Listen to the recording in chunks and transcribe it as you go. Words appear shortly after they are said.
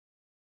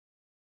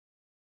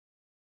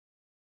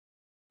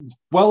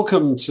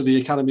Welcome to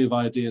the Academy of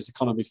Ideas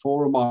Economy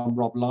Forum. I'm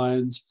Rob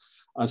Lyons.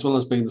 As well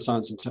as being the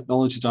Science and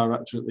Technology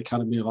Director at the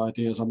Academy of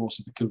Ideas, I'm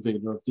also the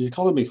convener of the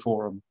Economy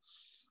Forum.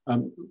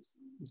 The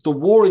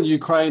war in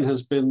Ukraine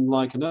has been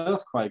like an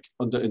earthquake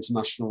under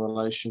international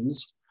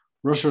relations.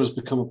 Russia has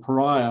become a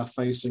pariah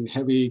facing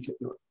heavy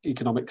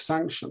economic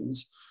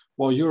sanctions,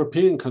 while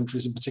European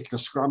countries in particular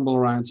scramble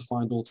around to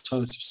find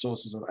alternative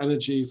sources of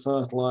energy,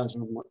 fertilizer,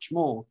 and much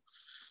more.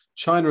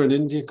 China and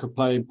India could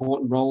play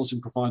important roles in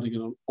providing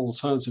an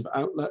alternative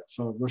outlet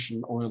for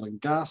Russian oil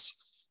and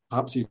gas,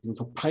 perhaps even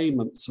for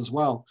payments as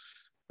well.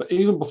 But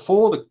even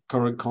before the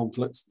current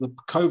conflict, the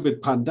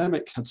COVID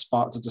pandemic had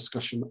sparked a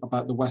discussion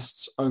about the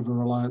West's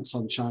over-reliance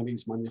on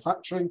Chinese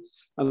manufacturing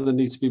and the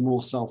need to be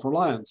more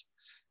self-reliant.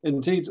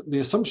 Indeed, the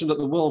assumption that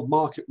the world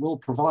market will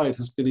provide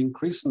has been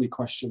increasingly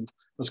questioned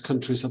as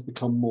countries have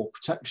become more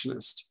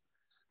protectionist.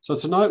 So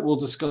tonight we'll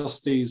discuss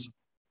these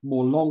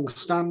more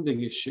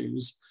long-standing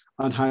issues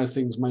and how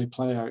things may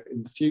play out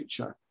in the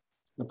future.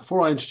 Now,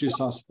 before I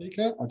introduce our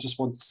speaker, I just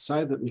wanted to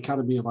say that the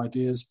Academy of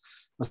Ideas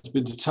has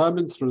been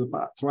determined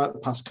throughout the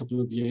past couple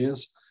of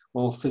years,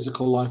 while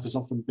physical life has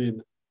often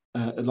been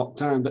locked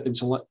down, that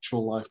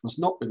intellectual life must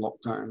not be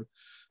locked down.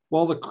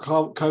 While the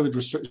COVID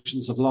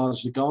restrictions have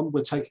largely gone,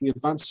 we're taking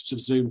advantage of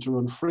Zoom to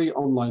run free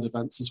online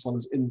events as well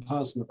as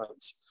in-person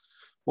events.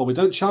 While we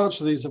don't charge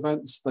for these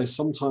events, they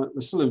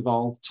still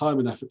involve time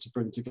and effort to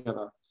bring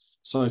together.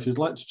 So if you'd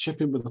like to chip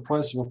in with the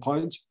price of a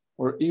pint,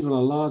 or even a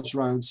large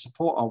round to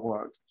support our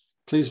work,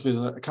 please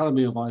visit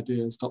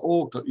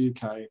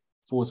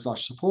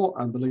academyofideas.org.uk/support,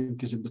 and the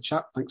link is in the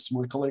chat. Thanks to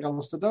my colleague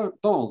Alistair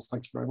Donalds.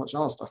 Thank you very much,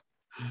 Alistair.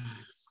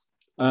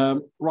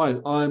 Right,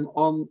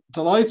 I'm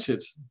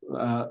delighted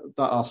that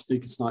our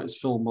speaker tonight is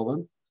Phil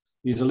Mullen.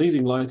 He's a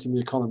leading light in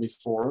the Economy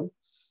Forum.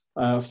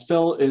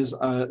 Phil is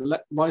a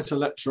writer,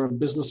 lecturer, and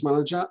business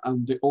manager,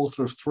 and the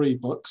author of 3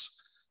 books.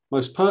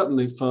 Most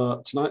pertinently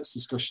for tonight's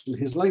discussion,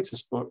 his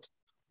latest book,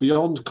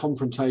 Beyond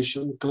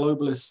Confrontation,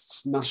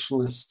 Globalists,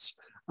 Nationalists,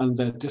 and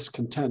Their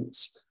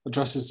Discontents,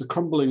 addresses the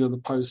crumbling of the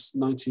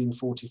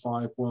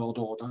post-1945 world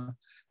order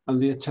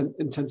and the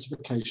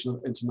intensification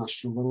of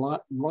international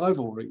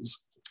rivalries.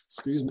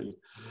 Excuse me.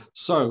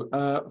 So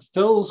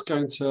Phil's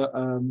going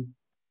to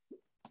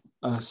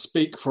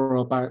speak for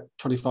about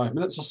 25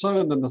 minutes or so,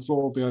 and then the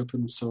floor will be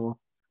open to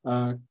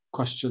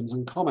questions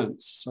and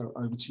comments. So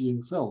over to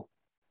you, Phil.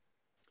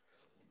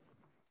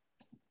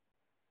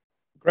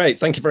 Great.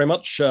 Thank you very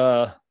much.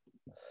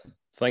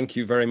 Thank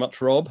you very much,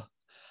 Rob.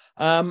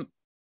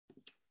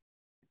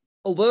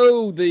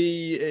 Although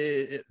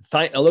today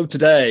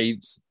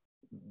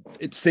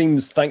it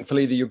seems,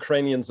 thankfully, the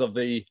Ukrainians have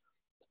the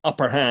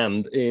upper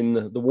hand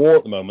in the war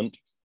at the moment,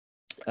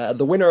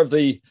 the winner of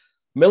the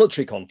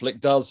military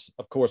conflict does,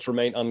 of course,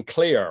 remain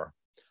unclear.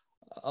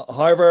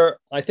 However,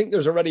 I think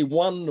there's already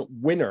one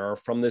winner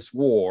from this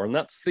war, and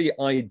that's the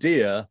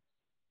idea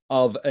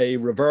of a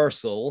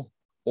reversal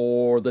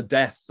or the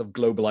death of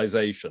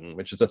globalization,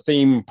 which is a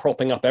theme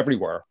propping up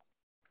everywhere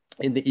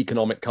in the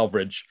economic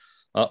coverage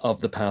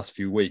of the past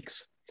few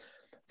weeks.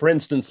 For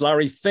instance,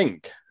 Larry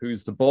Fink,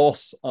 who's the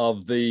boss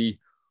of the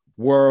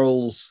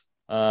world's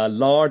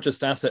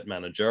largest asset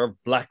manager,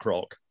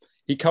 BlackRock,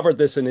 he covered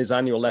this in his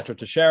annual letter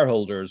to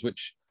shareholders,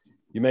 which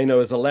you may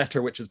know is a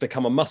letter which has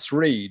become a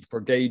must-read for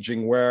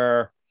gauging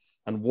where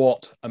and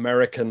what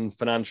American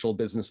financial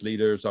business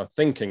leaders are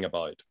thinking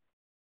about.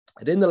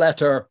 And in the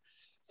letter,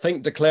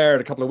 Fink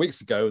declared a couple of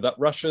weeks ago that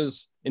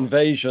Russia's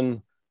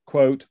invasion,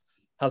 quote,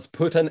 has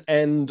put an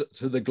end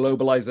to the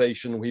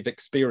globalization we've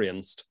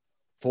experienced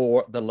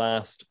for the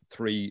last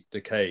 3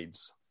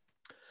 decades.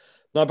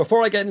 Now,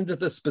 before I get into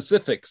the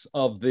specifics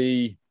of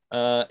the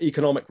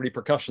economic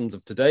repercussions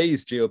of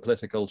today's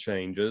geopolitical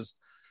changes,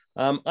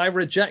 I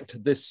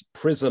reject this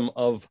prism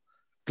of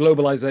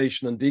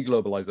globalization and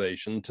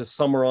deglobalization to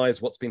summarize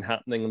what's been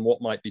happening and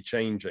what might be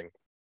changing.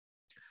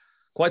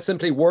 Quite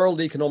simply, world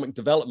economic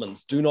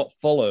developments do not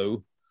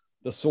follow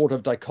the sort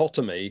of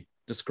dichotomy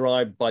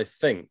described by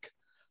Fink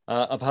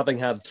of having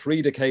had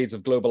 3 decades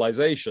of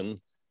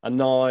globalization, and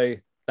now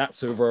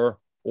that's over,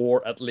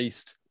 or at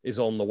least is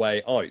on the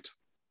way out.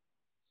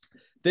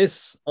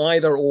 This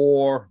either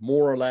or,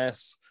 more or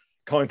less,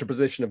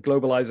 counterposition of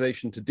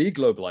globalization to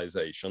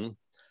deglobalization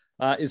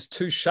is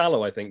too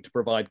shallow, I think, to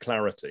provide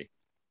clarity.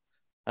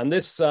 And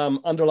this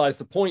underlies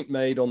the point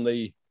made on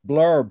the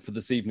blurb for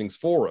this evening's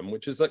forum,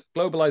 which is that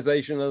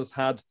globalization has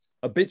had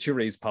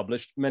obituaries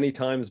published many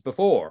times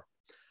before.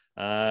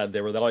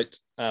 They were out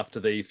after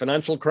the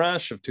financial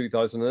crash of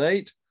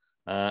 2008,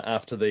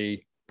 after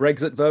the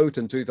Brexit vote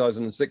in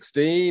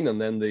 2016, and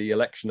then the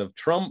election of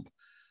Trump.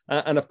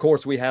 And of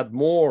course, we had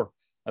more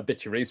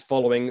obituaries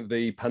following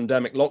the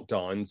pandemic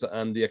lockdowns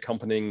and the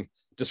accompanying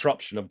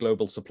disruption of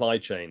global supply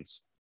chains.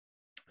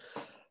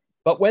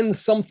 But when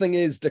something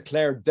is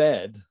declared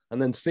dead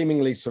and then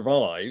seemingly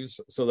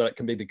survives so that it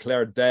can be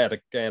declared dead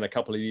again a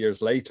couple of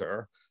years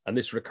later, and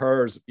this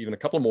recurs even a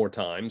couple more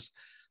times,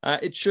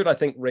 it should, I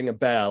think, ring a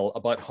bell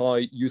about how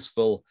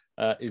useful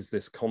is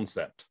this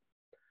concept.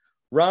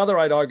 Rather,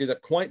 I'd argue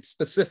that quite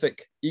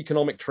specific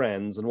economic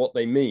trends and what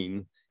they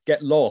mean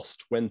get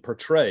lost when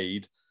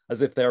portrayed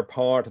as if they're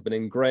part of an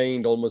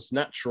ingrained, almost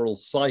natural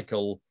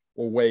cycle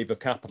or wave of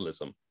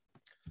capitalism.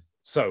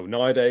 So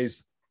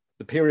nowadays,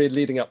 the period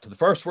leading up to the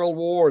First World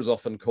War is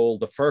often called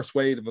the first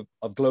wave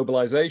of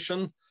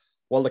globalization,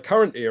 while the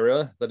current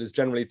era, that is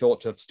generally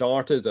thought to have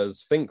started,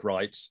 as Fink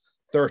writes,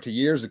 30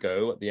 years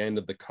ago at the end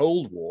of the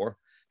Cold War,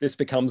 this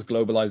becomes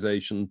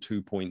globalization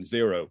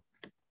 2.0.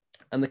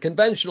 And the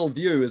conventional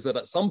view is that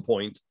at some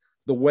point,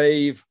 the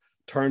wave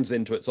turns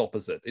into its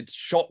opposite. It's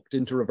shocked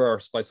into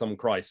reverse by some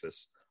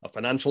crisis, a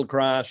financial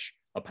crash,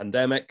 a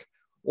pandemic,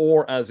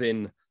 or as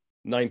in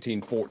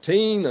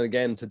 1914, and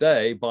again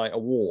today, by a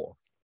war.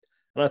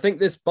 And I think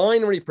this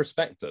binary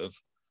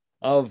perspective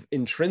of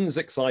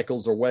intrinsic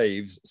cycles or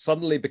waves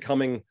suddenly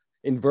becoming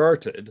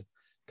inverted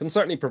can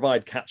certainly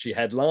provide catchy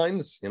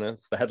headlines. You know,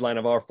 it's the headline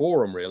of our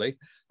forum, really.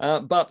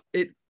 But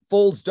it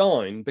falls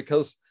down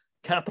because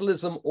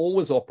capitalism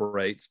always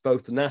operates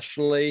both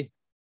nationally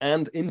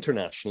and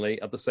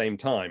internationally at the same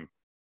time.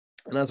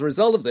 And as a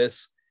result of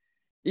this,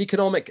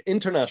 economic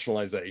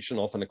internationalization,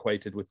 often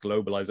equated with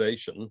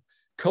globalization,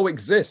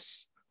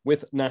 coexists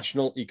with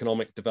national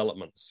economic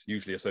developments,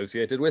 usually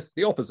associated with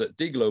the opposite,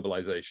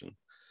 deglobalization.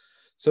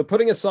 So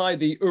putting aside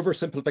the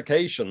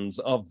oversimplifications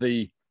of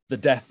the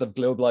death of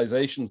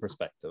globalization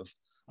perspective,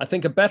 I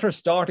think a better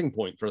starting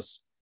point for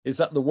us is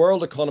that the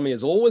world economy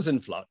is always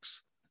in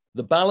flux.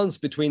 The balance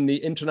between the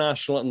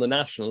international and the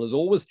national is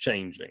always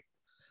changing.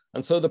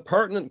 And so the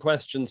pertinent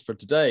questions for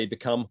today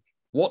become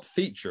what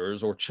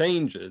features or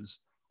changes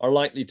are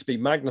likely to be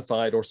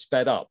magnified or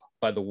sped up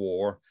by the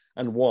war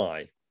and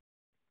why.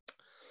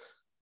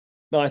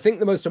 Now, I think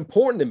the most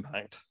important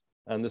impact,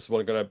 and this is what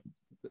I'm going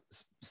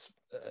to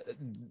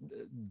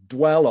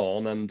dwell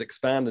on and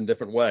expand in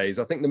different ways,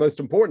 I think the most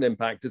important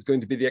impact is going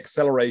to be the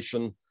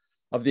acceleration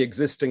of the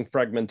existing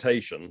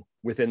fragmentation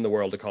within the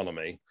world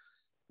economy,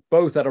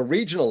 both at a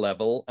regional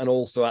level and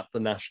also at the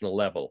national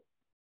level.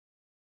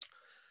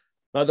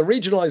 Now, the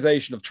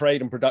regionalization of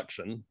trade and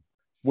production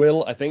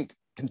will, I think,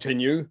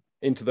 continue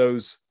into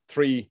those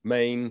three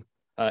main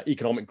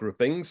economic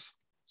groupings.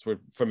 So we're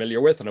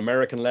familiar with an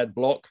American-led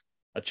bloc,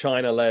 a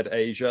China-led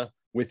Asia,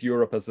 with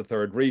Europe as the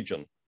third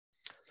region.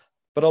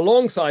 But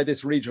alongside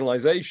this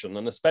regionalization,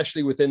 and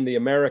especially within the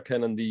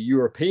American and the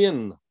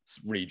European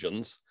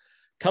regions,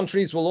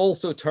 countries will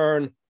also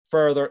turn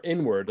further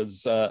inward,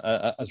 as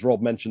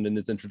Rob mentioned in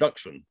his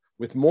introduction,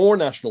 with more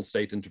national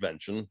state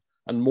intervention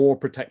and more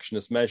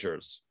protectionist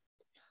measures.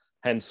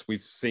 Hence,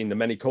 we've seen the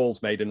many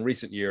calls made in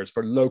recent years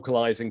for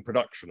localizing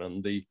production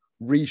and the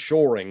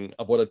reshoring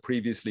of what had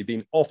previously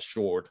been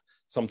offshored,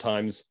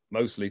 sometimes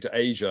mostly to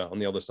Asia on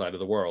the other side of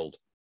the world.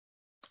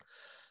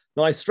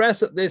 Now, I stress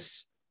that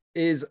this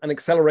is an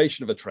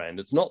acceleration of a trend.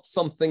 It's not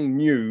something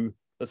new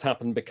that's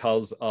happened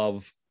because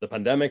of the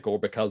pandemic or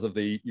because of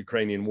the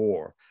Ukrainian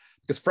war,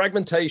 because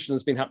fragmentation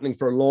has been happening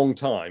for a long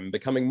time,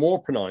 becoming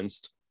more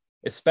pronounced,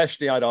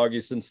 especially, I'd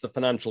argue, since the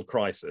financial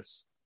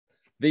crisis.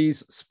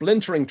 These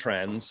splintering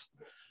trends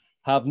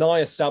have now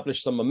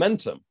established some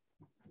momentum,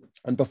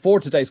 and before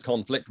today's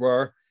conflict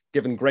were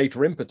given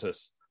greater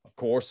impetus, of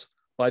course,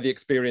 by the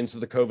experience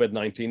of the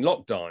COVID-19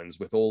 lockdowns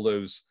with all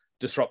those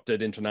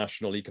disrupted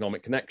international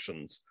economic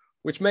connections,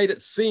 which made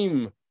it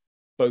seem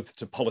both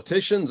to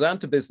politicians and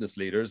to business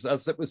leaders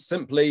as it was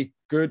simply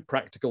good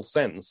practical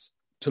sense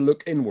to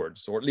look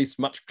inwards, or at least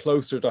much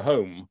closer to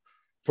home,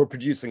 for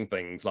producing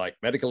things like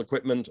medical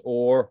equipment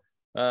or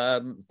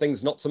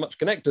things not so much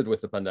connected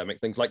with the pandemic,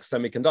 things like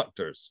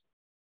semiconductors.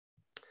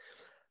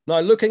 Now,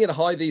 looking at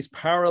how these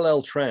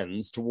parallel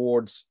trends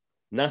towards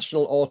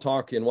national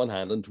autarky on one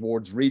hand and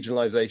towards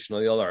regionalization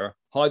on the other,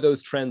 how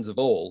those trends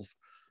evolve,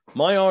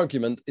 my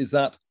argument is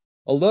that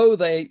although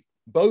they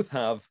both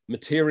have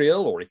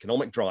material or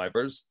economic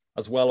drivers,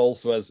 as well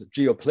also as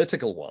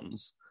geopolitical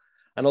ones,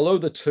 and although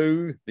the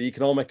two, the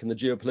economic and the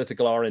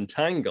geopolitical, are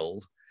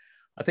entangled,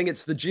 I think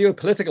it's the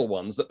geopolitical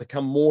ones that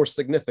become more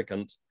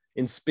significant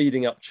in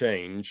speeding up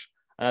change,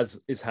 as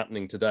is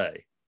happening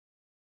today.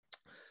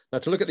 Now,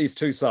 to look at these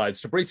two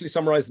sides, to briefly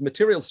summarize, the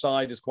material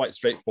side is quite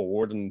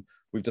straightforward, and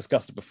we've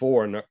discussed it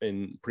before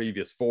in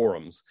previous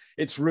forums.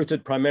 It's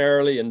rooted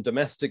primarily in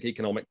domestic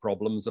economic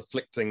problems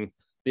afflicting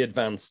the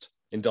advanced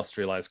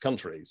industrialized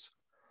countries.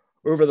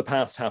 Over the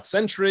past half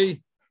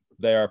century,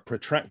 their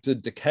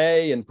protracted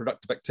decay in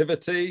productive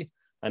activity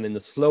and in the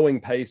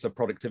slowing pace of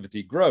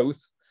productivity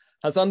growth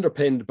has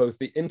underpinned both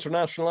the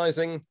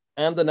internationalizing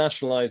and the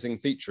nationalizing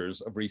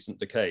features of recent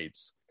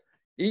decades,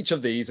 each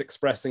of these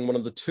expressing one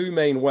of the two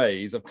main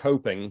ways of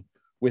coping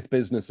with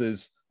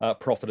businesses'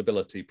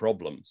 profitability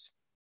problems.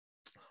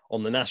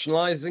 On the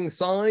nationalizing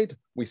side,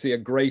 we see a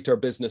greater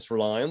business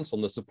reliance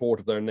on the support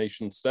of their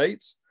nation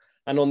states.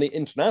 And on the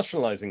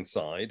internationalizing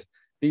side,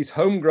 these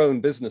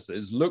homegrown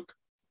businesses look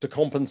to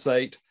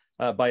compensate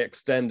by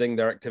extending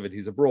their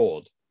activities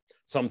abroad.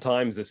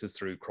 Sometimes this is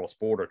through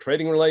cross-border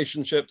trading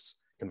relationships,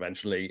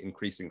 conventionally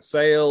increasing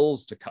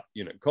sales to cut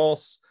unit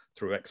costs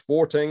through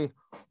exporting,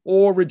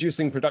 or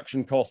reducing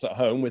production costs at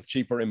home with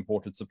cheaper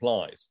imported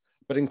supplies.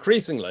 But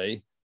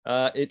increasingly,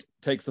 it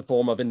takes the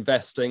form of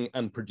investing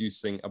and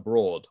producing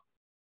abroad.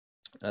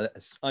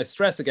 I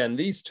stress again,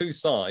 these two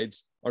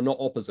sides are not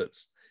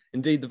opposites.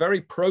 Indeed, the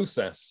very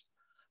process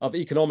of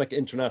economic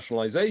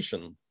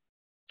internationalization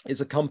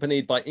is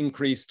accompanied by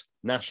increased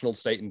national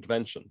state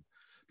intervention,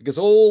 because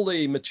all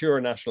the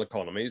mature national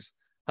economies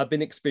have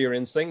been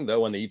experiencing,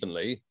 though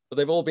unevenly, but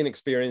they've all been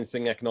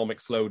experiencing economic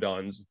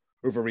slowdowns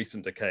over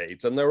recent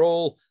decades, and they're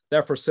all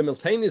therefore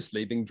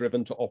simultaneously being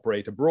driven to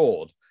operate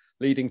abroad,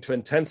 leading to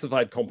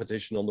intensified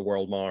competition on the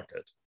world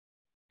market.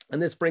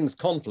 And this brings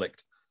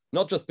conflict,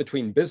 not just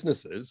between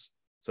businesses,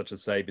 such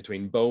as, say,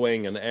 between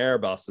Boeing and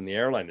Airbus in the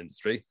airline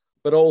industry,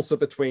 but also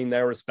between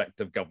their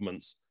respective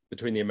governments,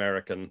 between the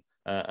American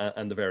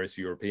and the various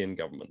European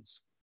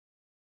governments.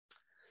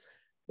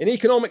 In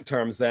economic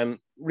terms, then,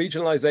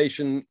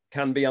 regionalization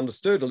can be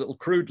understood a little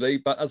crudely,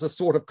 but as a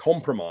sort of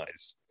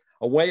compromise,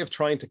 a way of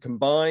trying to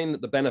combine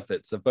the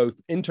benefits of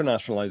both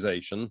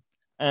internationalization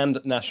and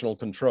national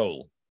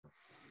control.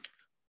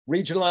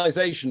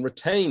 Regionalization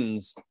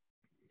retains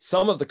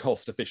some of the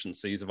cost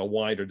efficiencies of a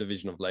wider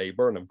division of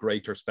labor and of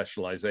greater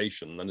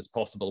specialization than is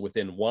possible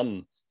within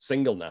one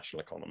single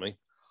national economy,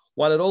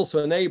 while it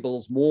also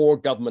enables more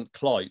government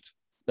clout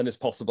than is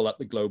possible at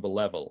the global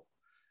level.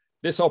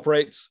 This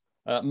operates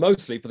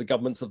mostly for the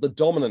governments of the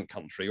dominant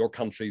country or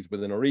countries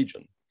within a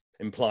region,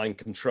 implying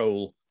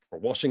control for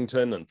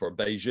Washington and for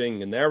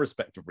Beijing in their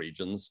respective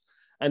regions,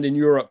 and in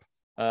Europe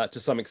to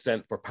some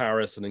extent for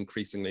Paris and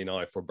increasingly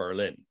now for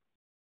Berlin.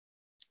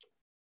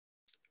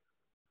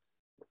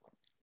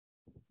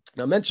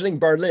 Now, mentioning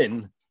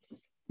Berlin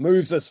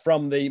moves us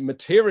from the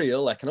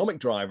material economic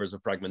drivers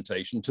of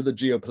fragmentation to the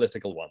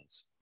geopolitical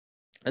ones.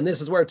 And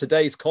this is where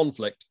today's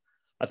conflict,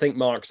 I think,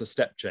 marks a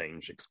step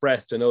change,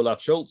 expressed in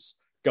Olaf Scholz's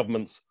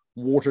government's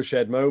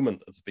watershed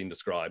moment, as it's been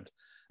described,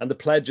 and the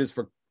pledges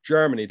for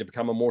Germany to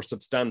become a more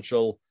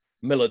substantial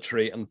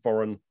military and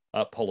foreign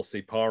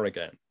policy power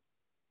again.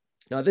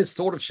 Now, this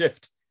sort of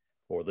shift,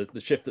 or the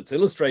shift that's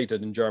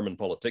illustrated in German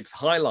politics,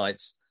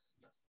 highlights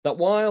that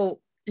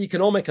while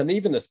economic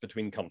unevenness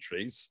between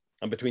countries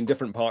and between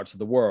different parts of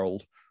the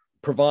world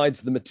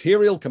provides the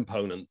material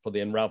component for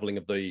the unraveling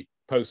of the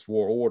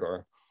post-war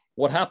order,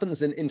 what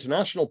happens in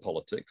international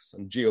politics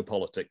and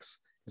geopolitics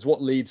is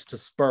what leads to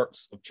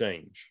spurts of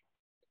change.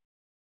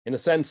 In a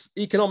sense,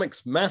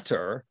 economics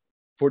matter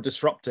for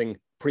disrupting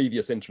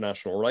previous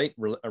international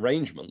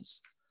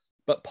arrangements,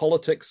 but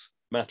politics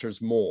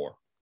matters more.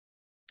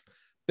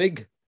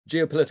 Big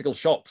geopolitical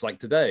shocks like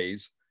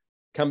today's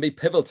can be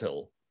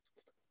pivotal,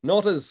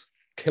 not as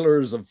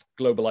killers of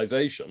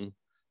globalization,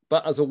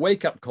 but as a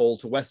wake-up call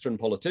to Western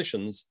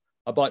politicians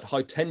about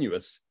how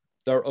tenuous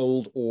their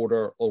old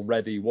order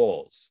already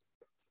was.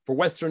 For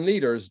Western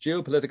leaders,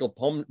 geopolitical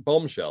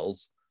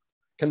bombshells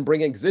can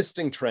bring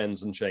existing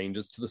trends and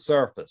changes to the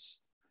surface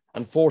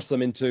and force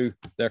them into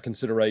their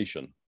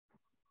consideration.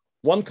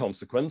 One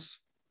consequence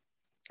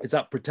is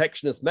that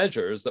protectionist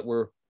measures that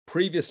were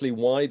previously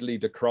widely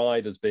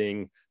decried as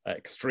being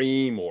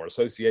extreme or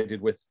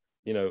associated with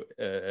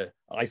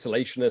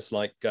isolationists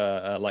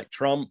like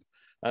Trump,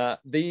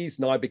 these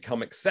now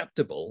become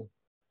acceptable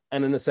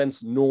and in a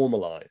sense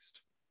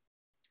normalized.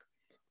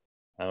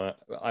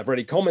 I've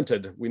already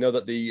commented, we know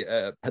that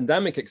the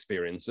pandemic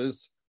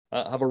experiences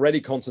have already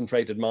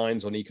concentrated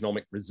minds on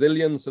economic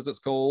resilience, as it's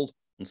called,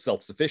 and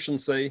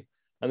self-sufficiency,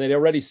 and they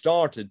already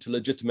started to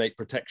legitimate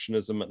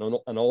protectionism and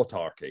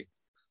autarky.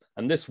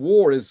 And this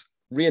war is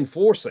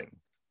reinforcing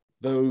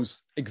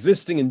those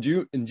existing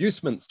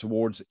inducements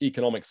towards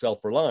economic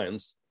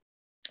self-reliance,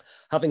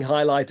 having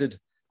highlighted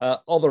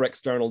other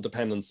external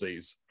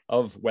dependencies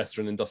of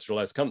Western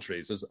industrialized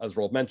countries, as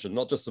Rob mentioned,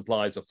 not just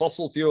supplies of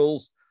fossil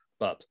fuels,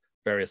 but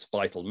various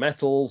vital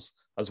metals,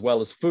 as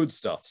well as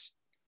foodstuffs,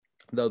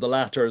 though the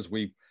latter, as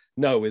we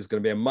know, is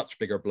going to be a much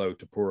bigger blow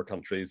to poorer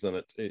countries than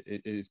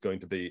it is going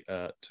to be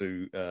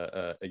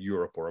to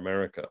Europe or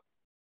America.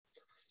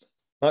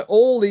 Now,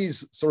 all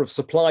these sort of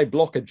supply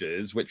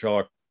blockages, which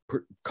are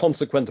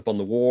consequent upon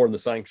the war and the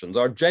sanctions,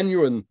 are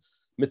genuine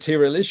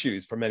material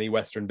issues for many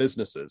Western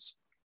businesses.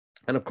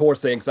 And of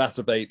course, they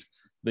exacerbate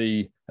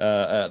the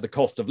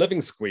cost of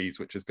living squeeze,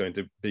 which is going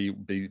to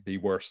be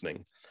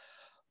worsening.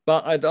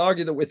 But I'd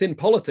argue that within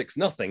politics,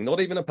 nothing, not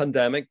even a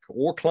pandemic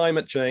or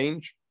climate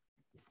change,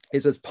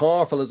 is as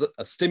powerful as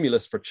a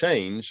stimulus for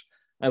change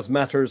as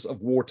matters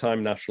of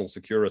wartime national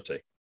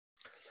security.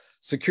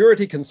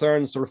 Security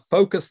concerns sort of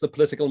focus the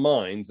political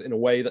minds in a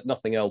way that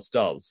nothing else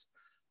does,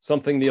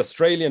 something the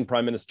Australian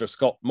Prime Minister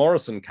Scott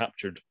Morrison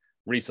captured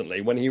recently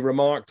when he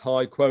remarked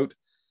how, quote,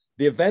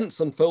 "The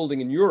events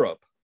unfolding in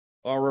Europe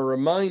are a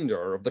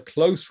reminder of the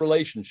close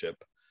relationship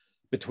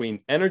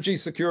between energy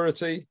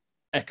security,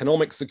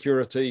 economic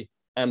security,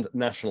 and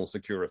national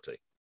security."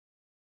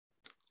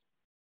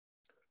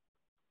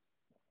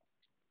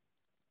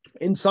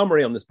 In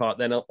summary on this part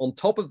then, on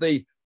top of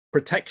the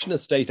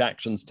protectionist state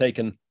actions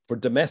taken for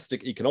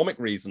domestic economic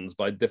reasons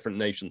by different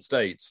nation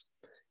states,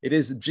 it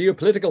is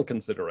geopolitical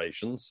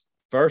considerations,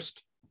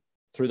 first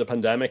through the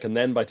pandemic and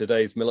then by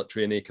today's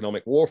military and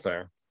economic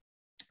warfare,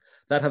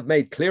 that have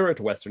made clearer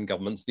to Western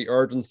governments the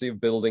urgency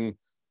of building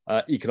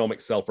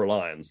economic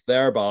self-reliance,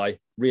 thereby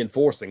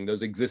reinforcing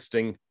those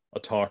existing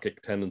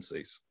autarkic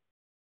tendencies.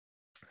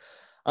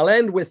 I'll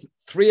end with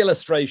 3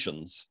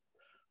 illustrations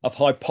of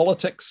how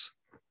politics,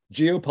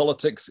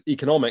 geopolitics,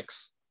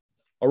 economics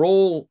are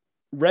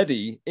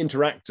already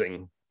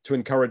interacting to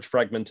encourage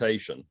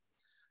fragmentation,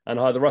 and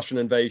how the Russian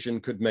invasion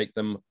could make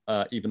them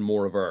even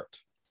more overt.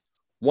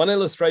 One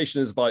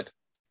illustration is about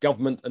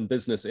government and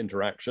business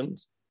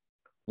interactions.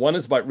 One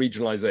is about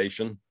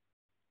regionalization,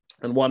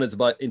 and one is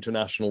about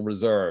international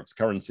reserves,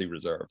 currency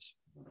reserves.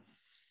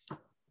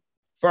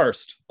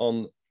 First,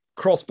 on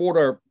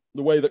cross-border,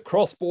 the way that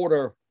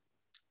cross-border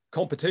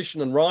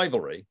competition and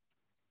rivalry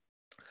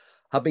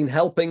have been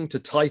helping to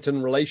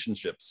tighten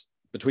relationships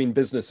between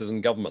businesses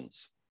and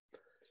governments.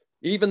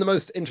 Even the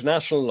most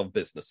international of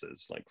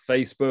businesses like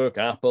Facebook,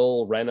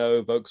 Apple,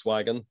 Renault,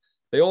 Volkswagen,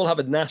 they all have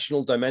a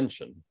national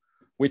dimension,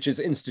 which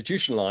is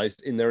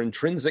institutionalized in their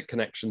intrinsic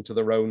connection to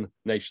their own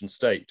nation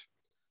state.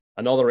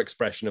 Another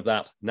expression of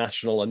that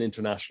national and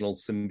international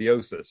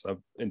symbiosis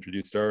I've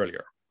introduced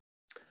earlier.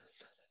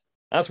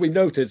 As we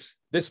noted,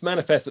 this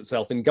manifests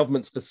itself in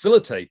governments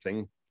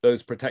facilitating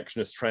those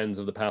protectionist trends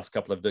of the past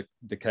couple of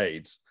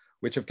decades,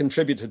 which have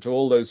contributed to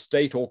all those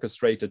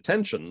state-orchestrated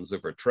tensions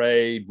over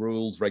trade,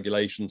 rules,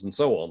 regulations, and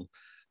so on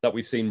that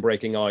we've seen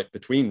breaking out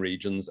between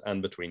regions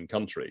and between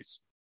countries.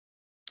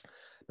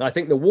 Now, I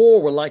think the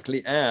war will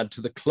likely add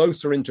to the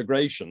closer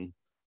integration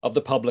of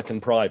the public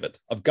and private,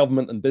 of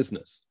government and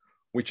business,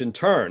 which in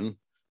turn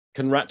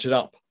can ratchet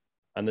up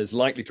and is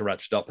likely to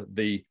ratchet up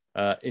the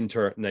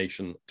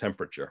inter-nation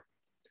temperature.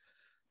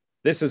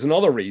 This is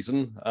another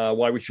reason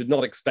why we should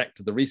not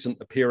expect the recent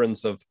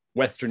appearance of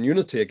Western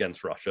unity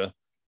against Russia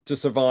to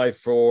survive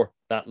for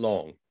that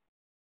long.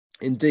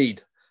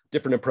 Indeed,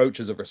 different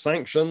approaches over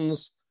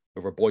sanctions,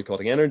 over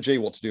boycotting energy,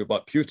 what to do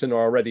about Putin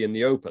are already in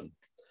the open.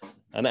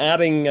 And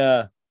adding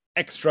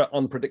extra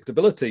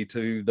unpredictability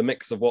to the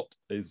mix of what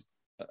is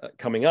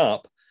coming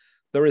up,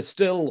 there is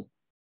still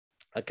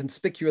a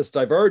conspicuous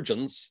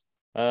divergence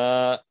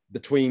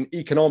between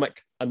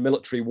economic and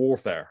military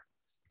warfare,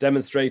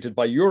 demonstrated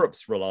by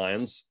Europe's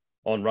reliance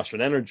on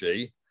Russian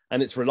energy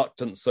and its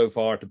reluctance so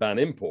far to ban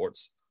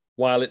imports,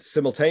 while it's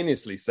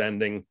simultaneously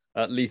sending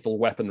lethal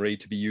weaponry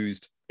to be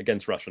used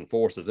against Russian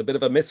forces. A bit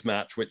of a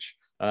mismatch, which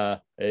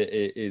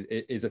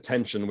is a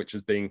tension which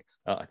is being,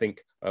 I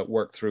think,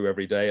 worked through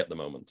every day at the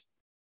moment.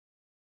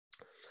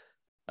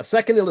 A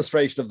second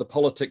illustration of the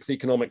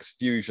politics-economics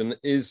fusion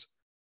is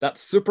that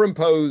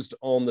superimposed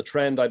on the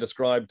trend I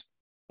described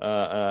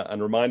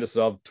and remind us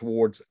of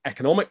towards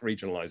economic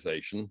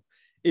regionalization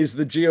is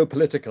the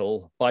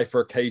geopolitical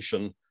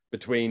bifurcation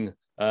between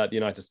the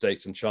United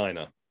States and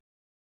China.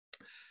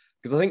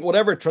 Because I think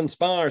whatever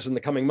transpires in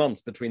the coming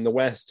months between the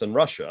West and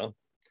Russia,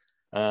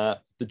 the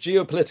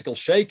geopolitical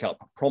shakeup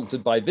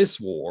prompted by this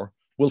war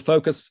will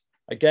focus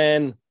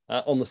again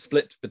on the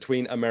split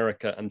between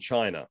America and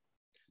China.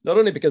 Not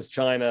only because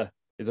China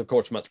is, of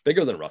course, much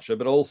bigger than Russia,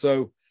 but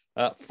also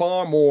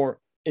far more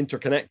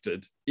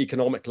interconnected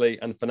economically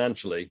and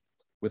financially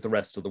with the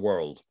rest of the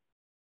world.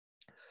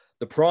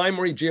 The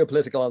primary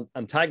geopolitical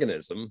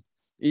antagonism,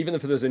 even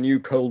if there's a new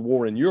Cold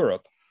War in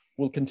Europe,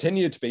 will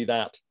continue to be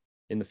that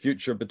in the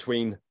future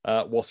between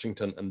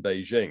Washington and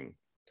Beijing.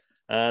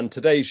 And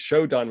today's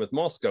showdown with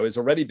Moscow is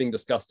already being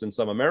discussed in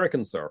some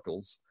American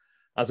circles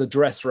as a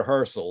dress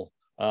rehearsal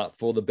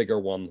for the bigger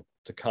one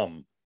to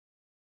come.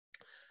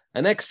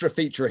 An extra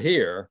feature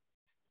here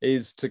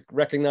is to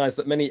recognize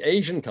that many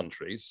Asian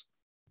countries,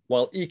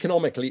 while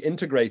economically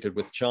integrated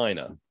with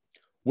China,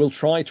 will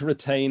try to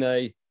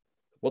retain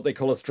what they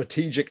call a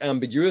strategic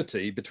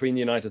ambiguity between the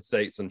United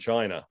States and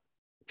China,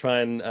 try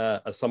and,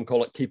 as some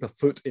call it, keep a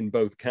foot in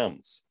both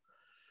camps.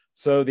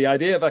 So the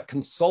idea of a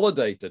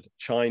consolidated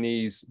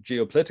Chinese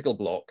geopolitical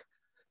bloc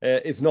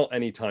is not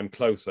anytime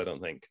close, I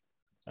don't think.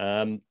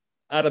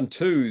 Adam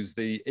Tooze,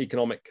 the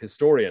economic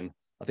historian,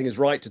 I think is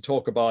right to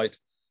talk about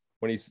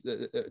when he's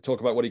talk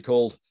about what he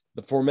called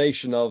the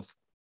formation of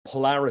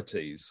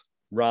polarities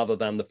rather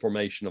than the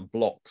formation of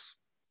blocs.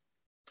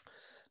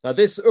 Now,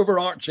 this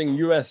overarching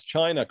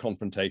US-China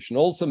confrontation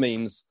also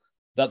means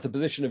that the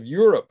position of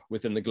Europe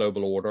within the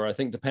global order, I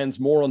think, depends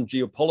more on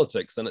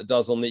geopolitics than it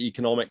does on the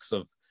economics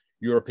of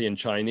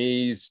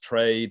European-Chinese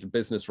trade and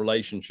business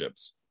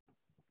relationships.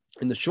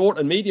 In the short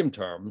and medium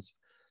terms,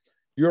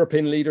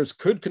 European leaders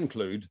could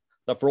conclude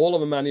that for all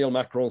of Emmanuel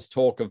Macron's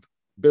talk of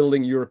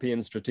building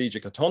European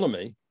strategic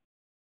autonomy,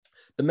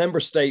 the member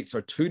states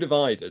are too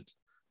divided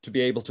to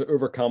be able to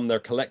overcome their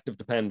collective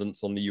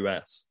dependence on the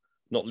US,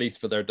 not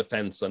least for their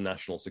defense and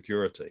national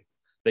security.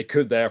 They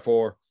could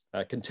therefore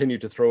continue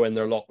to throw in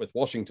their lot with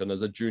Washington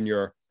as a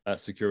junior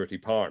security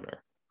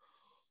partner.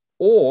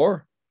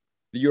 Or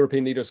the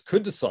European leaders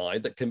could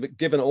decide that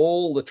given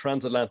all the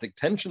transatlantic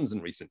tensions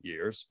in recent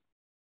years,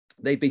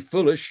 they'd be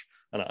foolish,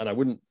 and I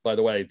wouldn't, by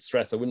the way,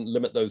 stress, I wouldn't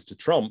limit those to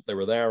Trump. They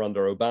were there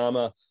under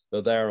Obama,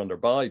 they're there under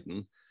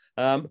Biden,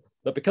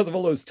 that because of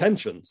all those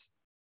tensions,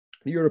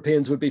 the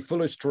Europeans would be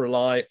foolish to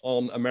rely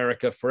on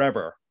America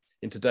forever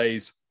in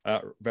today's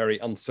very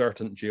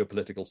uncertain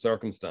geopolitical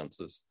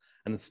circumstances.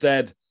 And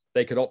instead,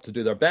 they could opt to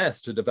do their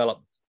best to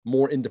develop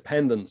more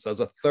independence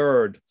as a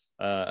third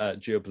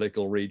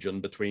geopolitical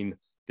region between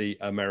the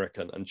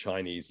American and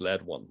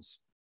Chinese-led ones.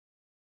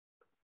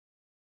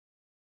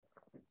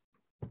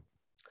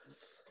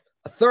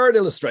 A third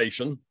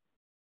illustration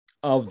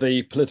of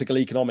the political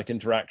economic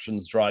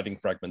interactions driving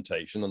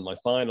fragmentation, and my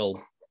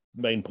final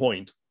main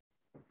point,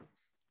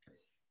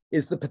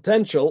 is the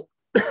potential,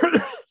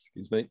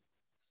 excuse me,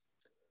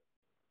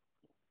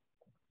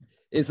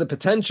 is the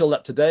potential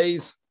that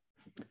today's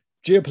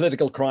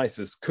geopolitical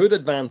crisis could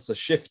advance a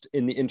shift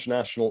in the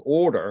international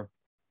order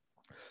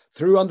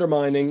through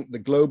undermining the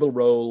global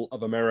role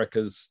of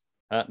America's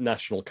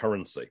national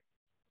currency.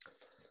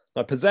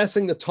 Now,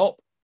 possessing the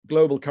top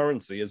global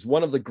currency is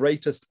one of the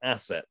greatest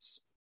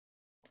assets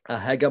a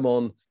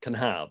hegemon can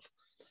have,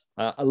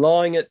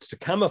 allowing it to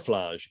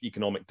camouflage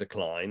economic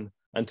decline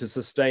and to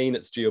sustain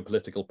its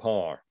geopolitical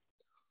power.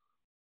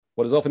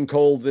 What is often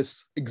called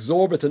this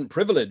exorbitant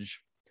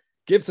privilege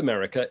gives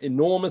America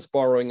enormous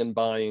borrowing and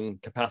buying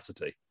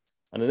capacity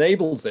and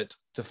enables it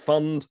to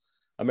fund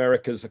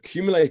America's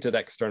accumulated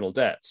external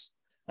debts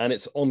and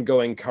its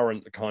ongoing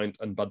current account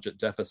and budget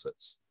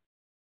deficits.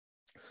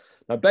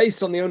 Now,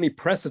 based on the only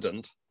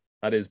precedent,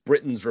 that is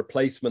Britain's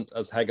replacement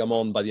as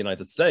hegemon by the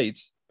United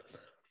States,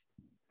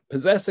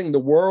 possessing the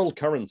world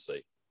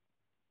currency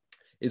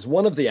is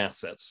one of the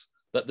assets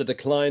that the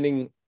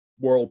declining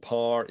world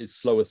power is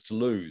slowest to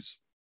lose.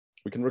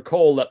 We can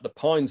recall that the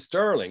pound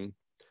sterling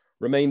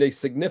remained a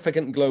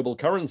significant global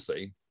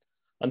currency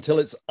until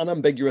its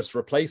unambiguous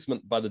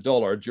replacement by the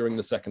dollar during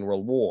the Second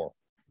World War.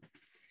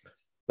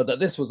 But that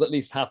this was at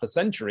least half a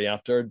century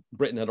after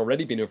Britain had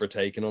already been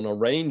overtaken on a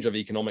range of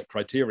economic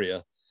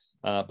criteria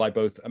by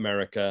both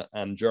America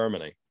and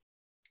Germany.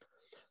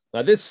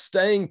 Now, this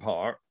staying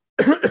power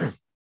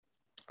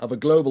of a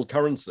global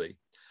currency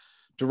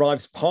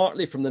derives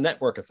partly from the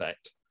network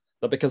effect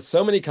that because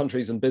so many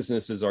countries and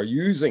businesses are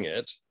using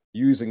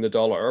the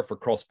dollar for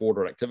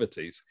cross-border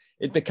activities,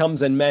 it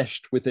becomes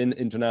enmeshed within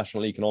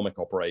international economic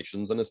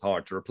operations and is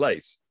hard to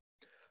replace.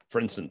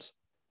 For instance,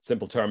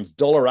 simple terms,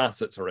 dollar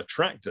assets are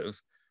attractive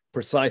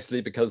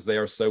precisely because they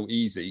are so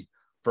easy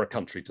for a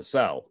country to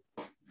sell.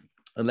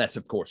 Unless,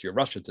 of course, you're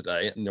Russia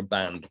today and you're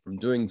banned from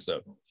doing so.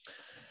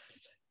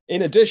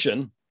 In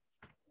addition,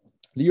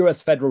 the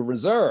US Federal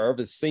Reserve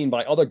is seen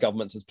by other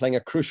governments as playing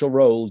a crucial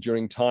role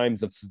during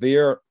times of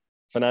severe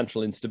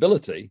financial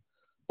instability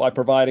by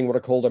providing what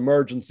are called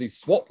emergency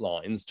swap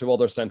lines to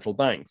other central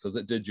banks, as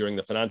it did during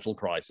the financial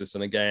crisis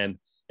and again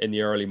in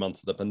the early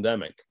months of the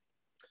pandemic.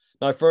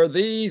 Now, for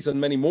these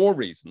and many more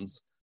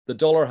reasons, the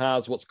dollar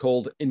has what's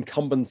called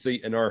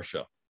incumbency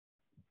inertia,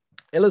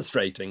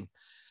 illustrated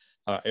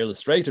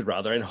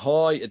in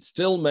how it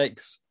still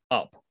makes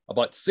up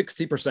about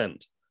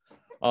 60%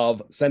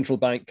 of central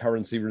bank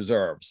currency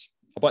reserves,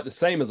 about the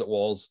same as it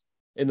was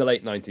in the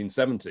late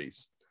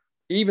 1970s,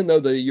 even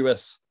though the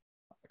US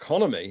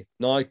economy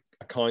now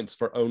accounts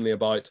for only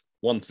about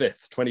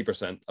 1/5,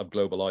 20% of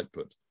global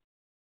output.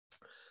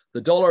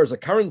 The dollar as a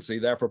currency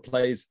therefore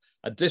plays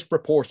a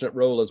disproportionate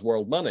role as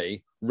world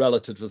money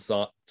relative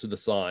to the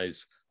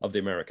size of the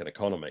American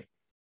economy.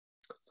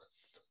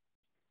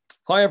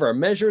 However,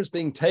 measures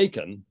being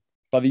taken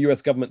by the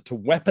US government to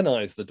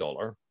weaponize the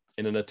dollar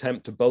in an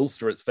attempt to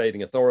bolster its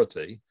fading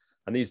authority,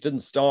 and these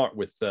didn't start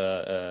with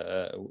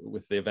the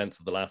events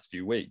of the last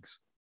few weeks.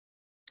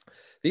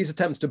 These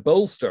attempts to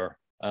bolster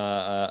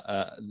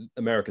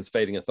America's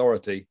fading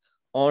authority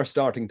are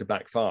starting to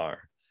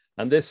backfire,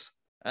 and this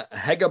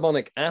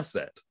hegemonic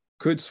asset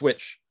could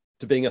switch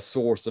to being a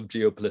source of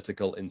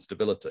geopolitical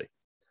instability.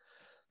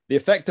 The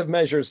effective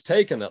measures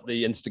taken at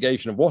the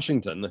instigation of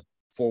Washington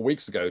 4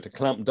 weeks ago to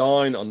clamp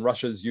down on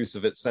Russia's use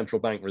of its central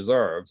bank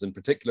reserves, in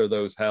particular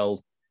those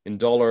held in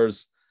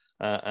dollars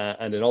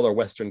and in other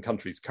Western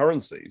countries'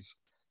 currencies,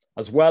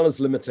 as well as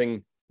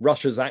limiting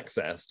Russia's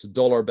access to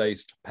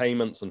dollar-based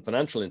payments and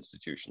financial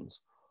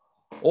institutions.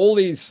 All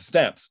these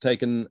steps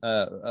taken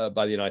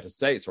by the United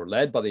States or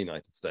led by the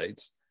United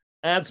States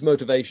adds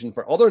motivation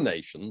for other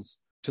nations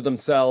to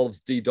themselves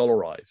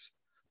de-dollarize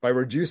by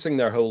reducing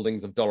their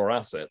holdings of dollar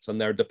assets and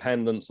their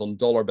dependence on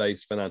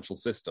dollar-based financial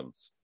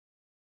systems.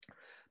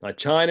 Now,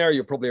 China,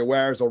 you're probably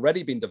aware, has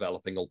already been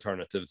developing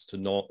alternatives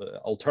to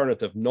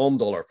alternative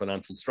non-dollar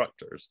financial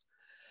structures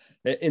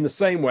in the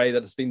same way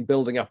that it's been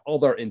building up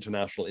other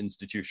international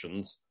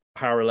institutions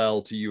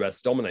parallel to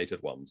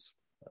US-dominated ones.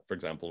 For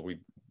example,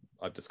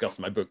 I've discussed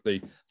in my book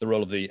the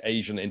role of the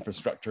Asian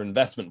Infrastructure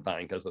Investment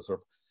Bank as a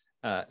sort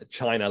of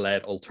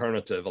China-led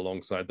alternative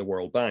alongside the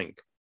World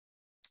Bank.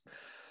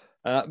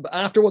 But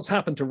after what's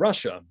happened to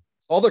Russia,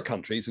 other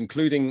countries,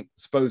 including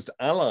supposed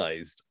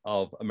allies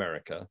of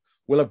America,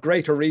 will have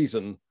greater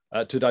reason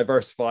to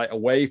diversify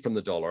away from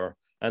the dollar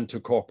and to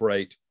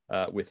cooperate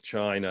with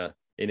China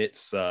in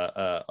its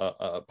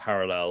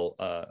parallel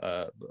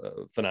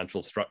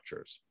financial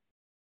structures.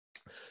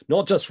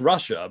 Not just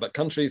Russia, but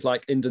countries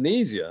like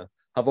Indonesia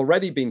have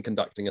already been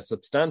conducting a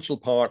substantial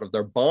part of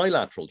their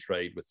bilateral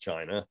trade with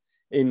China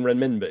in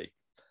renminbi.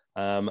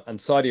 And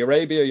Saudi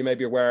Arabia, you may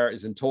be aware,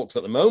 is in talks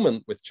at the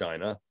moment with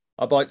China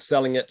about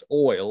selling it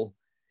oil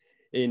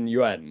in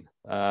yuan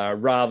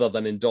rather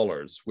than in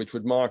dollars, which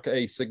would mark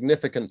a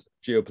significant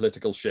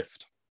geopolitical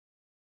shift.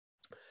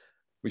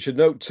 We should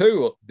note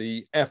too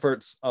the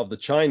efforts of the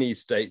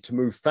Chinese state to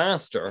move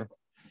faster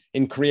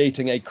in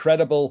creating a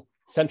credible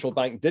central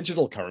bank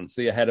digital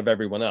currency ahead of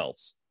everyone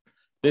else.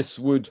 This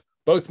would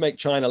both make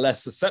China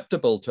less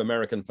susceptible to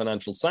American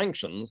financial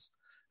sanctions,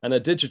 and a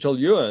digital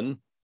yuan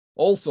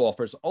also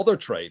offers other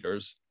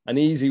traders an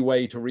easy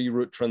way to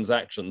reroute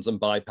transactions and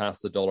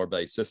bypass the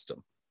dollar-based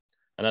system.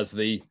 And as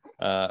the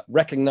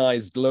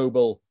recognized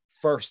global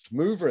first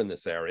mover in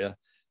this area,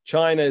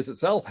 China is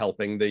itself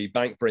helping the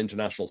Bank for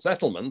International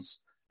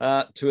Settlements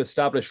to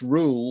establish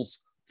rules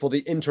for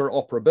the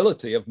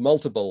interoperability of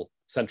multiple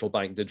central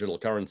bank digital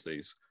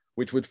currencies,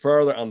 which would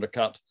further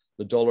undercut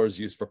the dollar's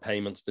use for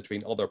payments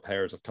between other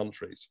pairs of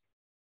countries.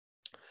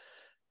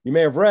 You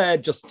may have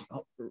read just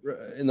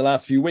in the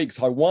last few weeks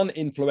how one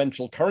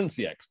influential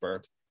currency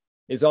expert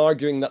is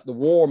arguing that the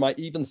war might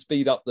even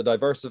speed up the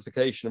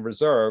diversification of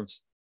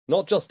reserves,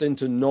 not just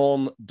into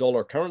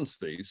non-dollar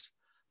currencies,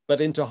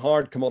 but into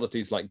hard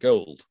commodities like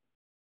gold.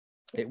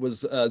 It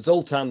was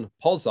Zoltan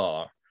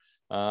Pozsar,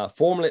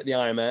 formerly at the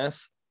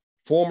IMF,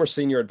 former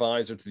senior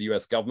advisor to the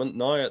US government,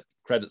 now at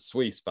Credit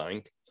Suisse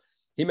Bank.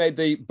 He made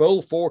the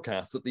bold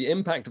forecast that the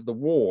impact of the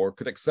war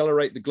could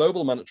accelerate the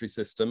global monetary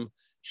system,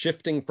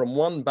 shifting from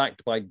one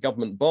backed by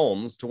government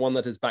bonds to one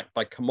that is backed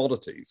by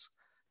commodities,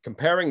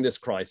 comparing this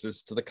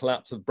crisis to the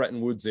collapse of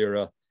Bretton Woods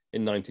era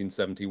in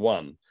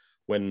 1971,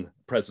 when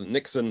President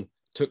Nixon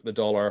took the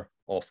dollar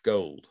off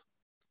gold.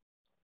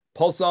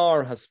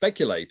 Pozsar has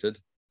speculated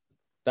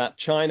that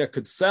China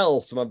could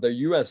sell some of their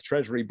US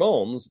Treasury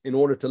bonds in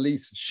order to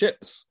lease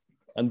ships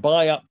and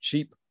buy up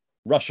cheap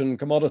Russian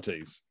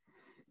commodities.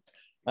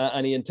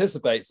 And he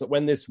anticipates that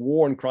when this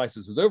war and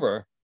crisis is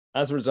over,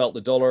 as a result,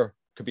 the dollar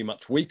could be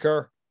much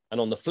weaker. And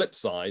on the flip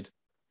side,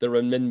 the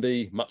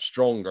renminbi much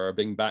stronger,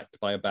 being backed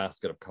by a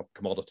basket of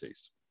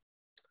commodities.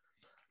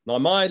 Now,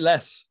 my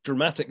less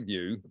dramatic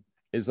view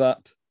is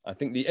that I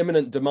think the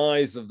imminent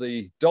demise of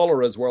the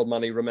dollar as world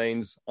money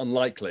remains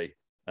unlikely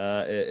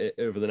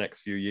over the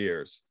next few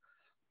years.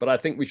 But I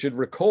think we should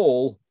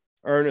recall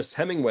Ernest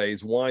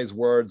Hemingway's wise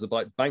words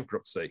about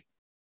bankruptcy.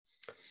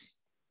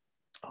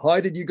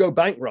 How did you go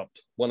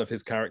bankrupt? One of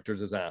his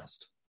characters is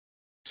asked.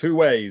 2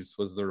 ways,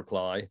 was the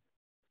reply.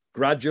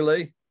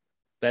 Gradually,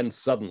 then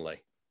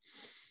suddenly.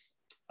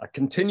 A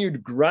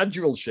continued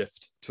gradual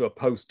shift to a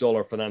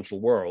post-dollar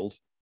financial world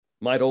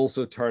might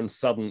also turn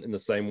sudden in the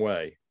same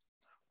way,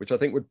 which I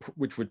think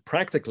would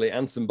practically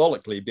and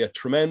symbolically be a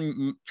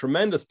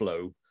tremendous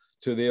blow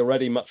to the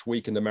already much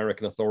weakened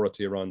American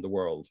authority around the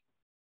world.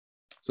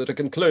 So to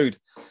conclude,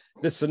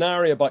 this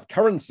scenario about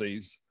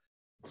currencies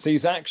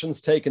sees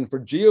actions taken for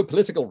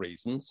geopolitical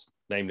reasons,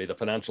 namely the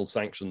financial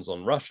sanctions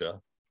on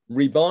Russia,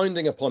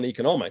 rebounding upon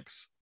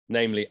economics,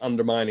 namely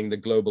undermining the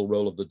global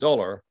role of the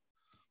dollar,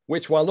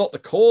 which, while not the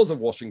cause of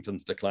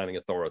Washington's declining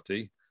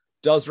authority,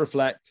 does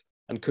reflect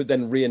and could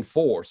then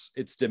reinforce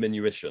its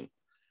diminution,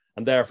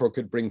 and therefore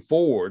could bring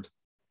forward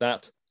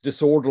that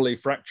disorderly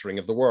fracturing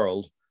of the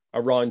world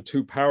around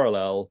 2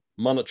 parallel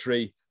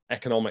monetary,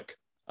 economic,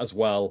 as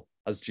well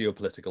as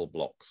geopolitical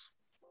blocks.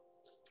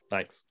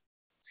 Thanks.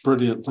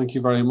 Brilliant. Thank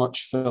you very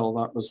much, Phil.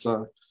 That was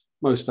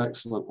most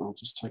excellent. I'll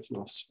just take you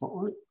off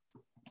spotlight.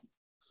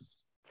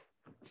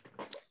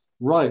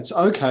 Right.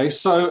 Okay.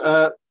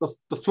 So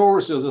the floor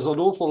is yours. There's an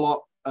awful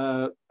lot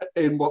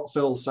in what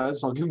Phil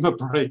says. I'll give him a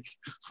break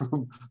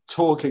from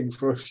talking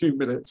for a few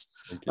minutes.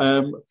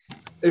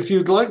 If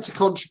you'd like to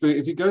contribute,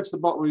 if you go to the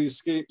bottom of your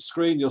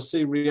screen, you'll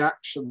see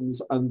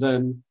reactions, and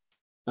then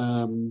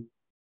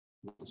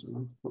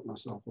put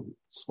myself on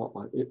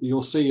spotlight.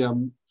 You'll see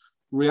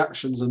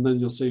reactions, and then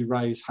you'll see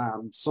raise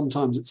hand.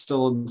 Sometimes it's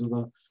still under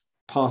the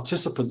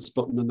participants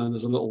button, and then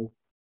there's a little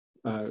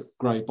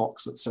grey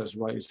box that says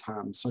raise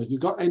hand. So if you've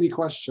got any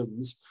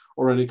questions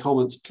or any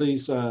comments,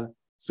 please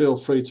feel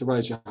free to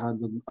raise your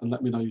hand and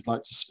let me know you'd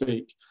like to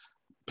speak.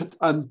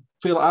 And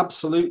feel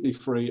absolutely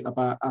free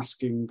about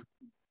asking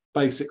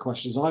basic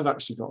questions. I've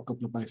actually got a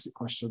couple of basic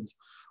questions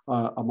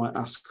I might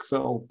ask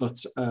Phil, but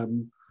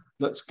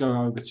let's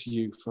go over to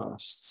you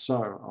first. So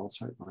I'll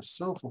take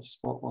myself off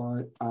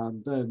spotlight,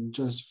 and then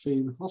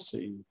Josephine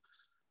Hussey,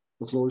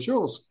 the floor is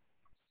yours.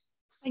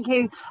 Thank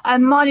you.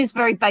 Mine is a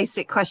very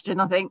basic question,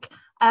 I think.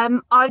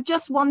 I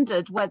just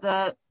wondered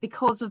whether,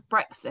 because of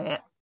Brexit,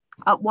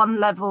 at one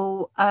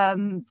level,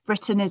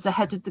 Britain is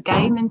ahead of the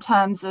game in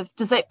terms of,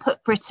 does it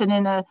put Britain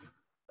in a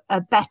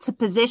better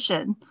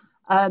position?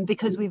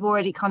 Because we've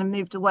already kind of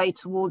moved away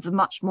towards a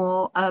much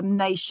more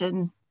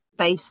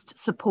nation-based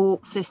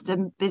support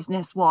system,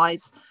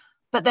 business-wise.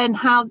 But then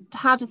how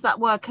does that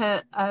work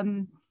at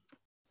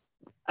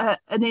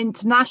an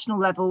international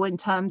level in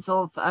terms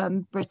of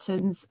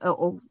Britain's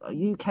or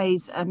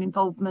UK's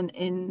involvement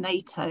in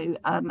NATO?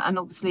 And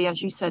obviously,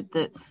 as you said,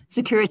 that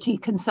security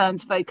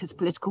concerns focus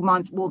political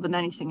minds more than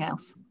anything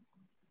else.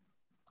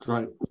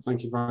 Great.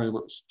 Thank you very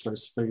much,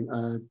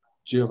 Josephine.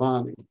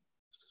 Giovanni.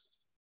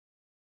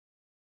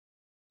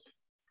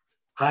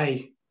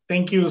 Hi.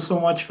 Thank you so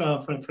much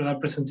for that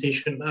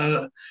presentation.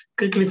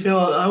 Quickly,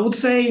 Phil, I would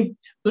say,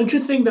 don't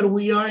you think that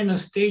we are in a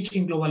stage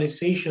in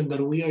globalization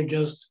that we are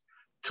just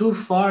too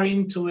far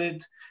into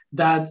it,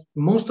 that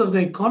most of the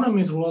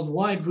economies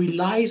worldwide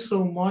rely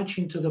so much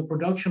into the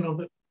production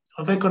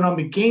of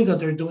economic gains that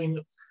they're doing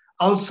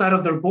outside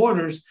of their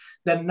borders,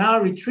 that now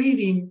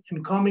retreating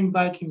and coming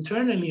back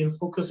internally and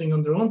focusing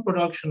on their own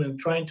production and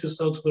trying to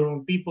sell to their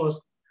own people as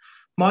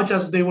much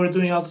as they were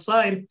doing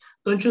outside?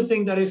 Don't you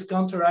think that is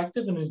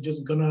counteractive and is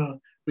just gonna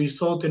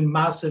result in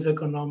massive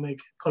economic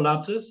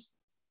collapses?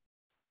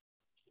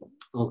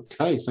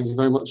 Okay, thank you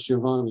very much,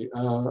 Giovanni.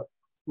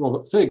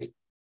 Robert Figg.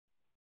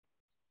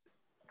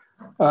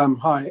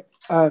 Hi,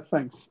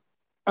 thanks.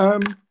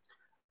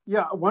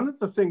 Yeah, one of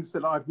the things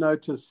that I've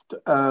noticed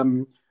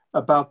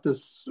about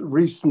this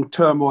recent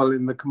turmoil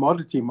in the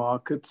commodity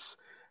markets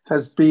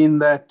has been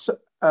that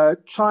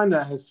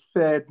China has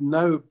fared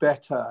no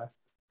better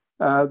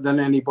than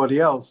anybody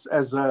else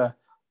as a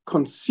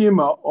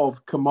consumer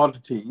of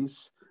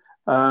commodities.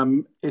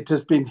 It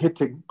has been hit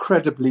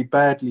incredibly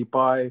badly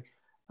by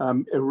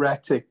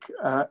erratic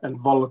and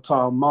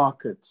volatile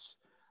markets.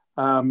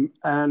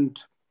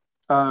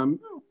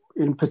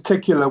 In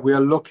particular, we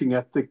are looking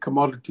at the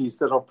commodities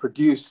that are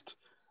produced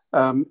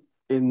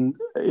in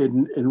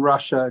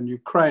Russia and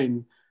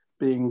Ukraine,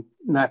 being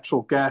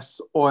natural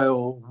gas,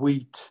 oil,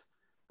 wheat,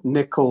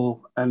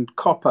 nickel, and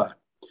copper.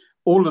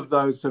 All of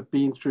those have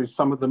been through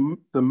some of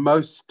the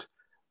most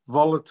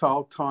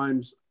volatile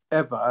times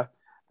ever,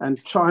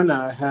 and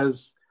China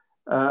has,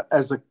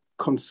 as a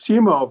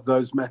consumer of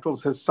those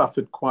metals, has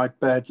suffered quite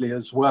badly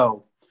as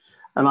well.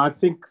 And I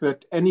think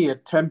that any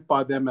attempt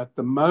by them at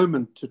the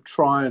moment to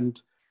try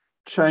and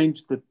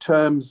change the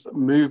terms,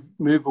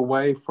 move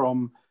away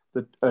from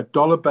the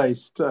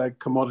dollar-based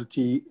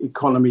commodity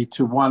economy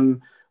to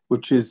one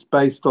which is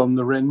based on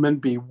the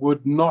renminbi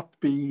would not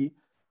be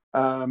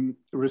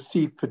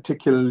received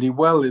particularly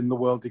well in the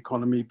world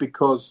economy,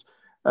 because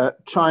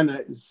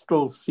China is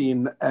still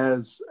seen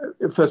as,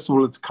 first of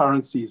all, its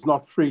currency is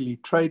not freely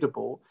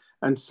tradable,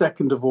 and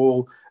second of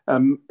all,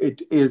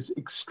 it is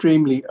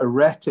extremely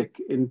erratic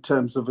in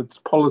terms of its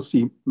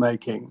policy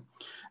making.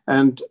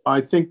 And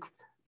I think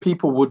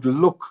people would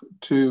look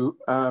to,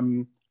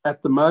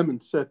 at the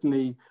moment,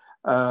 certainly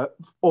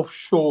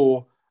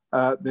offshore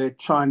their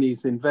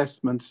Chinese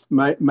investments,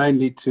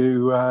 mainly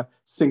to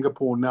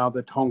Singapore, now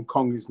that Hong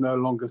Kong is no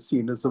longer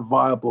seen as a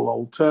viable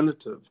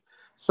alternative.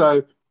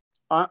 So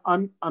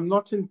I'm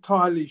not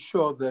entirely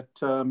sure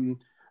that I'm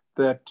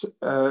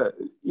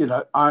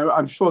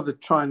sure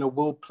that China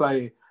will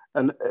play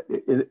in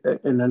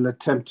an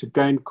attempt to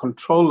gain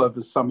control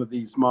over some of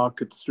these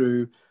markets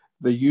through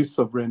the use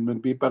of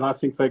renminbi, but I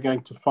think they're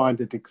going to find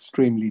it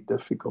extremely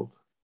difficult.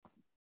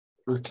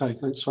 Okay,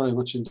 thanks very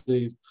much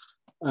indeed.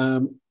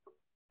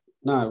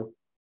 Now,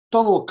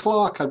 Donald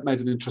Clark had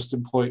made an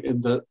interesting point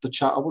in the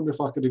chat. I wonder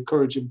if I could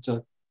encourage him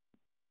to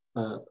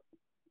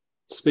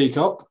speak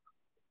up.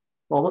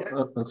 Robert,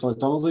 yeah. Sorry,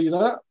 Donald, are you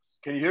there?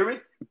 Can you hear me?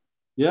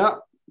 Yeah.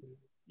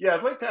 Yeah,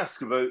 I'd like to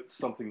ask about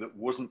something that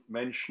wasn't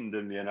mentioned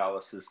in the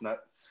analysis, and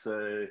that's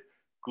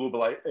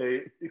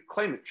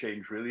climate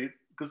change, really,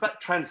 because that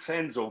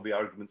transcends all the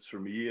arguments for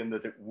me, in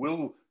that it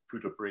will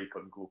put a brake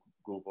on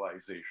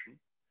globalization.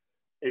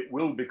 It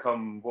will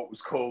become what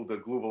was called a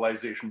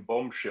globalization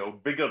bombshell,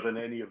 bigger than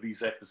any of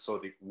these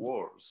episodic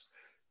wars.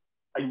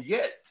 And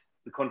yet,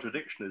 the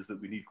contradiction is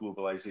that we need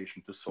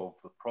globalization to solve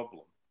the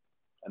problem.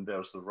 And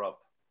there's the rub.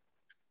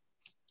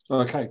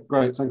 Okay,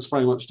 great. Thanks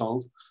very much,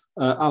 Donald.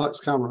 Alex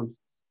Cameron.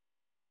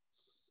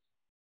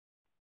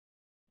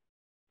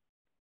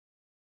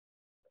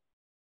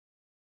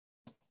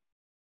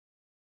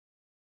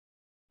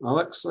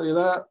 Alex, are you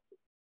there?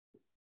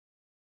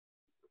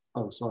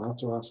 Oh, sorry, I have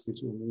to ask you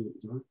to unmute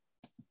it, do I?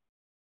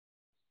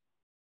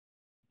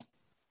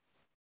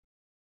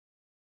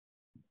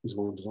 He's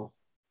wandered off.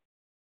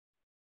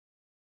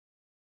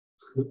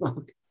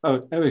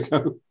 Oh, there we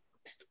go.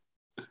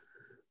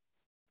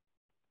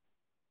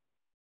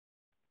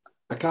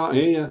 I can't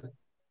hear you,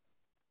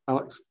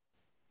 Alex.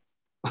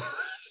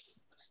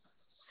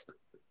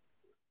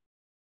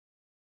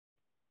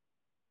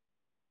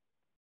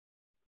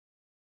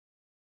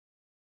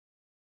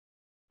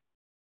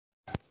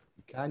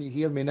 Can you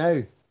hear me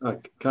now? I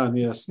can,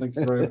 yes. Thank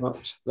you very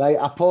much. Right,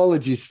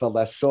 apologies for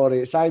this. Sorry,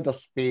 it's either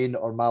Spain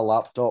or my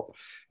laptop.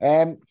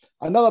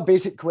 Another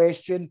basic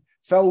question.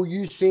 Phil,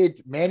 you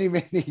said many,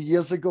 many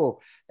years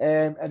ago,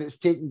 and it's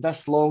taken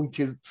this long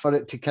for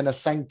it to kind of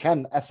sink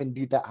in, if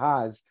indeed it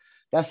has,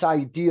 this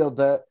idea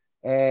that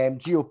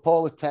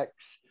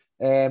geopolitics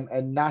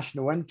and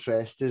national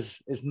interest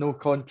is no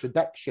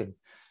contradiction.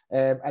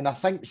 And I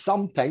think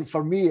sometimes,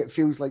 for me, it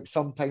feels like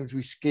sometimes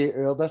we skate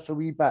over this a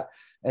wee bit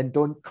and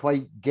don't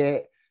quite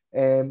get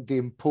the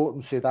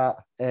importance of that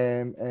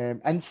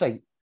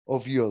insight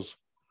of yours.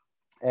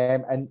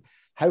 And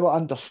how I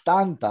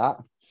understand that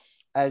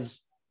is,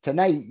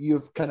 tonight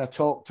you've kind of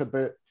talked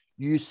about,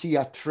 you see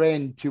a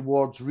trend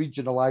towards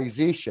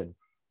regionalization.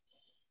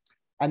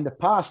 In the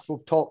past,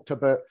 we've talked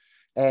about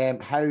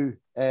how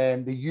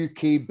the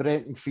UK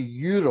breaking for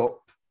Europe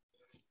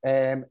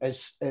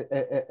is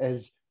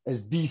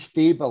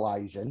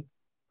destabilising.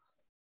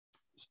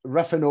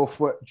 Riffing off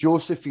what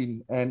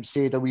Josephine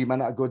said a wee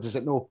minute ago, does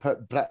it not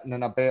put Britain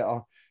in a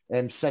better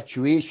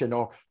situation,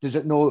 or does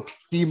it not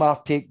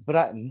demarcate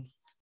Britain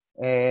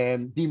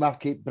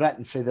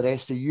for the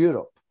rest of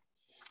Europe?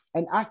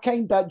 And I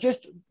kind of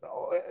just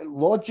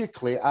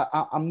logically,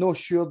 I'm not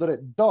sure that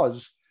it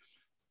does.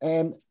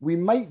 We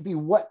might be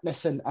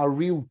witnessing a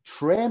real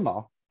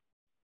tremor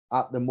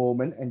at the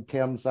moment in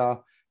terms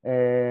of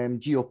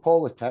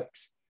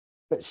geopolitics,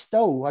 but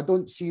still, I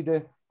don't see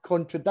the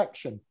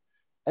contradiction.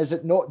 Is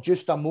it not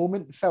just a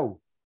moment, Phil?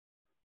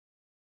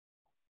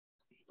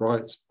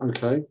 Right.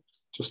 Okay.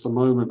 Just a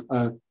moment.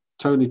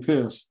 Tony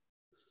Pierce.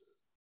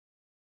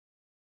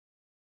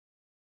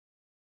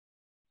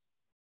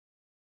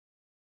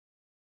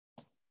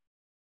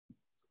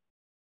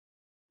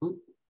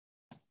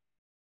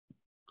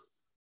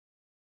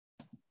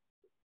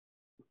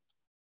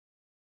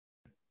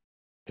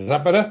 Is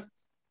that better?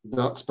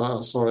 That's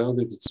better. Sorry, I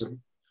needed to.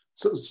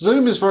 So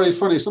Zoom is very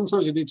funny.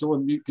 Sometimes you need to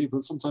unmute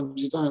people, sometimes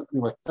you don't.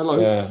 Anyway, hello.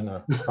 Yeah,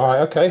 no. All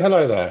right, okay.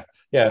 Hello there.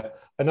 Yeah,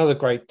 another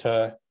great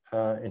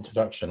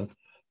introduction.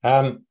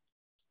 I've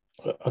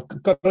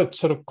got a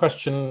sort of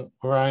question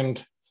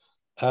around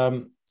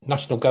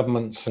national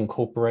governments and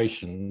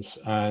corporations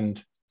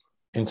and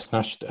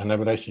international and their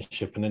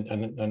relationship,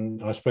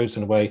 and I suppose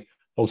in a way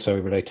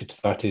also related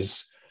to that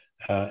is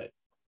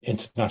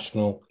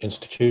international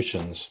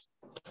institutions.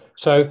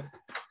 So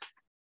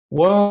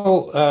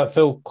while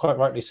Phil quite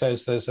rightly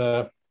says there's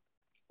a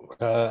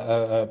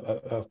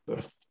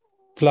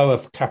flow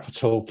of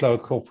capital, flow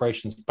of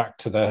corporations back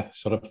to their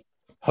sort of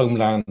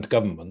homeland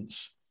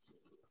governments,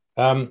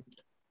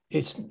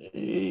 is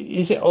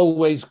it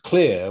always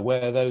clear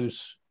where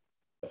those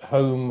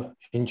home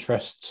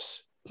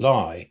interests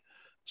lie?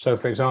 So,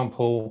 for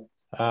example,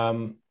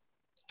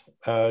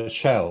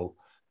 Shell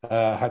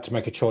had to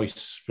make a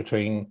choice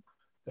between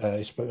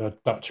it's a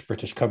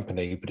Dutch-British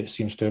company, but it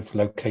seems to have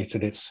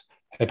located its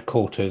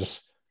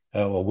headquarters,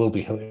 or will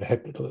be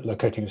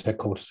locating its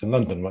headquarters in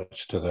London,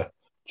 much to the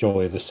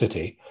joy of the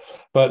city.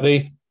 But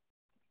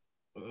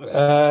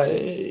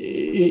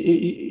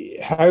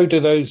how do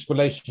those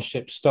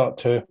relationships start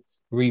to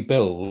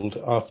rebuild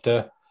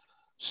after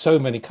so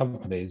many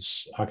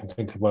companies? I can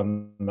think of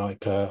one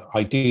like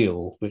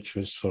Ideal, which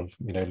was sort of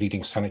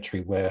leading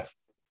sanitary ware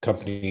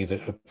company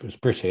that was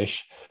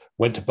British,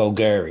 went to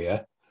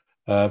Bulgaria.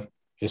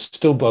 It's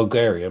still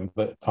Bulgarian,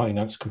 but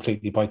financed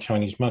completely by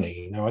Chinese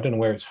money. Now, I don't know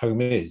where its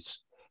home is.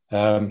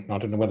 I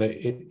don't know whether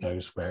it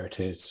knows where it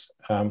is.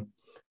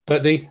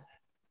 But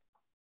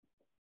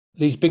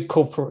these big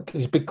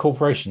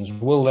corporations,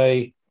 will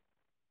they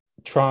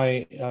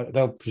try?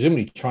 They'll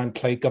presumably try and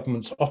play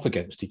governments off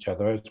against each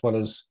other, as well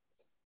as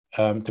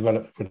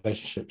develop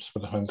relationships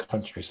with the home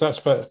country. So that's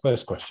the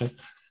first question.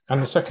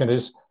 And the second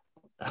is,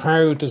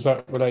 how does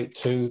that relate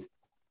to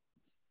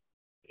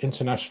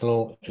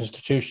international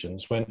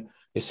institutions when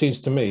it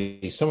seems to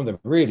me some of the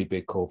really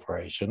big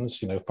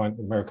corporations,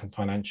 American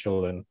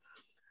financial and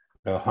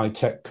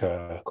high-tech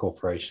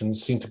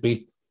corporations seem to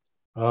be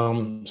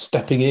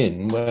stepping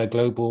in where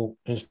global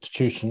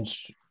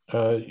institutions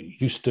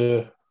used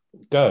to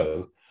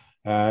go.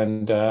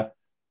 And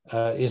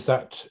is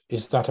that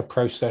a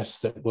process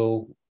that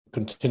will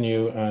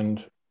continue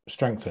and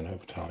strengthen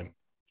over time?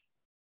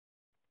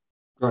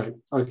 Great.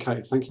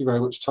 Okay. Thank you very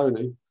much,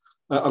 Tony.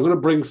 I'm going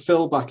to bring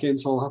Phil back in,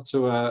 so I'll have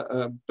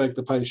to beg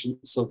the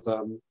patience of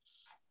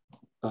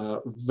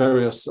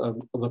various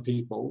other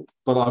people.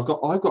 But I've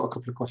got a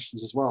couple of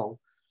questions as well.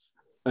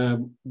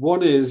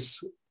 One is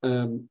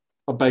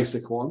a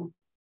basic one,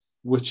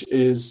 which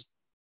is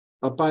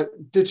about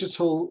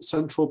digital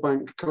central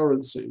bank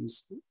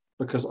currencies,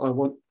 because I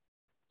want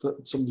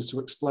somebody to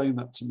explain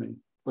that to me,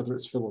 whether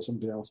it's Phil or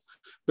somebody else.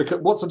 Because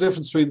what's the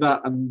difference between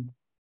that and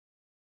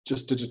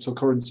just digital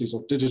currencies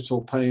or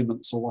digital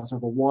payments or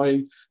whatever?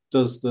 Why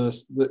does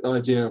the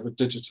idea of a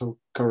digital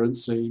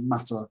currency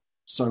matter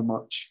so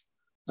much?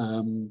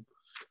 And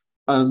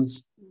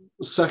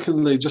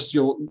secondly, just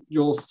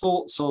your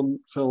thoughts on,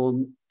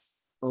 Phil,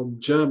 on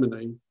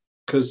Germany,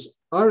 because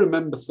I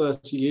remember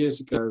 30 years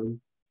ago,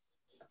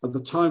 at the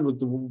time of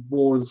the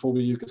war in former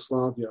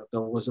Yugoslavia,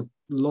 there was a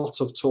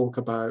lot of talk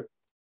about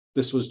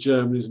this was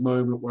Germany's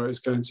moment where it's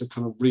going to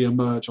kind of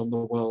re-emerge on the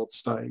world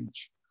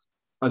stage.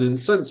 And in the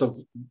sense of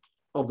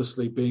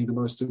obviously being the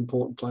most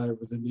important player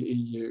within the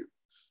EU,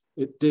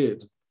 it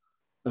did.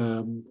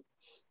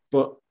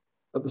 But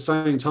at the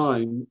same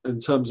time, in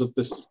terms of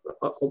this,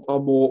 a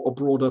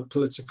broader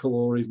political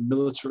or even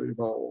military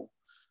role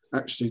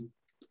actually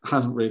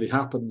hasn't really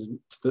happened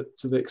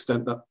to the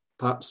extent that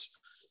perhaps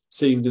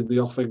seemed in the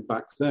offing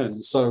back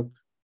then. So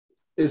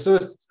is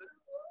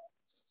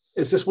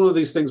this one of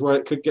these things where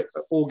it could get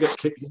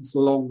kicked into the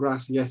long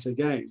grass yet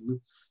again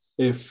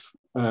if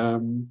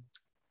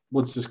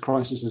once this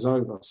crisis is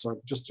over? So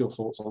just your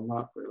thoughts on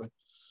that, really.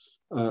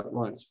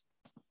 Right.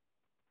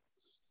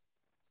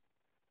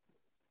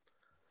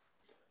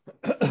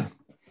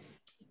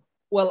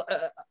 Well,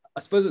 I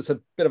suppose it's a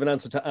bit of an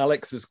answer to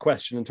Alex's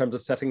question in terms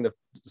of setting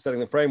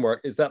the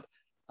framework. Is that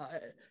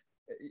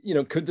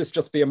could this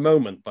just be a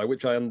moment, by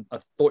which I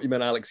thought you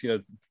meant, Alex,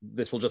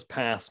 this will just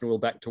pass and we'll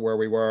back to where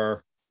we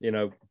were,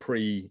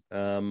 pre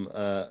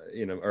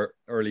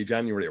early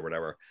January or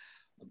whatever.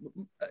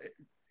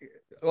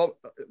 Well,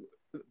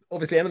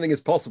 obviously anything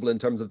is possible in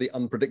terms of the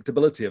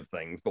unpredictability of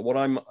things, but what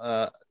I'm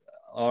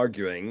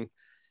arguing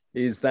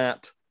is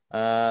that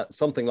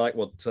something like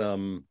what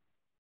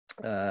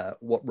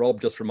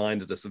Rob just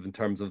reminded us of in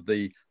terms of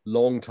the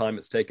long time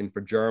it's taken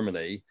for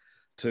Germany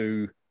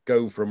to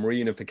go from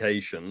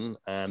reunification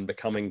and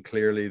becoming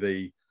clearly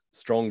the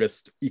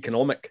strongest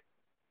economic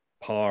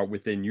power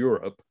within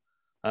Europe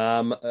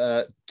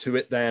to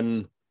it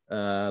then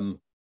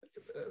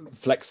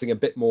flexing a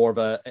bit more of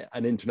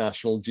an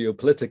international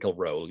geopolitical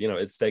role.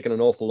 It's taken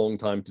an awful long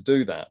time to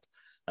do that.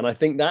 And I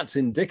think that's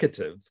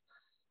indicative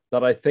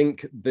that I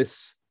think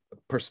this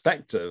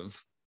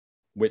perspective,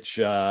 which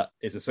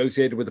is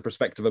associated with the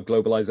perspective of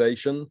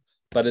globalization,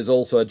 but is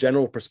also a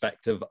general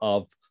perspective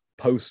of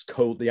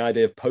the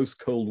idea of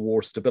post-Cold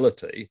War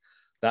stability,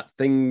 that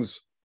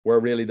things were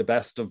really the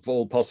best of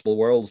all possible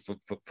worlds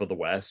for the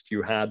West.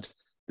 You had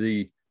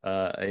a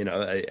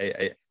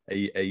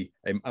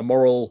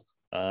moral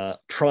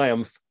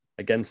triumph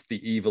against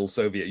the evil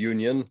Soviet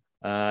Union.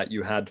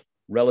 You had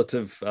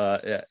relative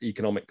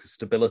economic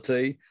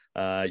stability.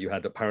 You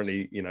had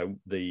apparently,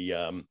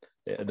 the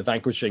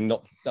vanquishing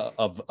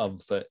of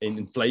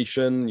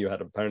inflation. You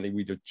had apparently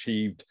we'd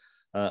achieved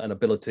an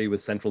ability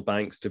with central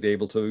banks to be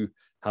able to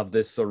have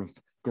this sort of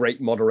great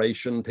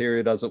moderation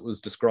period, as it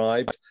was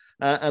described,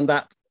 and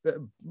that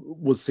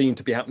was seen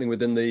to be happening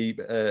within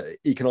the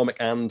economic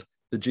and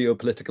the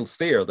geopolitical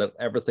sphere. That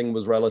everything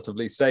was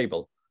relatively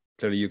stable.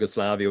 Clearly,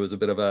 Yugoslavia was a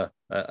bit of a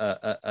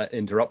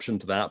interruption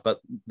to that, but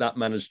that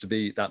managed to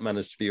be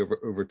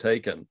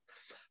overtaken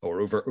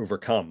or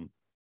overcome.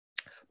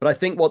 But I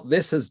think what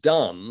this has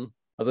done,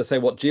 as I say,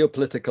 what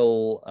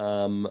geopolitical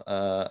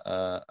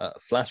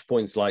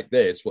flashpoints like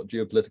this, what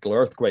geopolitical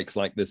earthquakes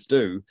like this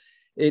do,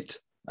 it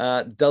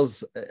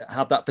does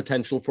have that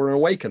potential for an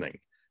awakening.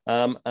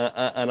 And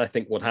I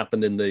think what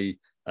happened in the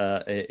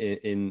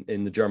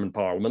German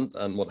parliament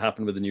and what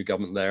happened with the new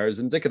government there is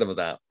indicative of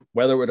that.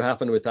 Whether it would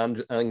happen with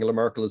Angela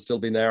Merkel has still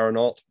been there or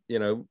not,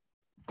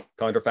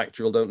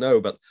 counterfactual, don't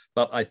know. But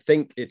I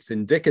think it's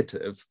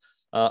indicative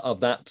of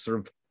that sort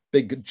of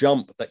big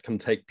jump that can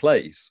take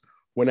place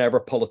whenever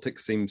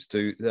politics seems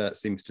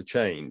to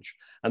change.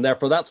 And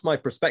therefore, that's my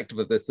perspective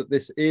of this, that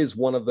this is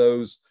one of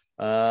those,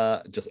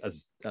 just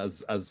as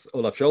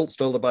Olaf Scholz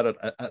told about it,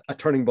 a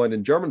turning point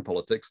in German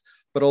politics,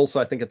 but also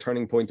I think a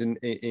turning point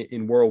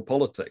in world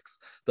politics,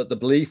 that the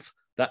belief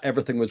that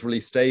everything was really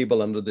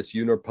stable under this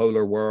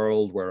unipolar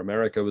world where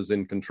America was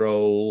in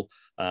control,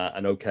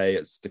 and okay,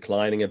 it's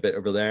declining a bit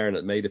over there, and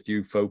it made a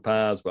few faux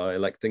pas by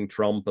electing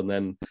Trump and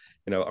then,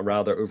 a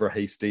rather over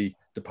hasty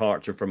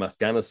departure from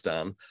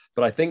Afghanistan.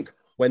 But I think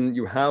when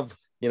you have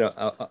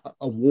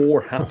a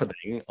war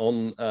happening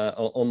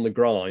on the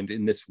ground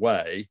in this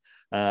way,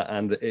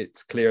 and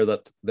it's clear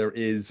that there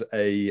is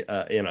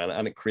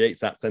and it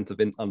creates that sense of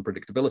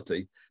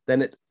unpredictability,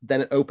 then it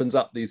opens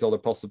up these other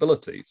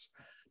possibilities.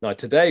 Now,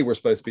 today we're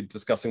supposed to be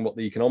discussing what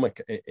the economic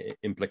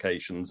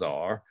implications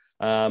are,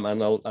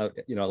 and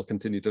I'll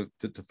continue to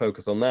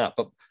focus on that.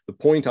 But the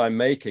point I'm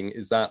making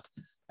is that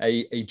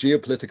a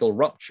geopolitical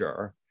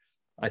rupture,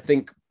 I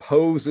think,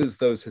 poses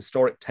those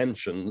historic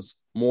tensions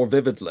more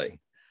vividly.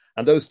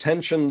 And those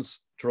tensions,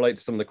 to relate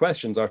to some of the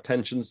questions, are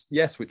tensions,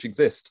 yes, which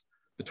exist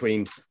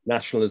between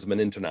nationalism and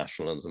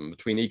internationalism,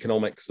 between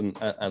economics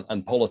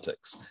and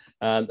politics,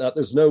 and that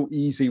there's no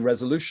easy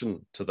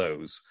resolution to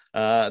those,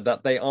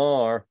 that they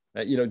are,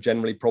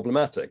 generally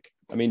problematic.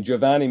 I mean,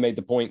 Giovanni made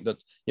the point that,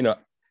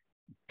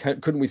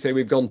 couldn't we say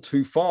we've gone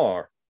too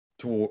far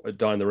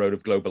down the road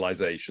of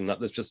globalization, that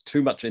there's just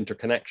too much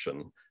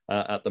interconnection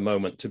at the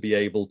moment to be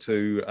able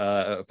to,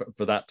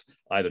 for that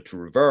either to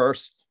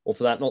reverse or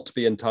for that not to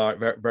be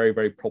very,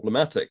 very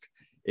problematic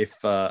if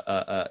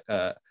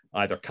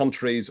either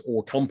countries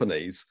or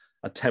companies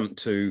attempt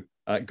to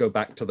go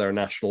back to their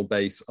national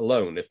base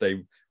alone, if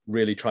they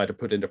really try to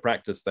put into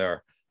practice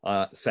their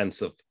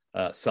sense of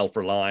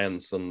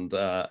self-reliance and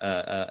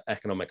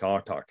economic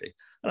autarky.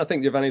 And I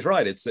think Giovanni's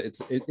right.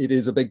 It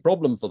is a big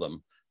problem for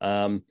them.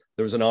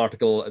 There was an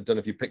article, I don't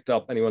know if you picked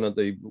up, anyone at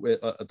the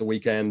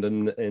weekend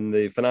in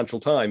the Financial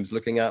Times,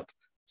 looking at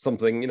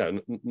something,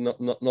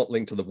 not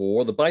linked to the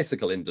war, the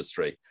bicycle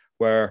industry,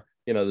 where,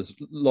 there's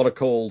a lot of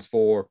calls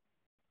for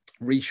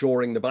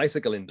reshoring the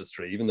bicycle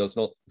industry, even though it's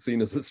not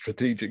seen as a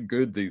strategic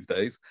good these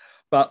days.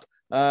 But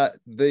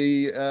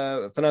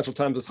the Financial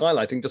Times is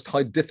highlighting just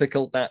how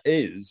difficult that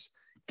is,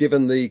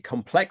 given the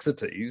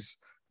complexities.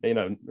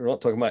 We're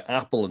not talking about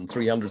Apple and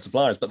 300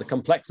 suppliers, but the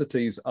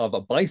complexities of a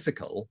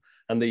bicycle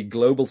and the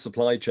global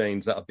supply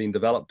chains that have been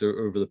developed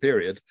over the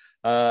period,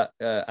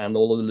 and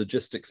all of the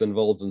logistics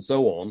involved and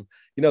so on,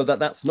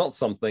 that's not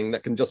something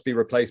that can just be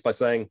replaced by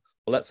saying,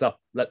 well,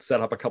 let's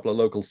set up a couple of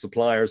local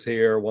suppliers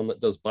here, one that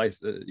does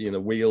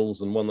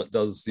wheels and one that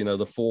does,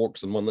 the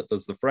forks and one that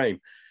does the frame.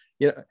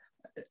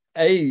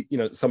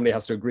 somebody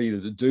has to agree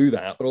to do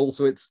that, but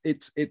also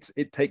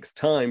it takes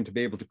time to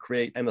be able to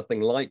create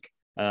anything like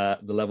the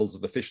levels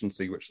of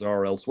efficiency which there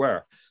are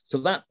elsewhere. So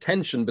that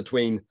tension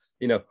between,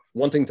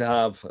 wanting to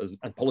have,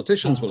 and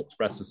politicians will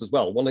express this as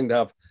well, wanting to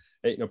have,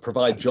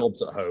 provide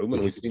jobs at home,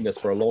 and we've seen this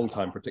for a long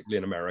time, particularly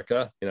in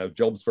America,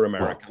 jobs for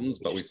Americans,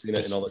 but we've seen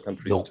it in other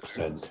countries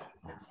too.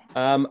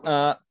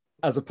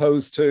 As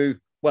opposed to,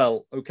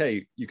 well,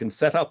 okay, you can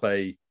set up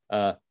a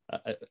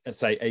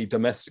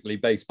domestically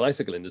based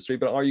bicycle industry,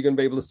 but are you going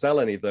to be able to sell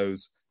any of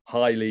those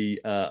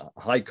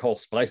high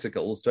cost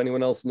bicycles to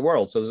anyone else in the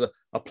world? So there's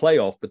a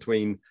playoff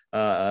between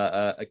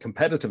a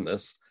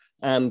competitiveness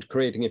and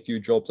creating a few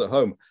jobs at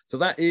home. So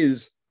that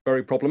is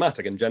very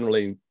problematic, and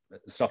generally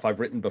stuff I've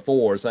written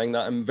before saying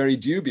that I'm very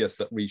dubious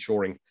that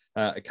reshoring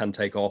can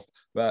take off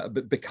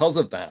because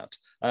of that.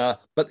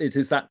 But it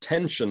is that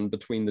tension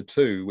between the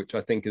two which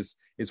I think is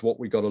what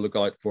we got to look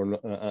out for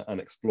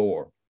and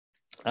explore.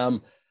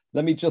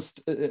 Let me just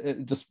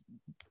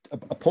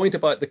a point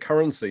about the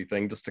currency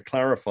thing, just to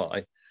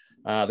clarify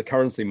the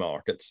currency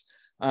markets.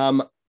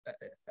 I'm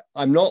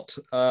not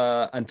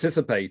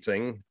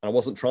anticipating, I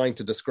wasn't trying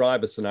to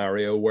describe a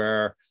scenario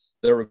where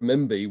the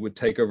renminbi would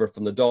take over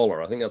from the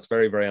dollar. I think that's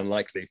very, very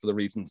unlikely for the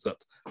reasons that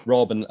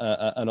Rob and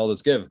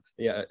others give.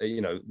 The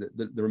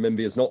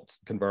renminbi is not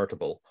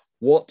convertible.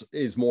 What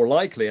is more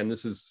likely, and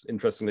this is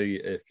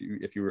interestingly,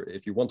 if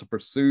you want to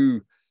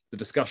pursue the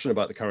discussion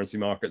about the currency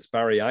markets,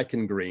 Barry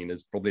Eichengreen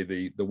is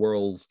probably the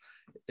world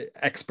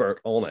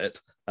expert on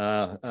it.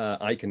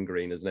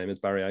 Eichengreen, his name is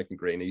Barry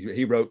Eichengreen.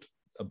 He wrote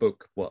a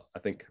book, I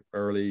think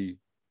probably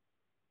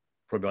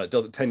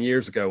about 10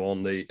 years ago,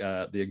 on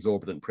the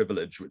exorbitant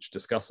privilege, which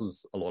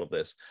discusses a lot of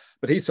this.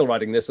 But he's still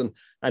writing this,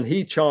 and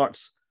he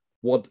charts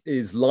what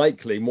is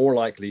more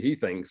likely, he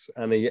thinks,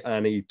 and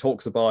he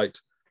talks about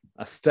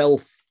a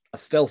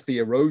stealthy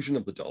erosion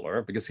of the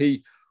dollar, because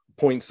he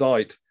points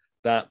out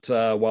that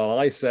while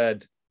I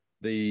said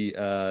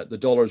the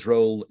dollar's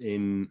role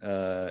in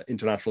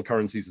international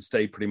currencies has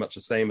stayed pretty much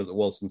the same as it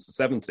was since the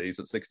 70s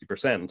at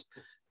 60%,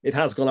 it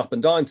has gone up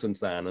and down since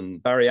then.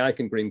 And Barry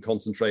Eichengreen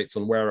concentrates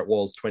on where it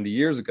was 20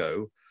 years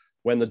ago,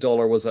 when the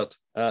dollar was at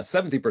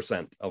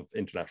 70% of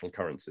international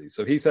currencies.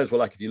 So he says,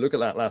 well, if you look at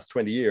that last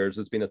 20 years,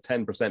 there's been a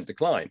 10%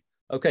 decline.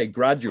 Okay,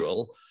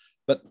 gradual,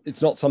 but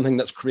it's not something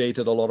that's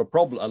created a lot of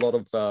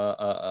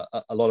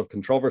a lot of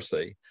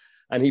controversy.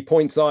 And he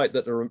points out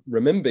that the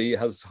renminbi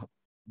has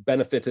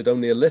benefited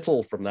only a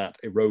little from that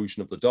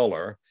erosion of the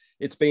dollar.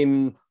 It's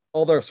been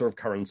other sort of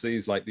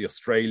currencies like the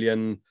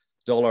Australian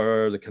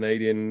dollar, the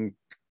Canadian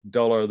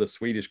dollar, the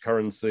Swedish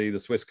currency, the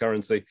Swiss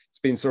currency. It's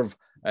been sort of,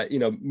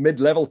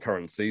 mid-level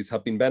currencies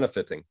have been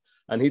benefiting.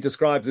 And he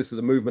describes this as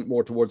a movement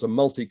more towards a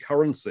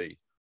multi-currency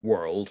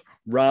world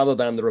rather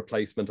than the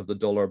replacement of the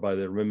dollar by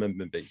the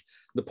renminbi.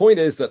 The point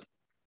is that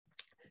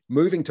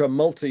moving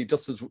to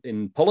just as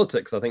in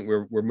politics, I think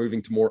we're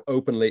moving to more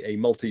openly a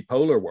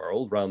multipolar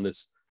world around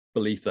this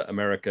belief that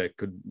America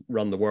could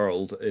run the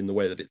world in the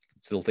way that it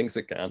still thinks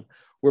it can.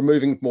 We're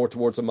moving more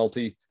towards a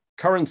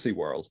multi-currency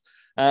world.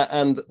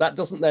 And that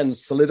doesn't then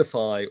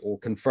solidify or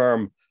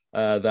confirm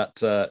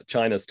that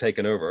China's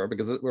taken over,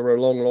 because we're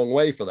a long, long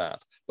way for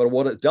that. But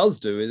what it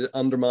does do is it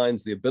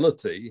undermines the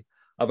ability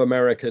of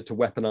America to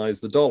weaponize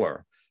the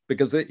dollar,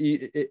 because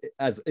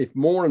if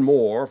more and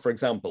more, for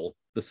example,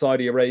 the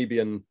Saudi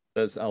Arabian,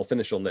 I'll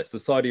finish on this, the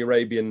Saudi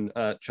Arabian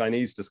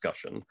Chinese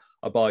discussion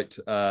about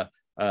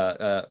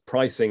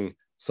pricing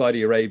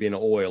Saudi Arabian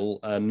oil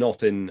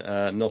not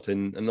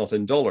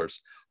in dollars.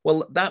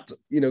 Well, that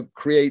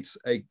creates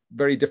a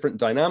very different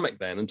dynamic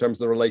then in terms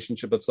of the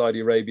relationship of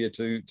Saudi Arabia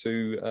to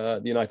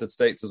the United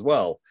States as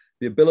well.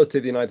 The ability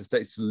of the United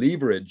States to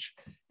leverage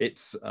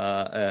its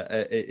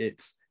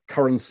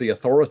currency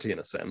authority, in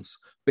a sense,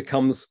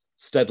 becomes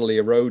steadily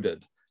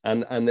eroded,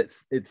 and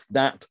it's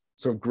that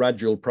sort of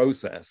gradual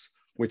process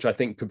which I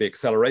think could be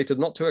accelerated,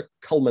 not to a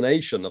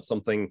culmination of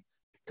something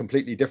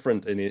completely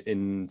different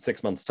in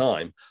 6 months'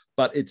 time,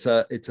 but it's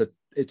a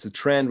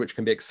trend which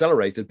can be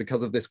accelerated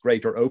because of this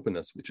greater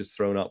openness which is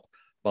thrown up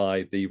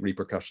by the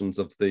repercussions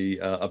of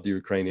the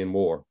Ukrainian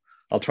war.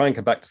 I'll try and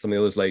come back to some of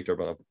the others later,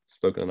 but I've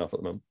spoken enough at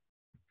the moment.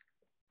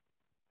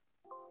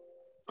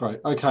 Great.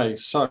 Okay,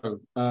 so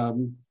I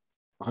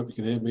hope you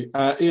can hear me.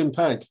 Ian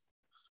Pegg.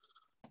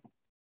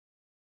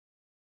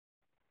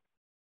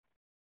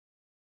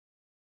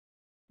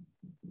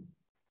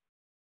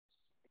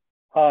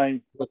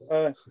 Hi.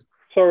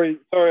 Sorry,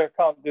 I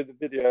can't do the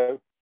video.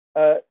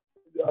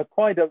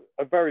 Quite a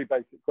very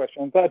basic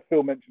question. I'm glad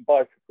Phil mentioned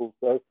bicycles,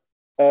 though.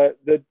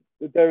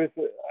 There is,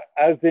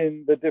 as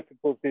in the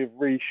difficulty of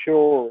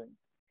reshoring,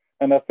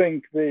 and I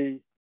think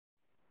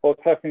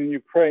what's happening in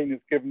Ukraine has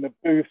given a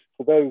boost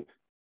to those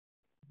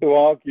who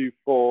argue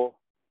for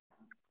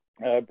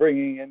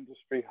bringing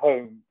industry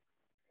home,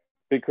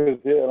 because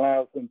it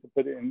allows them to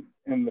put it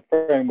in the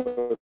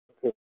framework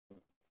of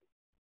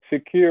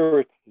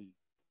security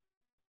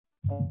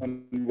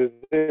and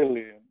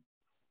resilience.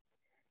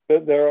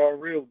 But there are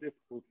real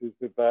difficulties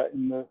with that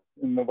in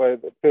the way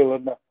that Phil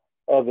and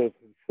others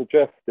have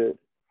suggested.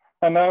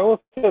 And I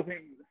also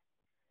think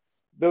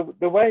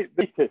the way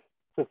to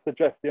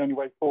suggest the only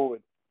way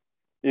forward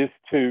is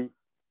to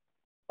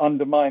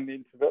undermine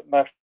the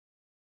international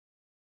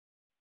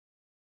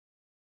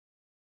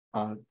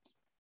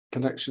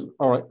connection.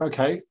 All right,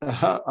 okay.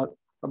 I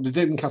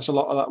didn't catch a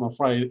lot of that, I'm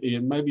afraid,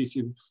 Ian. Maybe if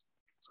you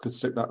could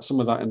stick some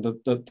of that in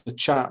the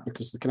chat,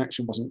 because the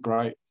connection wasn't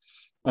great.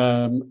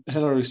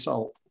 Hilary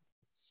Salt.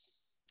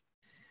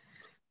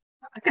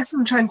 I guess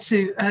I'm trying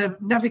to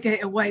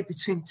navigate a way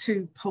between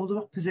two polar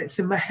opposites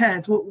in my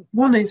head.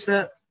 One is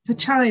that for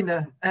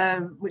China,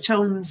 which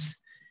owns,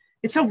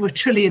 it's over $1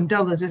 trillion,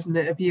 isn't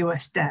it, of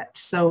US debt.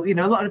 So, a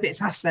lot of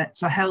its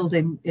assets are held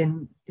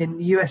in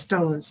US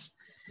dollars.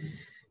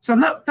 So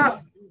on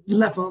that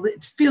level,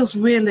 it feels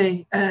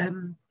really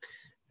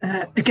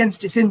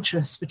against its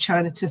interests for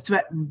China to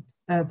threaten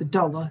the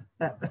dollar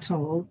at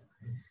all.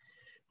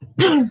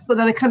 But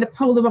then a kind of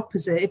polar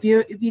opposite, if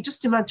you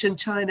just imagine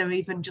China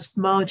even just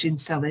margin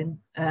selling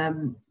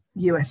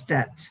US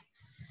debt.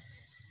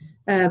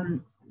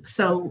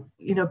 So,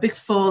 big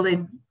fall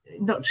in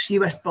not just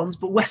US bonds,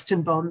 but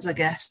Western bonds, I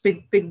guess,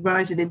 big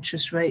rise in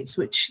interest rates,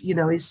 which,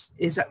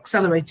 is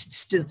accelerated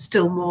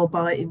still more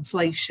by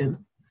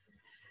inflation,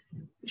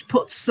 which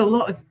puts a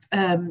lot of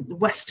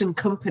Western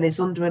companies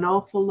under an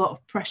awful lot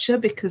of pressure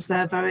because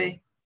they're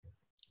very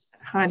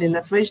highly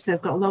leveraged.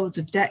 They've got loads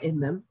of debt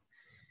in them.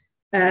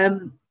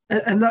 And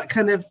that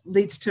kind of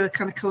leads to a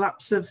kind of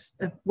collapse of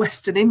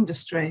Western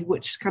industry,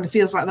 which kind of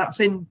feels like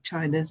that's in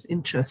China's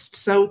interest.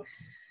 So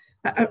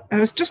I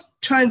was just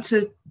trying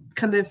to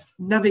kind of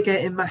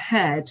navigate in my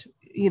head,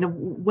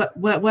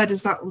 where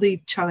does that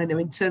leave China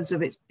in terms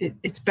of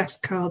its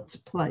best card to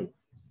play?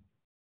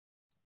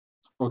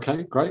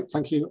 Okay, great.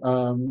 Thank you.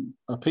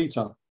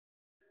 Peter.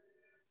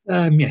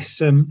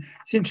 Yes,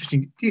 it's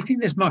interesting. Do you think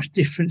there's much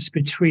difference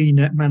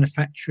between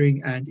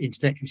manufacturing and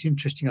intellectual? It's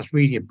interesting. I was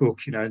reading a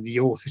book, the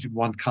author's in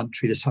one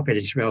country, the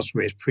sub-editor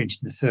elsewhere is printed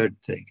in the third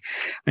thing.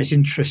 And it's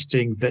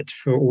interesting that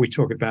for all we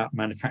talk about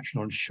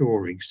manufacturing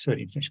onshoring,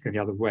 certainly it's going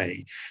the other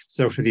way.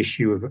 There's also the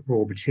issue of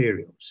raw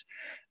materials.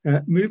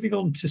 Moving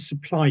on to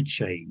supply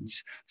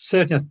chains,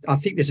 certainly I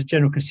think there's a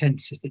general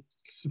consensus that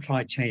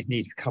supply chains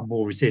need to become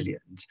more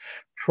resilient,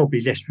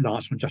 probably less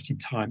reliance on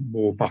just-in-time,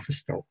 more buffer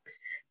stock.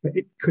 But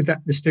could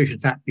the solution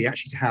to that be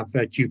actually to have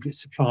duplicate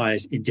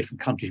suppliers in different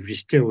countries, which is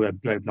still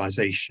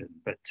globalization,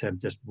 but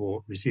just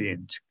more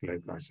resilient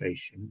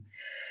globalization?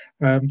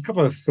 A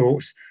couple of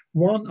thoughts.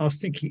 One, I was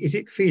thinking, is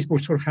it feasible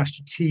to sort of have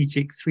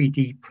strategic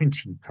 3D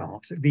printing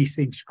plants? These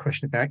things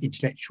question about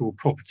intellectual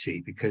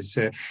property, because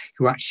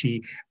who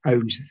actually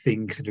owns the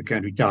things that are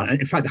going to be done? And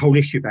in fact, the whole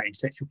issue about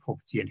intellectual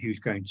property and who's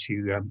going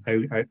to own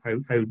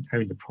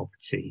the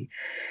property.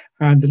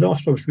 And the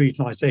last one was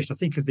regionalisation. I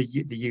think of the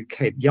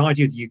UK. The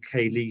idea of the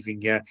UK leaving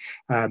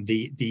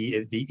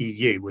the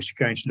EU was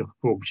going to look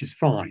abroad, which is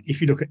fine.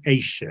 If you look at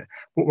Asia,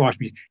 what worries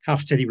me is how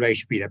steady will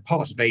Asia be? There are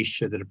parts of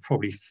Asia that are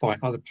probably fine,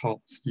 other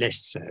parts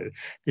less so.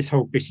 This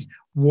whole business,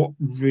 what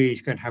really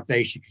is going to have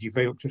Asia? Because you've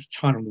looked at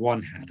China on the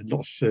one hand and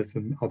lots of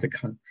other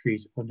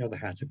countries on the other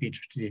hand. I'd be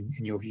interested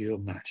in your view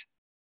on that.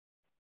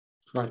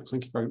 Great,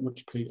 thank you very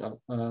much, Peter.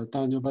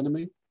 Daniel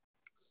Benamy.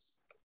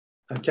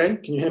 Okay,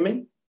 can you hear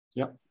me?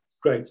 Yep.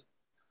 Great.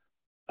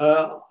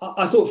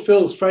 I thought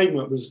Phil's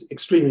framework was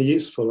extremely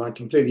useful. I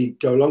completely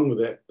go along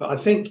with it, but I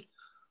think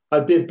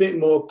I'd be a bit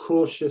more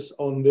cautious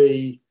on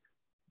the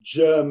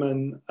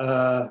German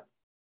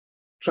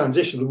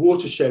transition, the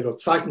watershed or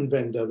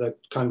Zeitenwende, the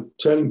kind of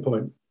turning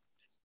point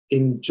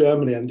in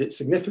Germany and its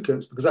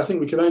significance, because I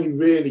think we can only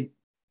really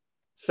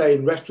say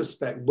in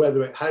retrospect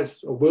whether it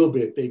has or will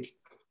be a big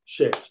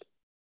shift.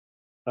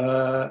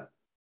 I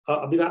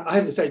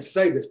hesitate to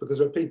say this because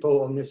there are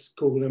people on this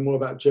call who know more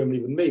about Germany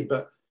than me,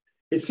 but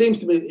it seems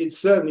to me it's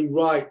certainly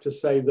right to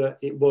say that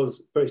it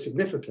was very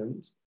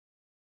significant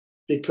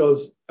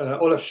because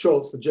Olaf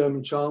Scholz, the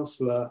German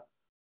Chancellor,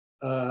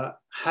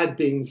 had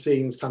been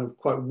seen as kind of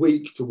quite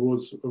weak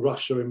towards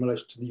Russia in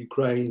relation to the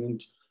Ukraine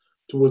and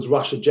towards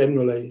Russia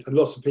generally. And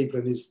lots of people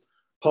in his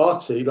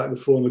party, like the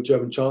former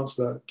German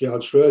Chancellor,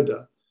 Gerhard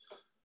Schröder,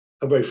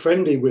 are very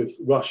friendly with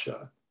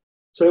Russia.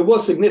 So it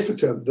was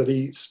significant that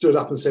he stood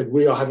up and said,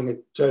 we are having a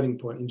turning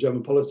point in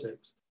German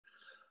politics.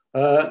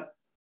 But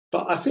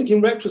I think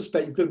in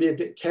retrospect, you've got to be a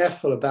bit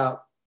careful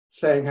about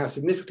saying how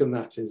significant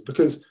that is,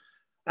 because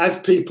as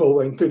people,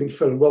 including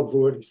Phil and Rob, have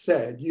already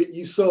said,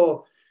 you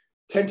saw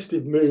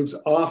tentative moves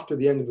after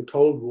the end of the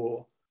Cold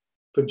War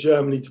for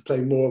Germany to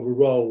play more of a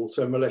role,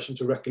 so in relation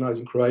to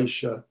recognising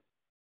Croatia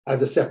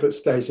as a separate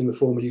state in the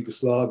former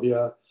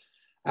Yugoslavia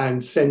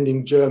and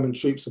sending German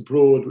troops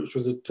abroad, which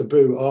was a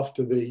taboo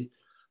after the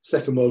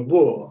Second World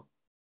War.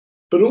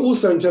 But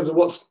also in terms of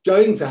what's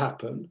going to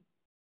happen,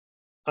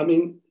 I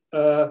mean,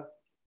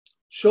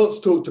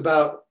 Scholz talked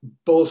about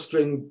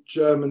bolstering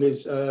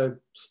Germany's military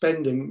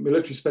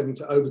spending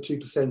to over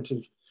 2%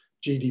 of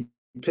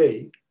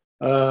GDP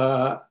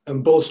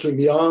and bolstering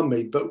the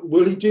army. But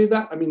will he do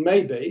that? I mean,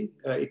 maybe.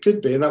 It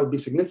could be, and that would be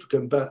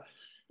significant. But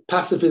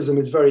pacifism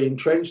is very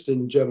entrenched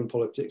in German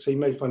politics, so he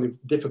may find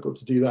it difficult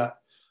to do that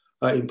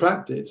in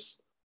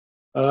practice.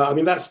 I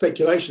mean, that's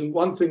speculation.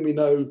 One thing we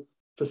know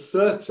for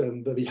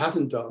certain that he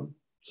hasn't done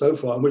so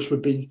far, and which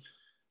would be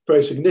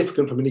very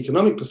significant from an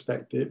economic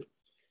perspective,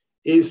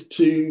 is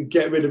to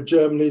get rid of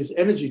Germany's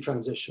energy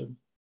transition.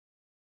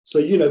 So,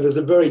 you know, there's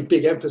a very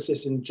big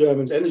emphasis in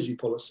Germany's energy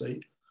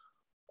policy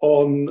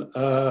on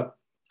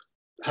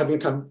having a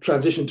kind of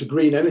transition to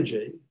green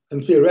energy.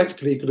 And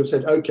theoretically, he could have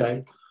said,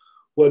 okay,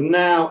 well,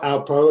 now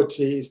our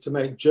priority is to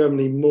make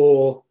Germany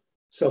more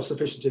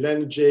self-sufficient in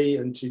energy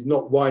and to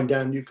not wind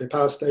down nuclear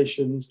power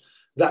stations.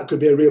 That could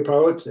be a real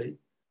priority.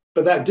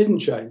 But that didn't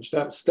change.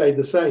 That stayed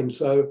the same.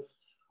 So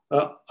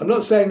I'm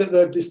not saying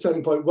that this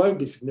turning point won't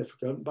be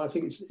significant, but I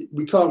think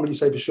we can't really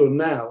say for sure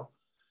now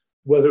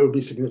whether it will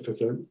be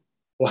significant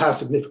or how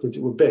significant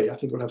it will be. I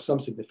think it will have some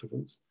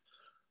significance.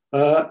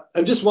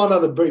 And just one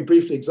other very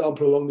brief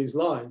example along these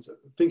lines,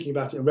 thinking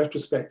about it in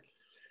retrospect,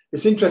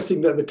 it's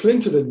interesting that the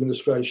Clinton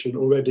administration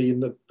already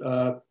in the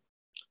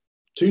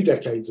 2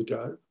 decades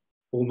ago,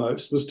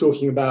 almost, was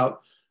talking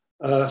about,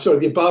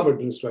 the Obama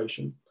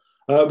administration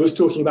was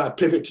talking about a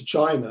pivot to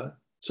China.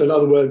 So in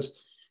other words,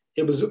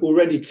 it was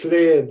already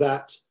clear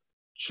that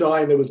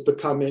China was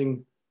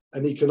becoming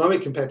an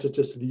economic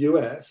competitor to the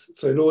US.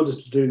 So in order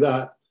to do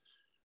that,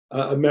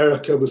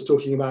 America was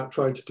talking about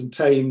trying to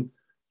contain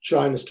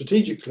China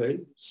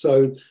strategically.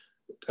 So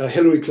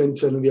Hillary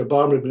Clinton and the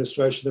Obama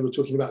administration, they were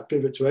talking about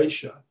pivot to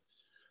Asia.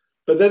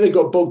 But then they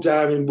got bogged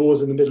down in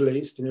wars in the Middle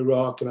East, in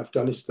Iraq and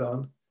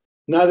Afghanistan.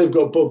 Now they've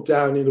got bogged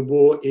down in a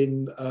war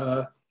in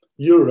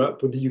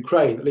Europe with the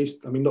Ukraine, at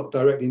least, I mean, not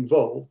directly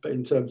involved, but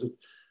in terms of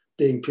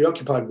being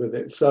preoccupied with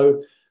it.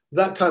 So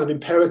that kind of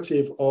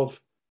imperative of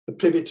the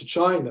pivot to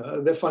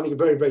China, they're finding it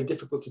very, very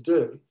difficult to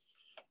do,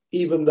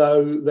 even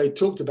though they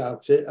talked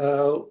about it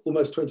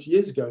almost 20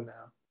 years ago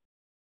now.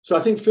 So I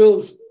think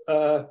Phil's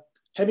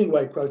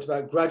Hemingway quote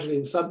about gradually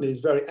and suddenly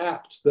is very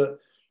apt, that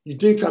you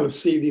do kind of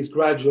see these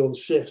gradual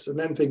shifts and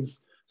then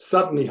things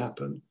suddenly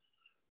happen.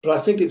 But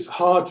I think it's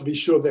hard to be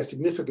sure of their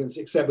significance,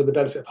 except with the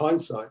benefit of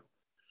hindsight,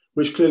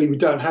 which clearly we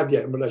don't have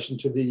yet in relation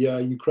to the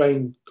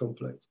Ukraine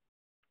conflict.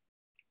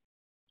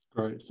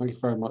 Great, thank you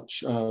very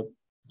much.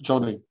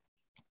 Johnny.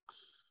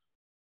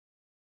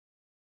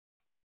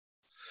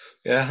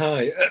 Yeah,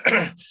 hi.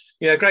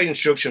 Yeah, great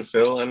introduction,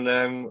 Phil. And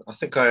I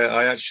think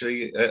I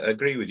actually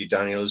agree with you,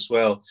 Daniel, as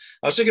well.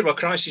 I was thinking about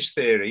crisis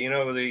theory. You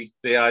know, the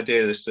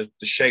idea that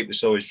the shape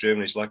that's always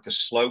driven is like a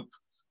slope,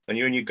 and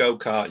you're in your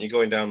go-kart and you're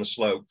going down the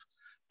slope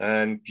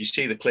and you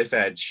see the cliff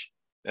edge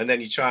and then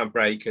you try and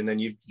brake and then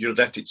you've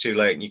left it too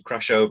late and you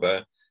crash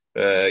over,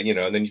 you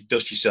know, and then you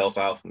dust yourself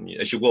out. And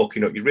as you're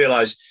walking up, you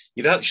realize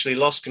you'd actually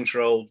lost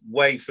control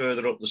way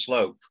further up the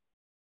slope.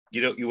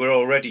 You were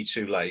already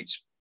too late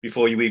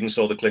before you even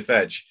saw the cliff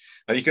edge.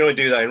 And you can only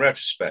do that in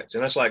retrospect.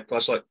 And that's like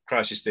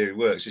crisis theory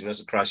works, isn't it?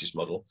 That's a crisis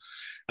model.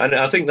 And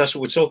I think that's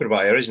what we're talking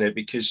about here, isn't it?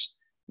 Because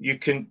you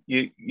can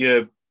pick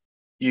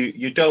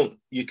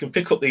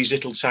up these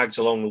little tags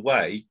along the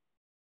way,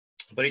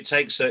 but it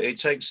takes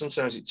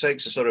sometimes a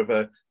sort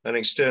of an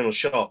external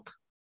shock,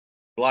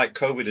 like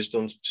COVID has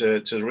done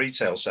to the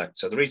retail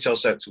sector. The retail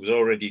sector was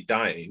already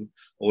dying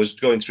or was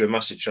going through a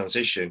massive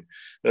transition.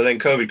 And then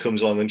COVID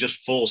comes along and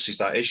just forces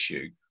that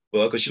issue.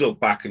 Well, because you look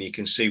back and you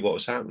can see what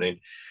was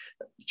happening.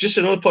 Just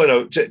another point,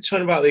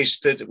 talking about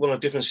one of the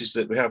differences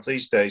that we have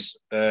these days.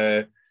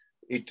 I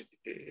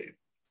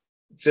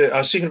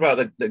was thinking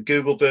about the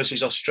Google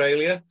versus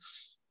Australia,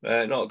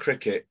 not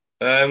cricket.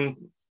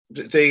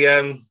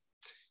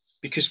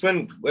 Because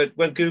when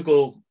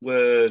Google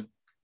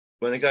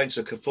when they got into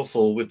a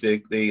kerfuffle with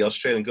the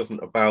Australian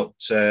government about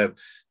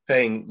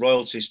paying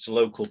royalties to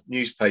local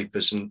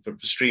newspapers and for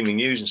streaming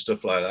news and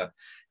stuff like that,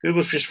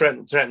 Google just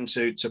threatened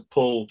to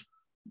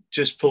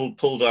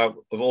pulled out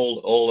of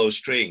all those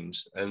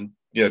streams and,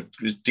 you know,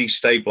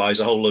 destabilize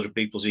a whole lot of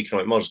people's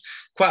economic models.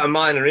 Quite a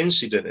minor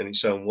incident in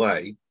its own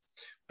way.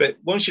 But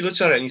once you looked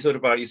at it and you thought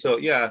about it, you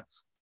thought, yeah,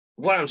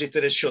 what happens if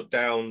they had shut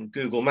down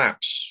Google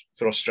Maps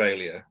for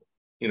Australia?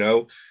 You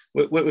know,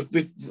 with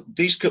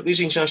these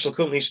international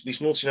companies, these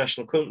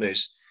multinational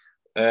companies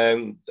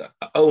own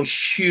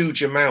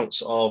huge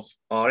amounts of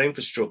our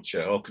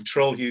infrastructure or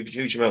control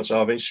huge amounts of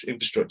our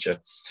infrastructure,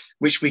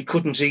 which we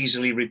couldn't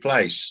easily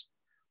replace.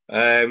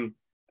 And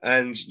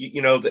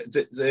you know,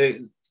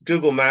 the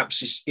Google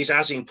Maps is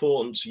as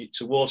important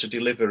to water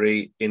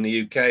delivery in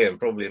the UK and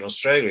probably in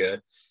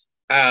Australia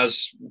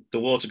as the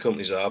water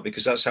companies are,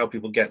 because that's how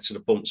people get to the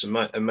pumps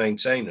and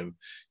maintain them,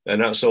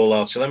 and that's all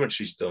our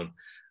telemetry is done.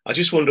 I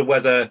just wonder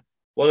whether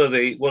one of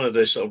the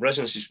sort of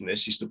resonances from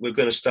this is that we're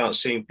going to start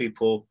seeing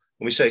people,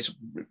 when we say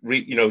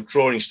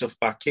drawing stuff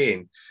back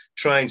in,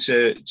 trying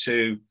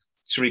to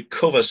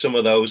recover some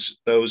of those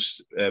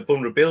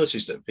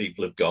vulnerabilities that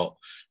people have got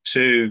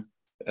to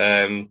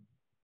the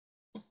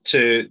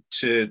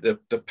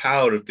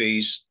power of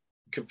these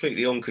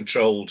completely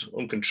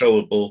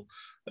uncontrollable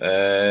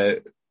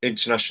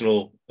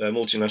international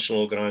multinational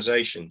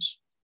organizations.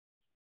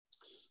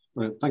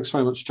 Right. Thanks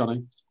very much,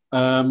 Johnny.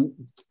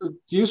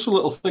 Useful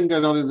little thing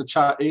going on in the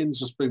chat. Ian's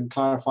just been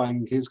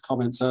clarifying his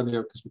comments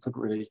earlier because we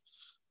couldn't really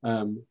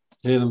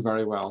hear them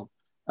very well.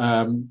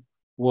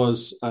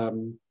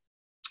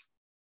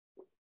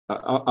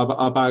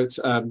 about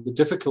the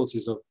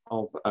difficulties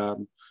of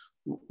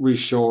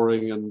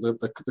reshoring and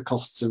the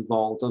costs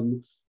involved.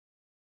 And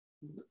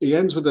he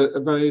ends with a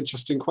very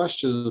interesting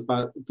question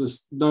about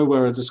there's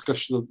nowhere a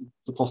discussion of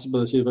the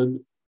possibility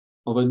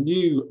of a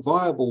new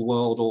viable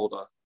world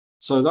order.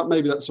 So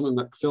that's something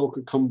that Phil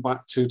could come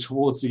back to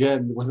towards the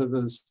end, whether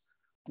there's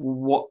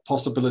what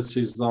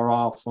possibilities there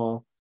are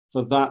for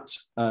that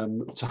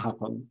to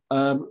happen.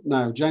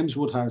 Now, James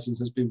Woodhousen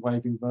has been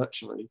waving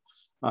virtually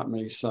at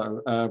me,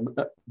 so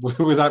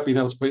without being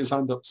able to put his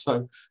hand up.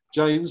 So,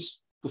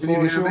 James, the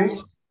floor is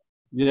yours.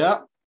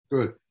 Yeah.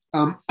 Good.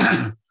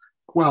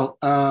 Well,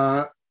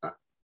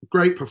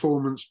 great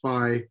performance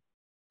by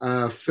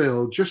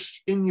Phil.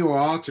 Just in your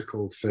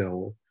article,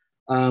 Phil,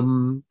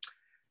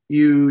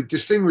 you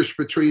distinguish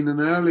between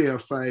an earlier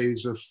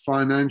phase of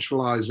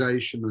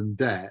financialization and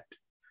debt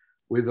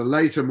with a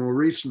later, more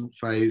recent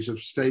phase of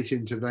state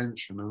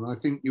intervention. And I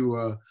think you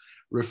were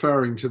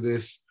referring to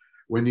this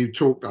when you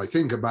talked, I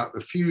think, about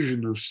the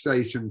fusion of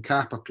state and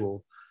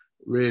capital,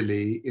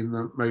 really, in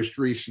the most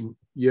recent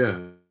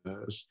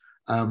years,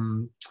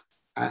 and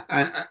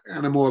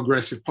a more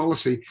aggressive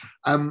policy.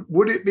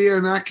 Would it be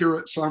an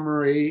accurate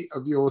summary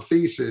of your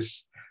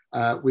thesis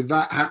with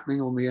that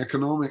happening on the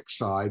economic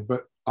side,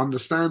 but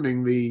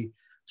understanding the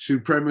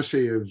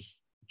supremacy of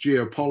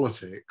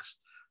geopolitics,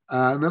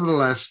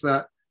 nevertheless,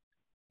 that,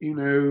 you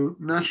know,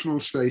 national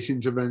state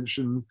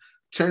intervention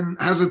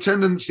has a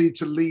tendency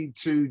to lead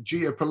to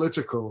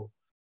geopolitical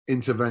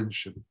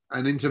intervention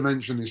and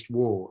interventionist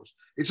wars?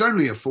 It's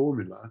only a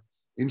formula.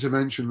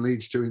 Intervention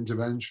leads to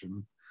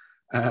intervention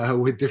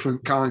with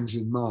different kinds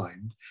in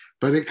mind,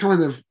 but it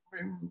kind of,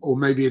 or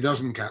maybe it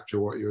doesn't capture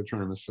what you're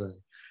trying to say.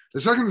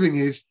 The second thing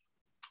is,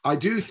 I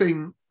do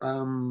think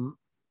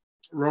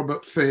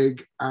Robert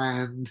Figg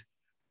and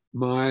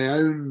my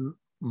own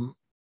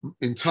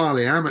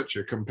entirely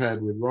amateur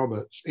compared with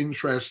Robert's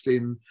interest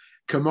in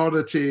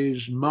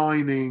commodities,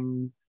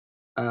 mining,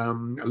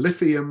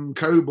 lithium,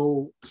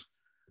 cobalt,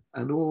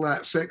 and all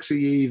that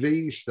sexy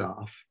EV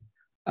stuff.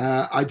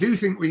 I do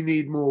think we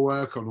need more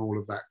work on all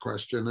of that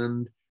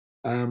question,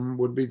 and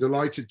would be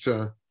delighted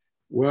to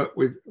work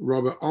with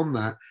Robert on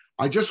that.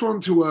 I just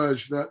want to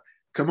urge that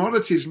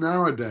commodities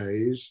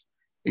nowadays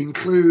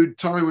include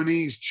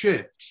Taiwanese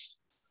chips,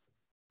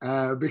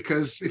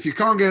 because if you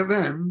can't get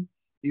them,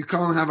 you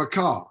can't have a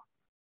car,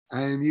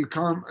 and you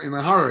can't in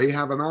a hurry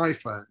have an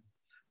iPhone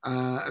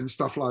and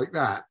stuff like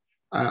that.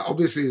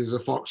 Obviously there's a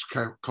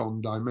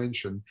Foxconn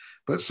dimension,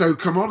 but so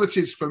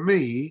commodities for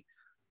me,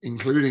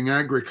 including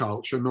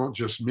agriculture, not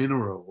just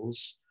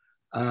minerals,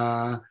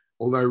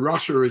 although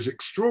Russia is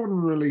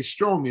extraordinarily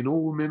strong in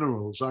all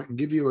minerals. I can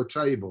give you a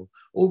table.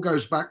 All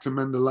goes back to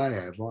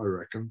Mendeleev, I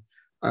reckon.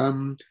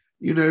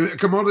 You know,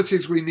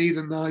 commodities, we need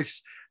a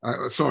nice,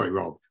 sorry,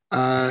 Rob,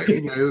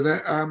 you know,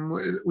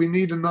 that we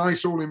need a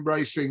nice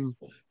all-embracing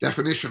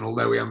definition,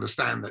 although we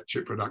understand that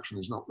chip production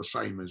is not the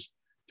same as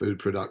food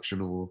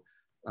production or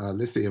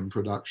lithium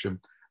production.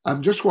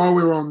 Just while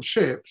we're on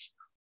chips,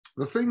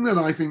 the thing that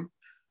I think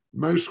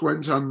most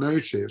went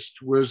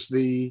unnoticed was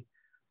the,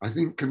 I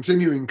think,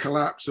 continuing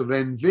collapse of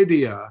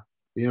NVIDIA,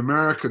 the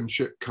American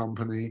chip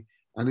company,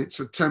 and its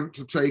attempt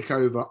to take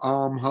over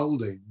ARM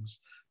Holdings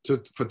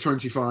for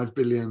 25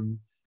 billion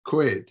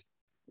quid.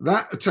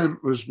 That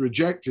attempt was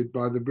rejected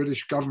by the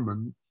British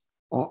government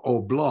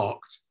or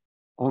blocked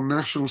on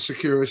national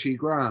security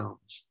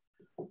grounds.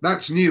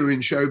 That's new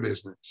in show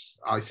business,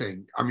 I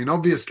think. I mean,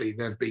 obviously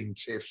there have been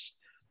tiffs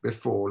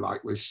before,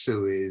 like with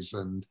Suez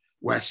and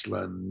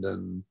Westland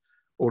and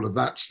all of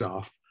that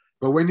stuff.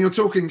 But when you're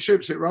talking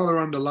chips, it rather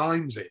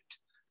underlines it,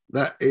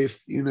 that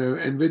if, you know,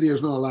 NVIDIA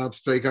is not allowed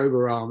to take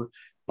over ARM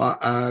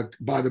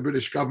by the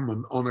British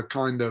government on a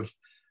kind of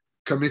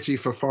Committee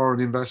for Foreign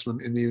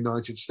Investment in the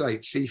United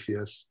States,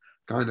 CFIUS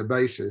kind of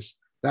basis,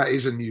 that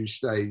is a new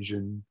stage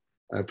in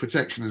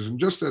protectionism.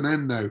 Just an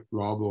end note,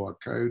 Rob, or a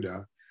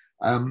coda.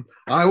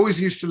 I always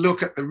used to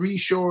look at the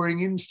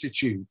Reshoring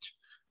Institute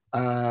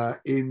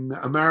in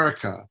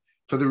America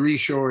for the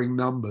reshoring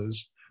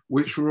numbers,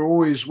 which were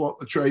always what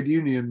the trade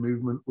union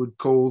movement would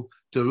call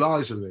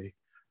derisory.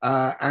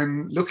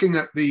 And looking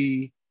at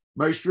the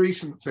most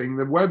recent thing,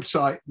 the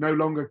website no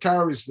longer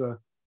carries the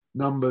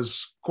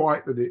numbers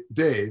quite that it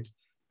did,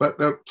 but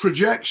the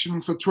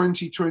projection for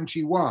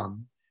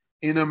 2021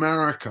 in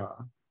America,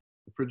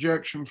 the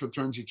projection for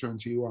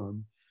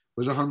 2021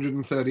 was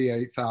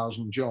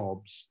 138,000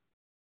 jobs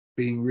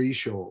being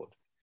reshored.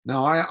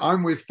 Now,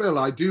 I'm with Phil.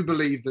 I do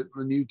believe that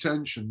the new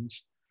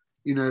tensions,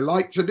 you know,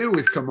 like to do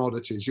with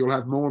commodities, you'll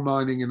have more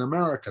mining in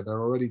America.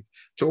 They're already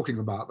talking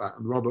about that,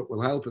 and Robert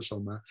will help us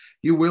on that.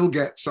 You will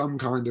get some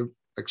kind of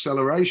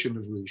acceleration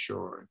of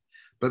reshoring,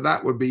 but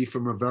that would be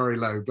from a very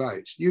low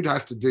base. You'd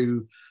have to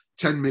do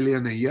 10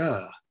 million a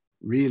year,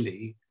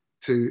 really,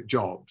 to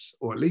jobs,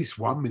 or at least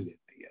 1 million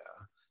a year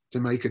to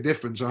make a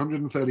difference.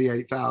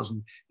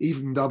 138,000,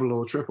 even double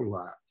or triple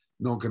that,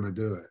 not going to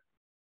do it.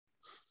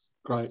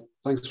 Great.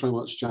 Thanks very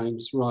much,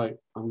 James. Right,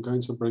 I'm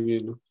going to bring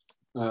in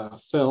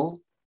Phil.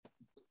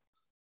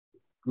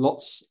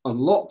 Lots and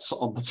lots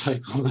on the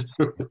table.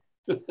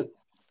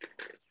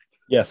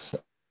 Yes.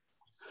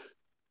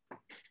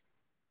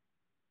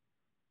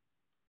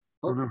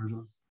 Oh,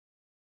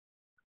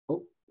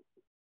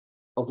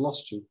 I've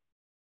lost you.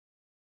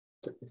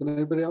 Can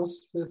anybody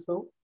else hear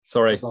Phil?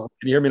 Sorry, can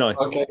you hear me now?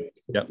 Okay.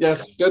 Yep.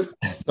 Yes, good.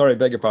 Sorry,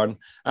 beg your pardon.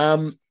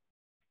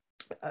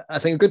 I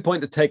think a good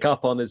point to take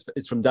up on is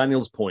from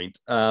Daniel's point,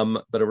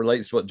 but it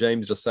relates to what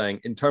James was just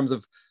saying in terms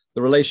of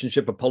the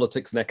relationship of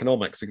politics and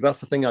economics, because that's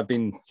the thing I've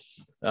been,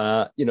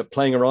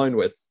 playing around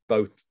with,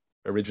 both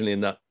originally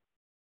in that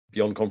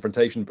Beyond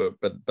Confrontation book,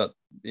 but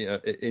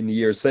in the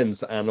years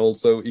since, and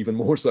also even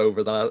more so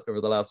over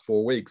the last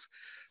 4 weeks,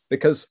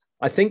 because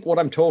I think what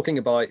I'm talking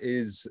about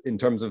is in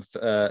terms of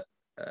what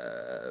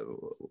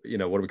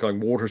are we calling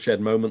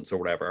watershed moments or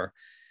whatever,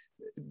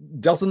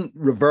 doesn't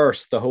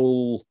reverse the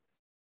whole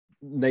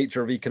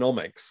nature of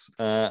economics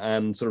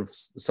and sort of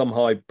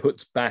somehow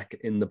puts back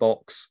in the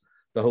box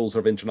the whole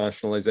sort of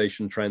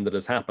internationalization trend that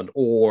has happened,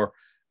 or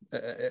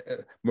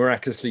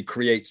miraculously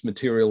creates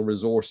material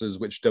resources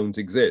which don't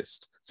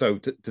exist. So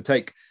to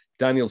take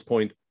Daniel's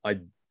point,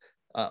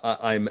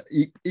 I'm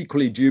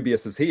equally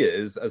dubious as he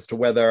is as to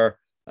whether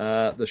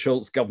the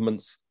Scholz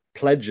government's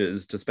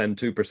pledges to spend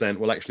 2%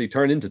 will actually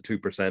turn into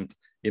 2%,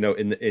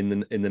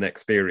 in the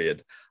next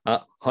period.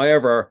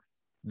 However,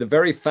 the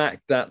very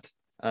fact that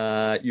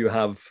you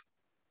have,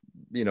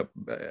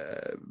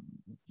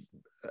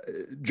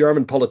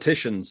 German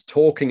politicians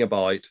talking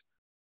about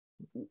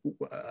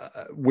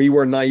we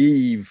were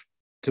naive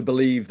to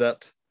believe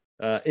that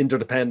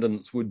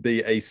interdependence would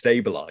be a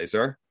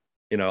stabilizer,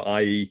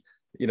 i.e.,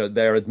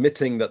 they're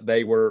admitting that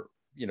they were,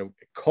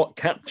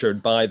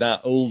 captured by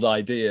that old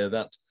idea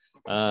that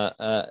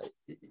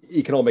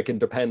economic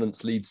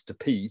independence leads to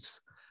peace.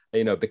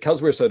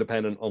 Because we're so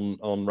dependent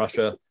on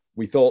Russia,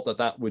 we thought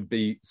that would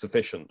be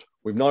sufficient.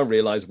 We've now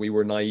realized we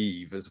were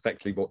naive, is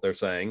effectively what they're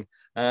saying.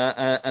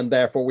 And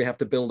therefore we have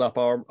to build up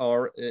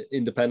our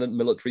independent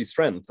military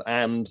strength.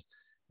 And,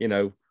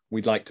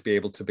 we'd like to be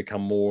able to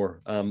become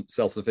more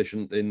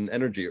self-sufficient in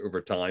energy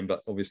over time,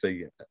 but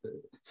obviously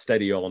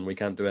steady on, we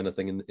can't do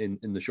anything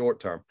in the short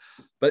term.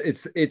 But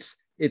it's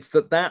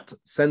that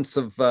sense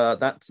of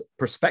that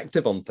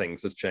perspective on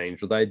things has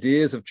changed, or the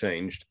ideas have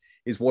changed,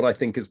 is what I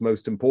think is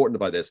most important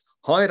about this.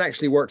 How it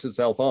actually works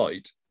itself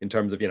out in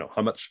terms of,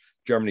 how much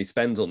Germany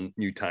spends on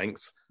new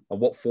tanks and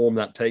what form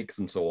that takes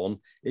and so on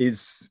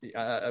is,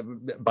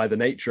 by the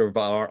nature of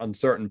our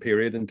uncertain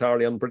period,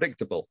 entirely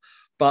unpredictable.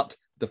 But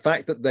the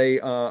fact that they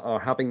are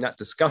having that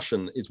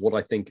discussion is what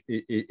I think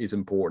is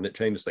important. It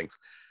changes things.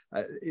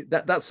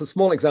 That's a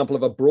small example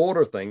of a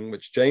broader thing,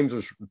 which James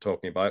was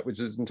talking about, which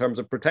is in terms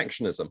of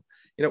protectionism.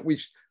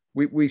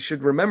 We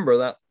should remember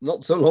that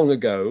not so long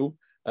ago,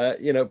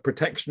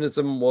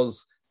 protectionism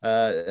was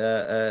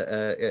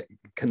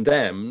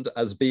condemned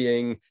as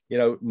being,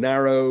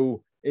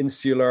 narrow,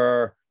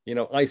 insular,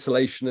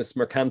 isolationist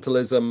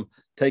mercantilism,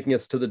 taking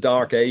us to the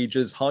dark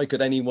ages. How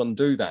could anyone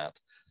do that?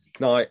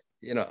 Now,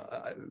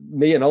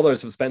 me and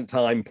others have spent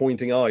time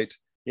pointing out,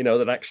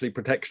 that actually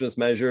protectionist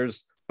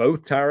measures,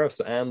 both tariffs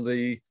and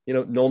the,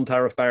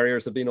 non-tariff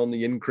barriers, have been on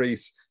the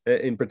increase,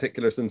 in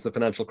particular since the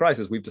financial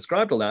crisis. We've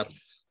described all that,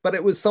 but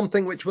it was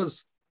something which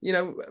was,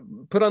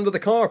 put under the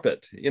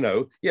carpet.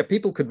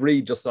 People could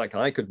read, just like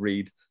I could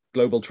read,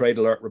 Global Trade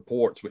Alert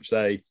reports, which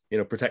say,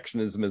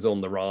 protectionism is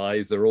on the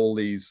rise. There are all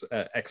these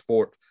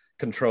export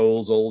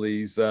controls, all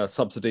these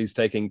subsidies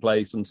taking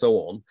place, and so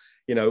on.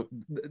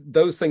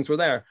 Those things were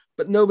there,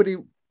 but nobody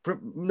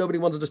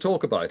wanted to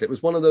talk about it. It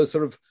was one of those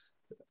sort of,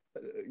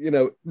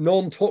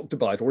 non-talked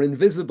about or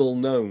invisible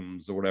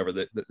knowns, or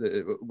whatever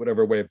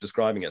whatever way of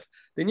describing it.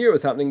 They knew it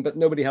was happening, but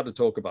nobody had to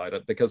talk about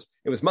it, because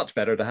it was much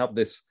better to have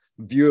this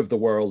view of the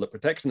world that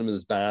protectionism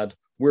is bad,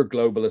 we're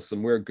globalists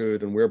and we're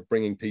good and we're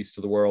bringing peace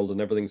to the world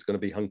and everything's going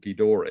to be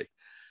hunky-dory.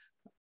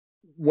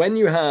 When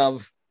you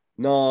have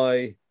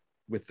now,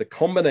 with the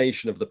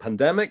combination of the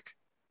pandemic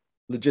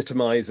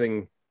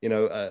legitimizing,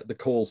 the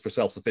calls for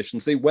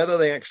self-sufficiency, whether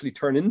they actually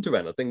turn into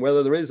anything,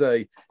 whether there is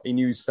a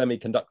new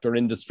semiconductor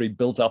industry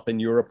built up in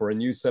Europe, or a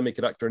new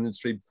semiconductor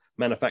industry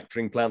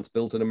manufacturing plants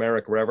built in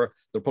America, wherever,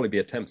 there'll probably be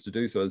attempts to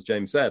do so, as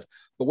James said.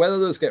 But whether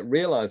those get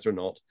realized or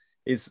not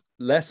is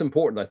less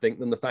important, I think,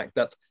 than the fact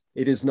that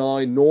it is now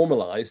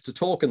normalized to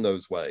talk in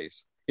those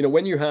ways.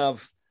 When you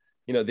have,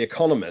 The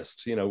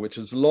Economist, which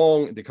is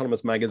The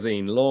Economist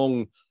magazine,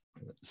 long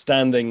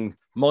standing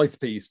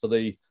mouthpiece for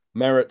the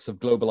merits of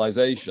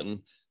globalization,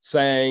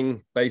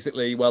 saying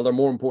basically, well, there are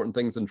more important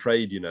things than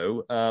trade. We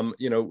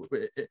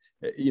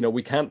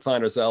can't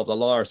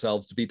allow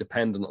ourselves to be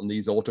dependent on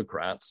these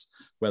autocrats,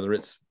 whether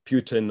it's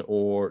Putin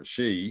or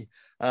Xi.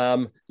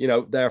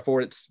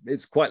 Therefore,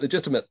 it's quite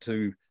legitimate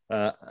to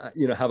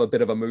have a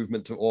bit of a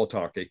movement to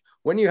autarky.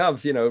 When you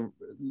have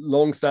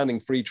long-standing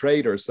free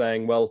traders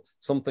saying, well,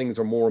 some things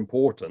are more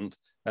important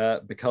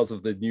because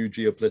of the new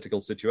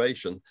geopolitical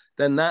situation,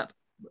 then that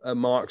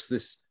marks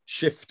this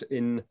shift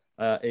in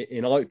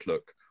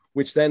outlook,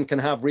 which then can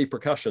have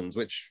repercussions,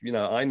 which,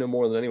 I know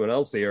more than anyone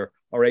else here,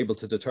 are able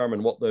to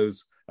determine what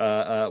those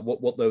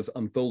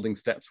unfolding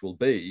steps will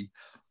be.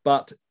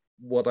 But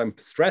what I'm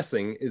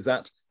stressing is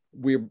that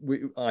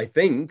I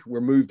think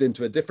we're moved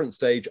into a different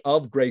stage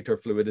of greater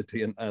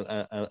fluidity and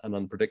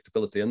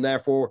unpredictability, and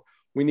therefore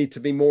we need to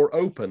be more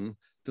open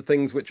to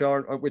things which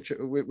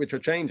are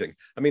changing.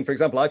 I mean, for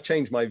example, I've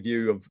changed my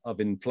view of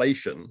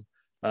inflation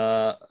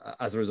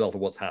as a result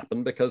of what's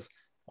happened, because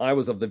I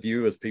was of the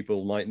view, as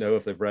people might know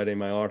if they've read any of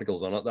my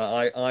articles on it,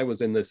 that I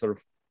was in this sort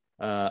of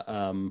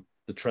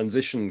the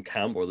transition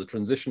camp, or the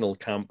transitional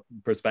camp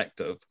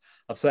perspective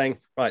of saying,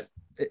 right,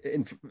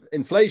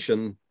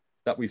 inflation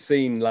that we've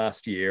seen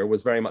last year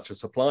was very much a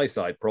supply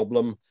side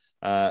problem,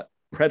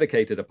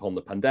 predicated upon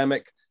the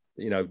pandemic,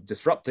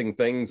 disrupting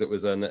things. It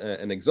was an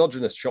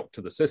exogenous shock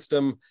to the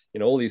system,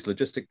 all these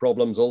logistic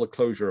problems, all the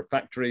closure of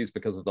factories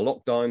because of the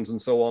lockdowns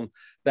and so on.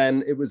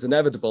 Then it was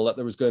inevitable that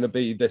there was going to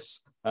be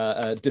this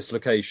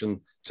dislocation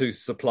to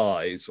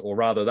supplies, or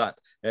rather that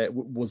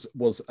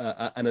was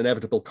an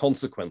inevitable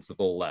consequence of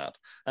all that.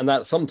 And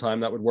that sometime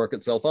that would work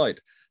itself out.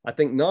 I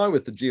think now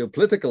with the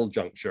geopolitical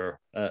juncture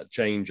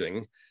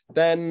changing,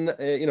 then,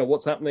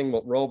 what's happening,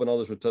 what Rob and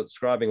others were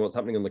describing, what's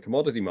happening in the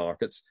commodity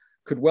markets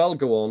could well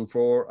go on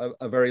for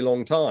a very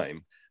long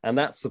time. And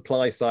that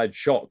supply side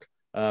shock,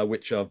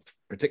 which of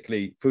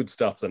particularly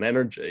foodstuffs and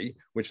energy,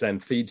 which then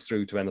feeds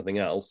through to anything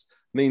else,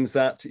 means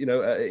that,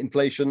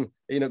 inflation,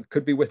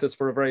 could be with us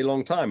for a very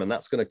long time. And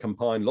that's going to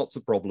compound lots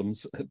of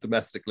problems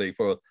domestically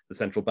for the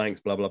central banks,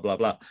 blah, blah, blah,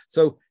 blah.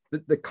 So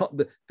the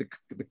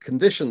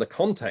condition, the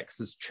context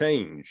has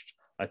changed,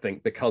 I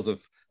think, because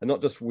of, and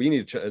not just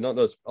not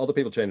just other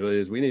people change what it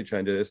is, we need to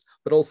change it,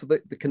 but also the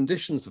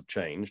conditions have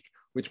changed,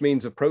 which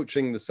means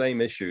approaching the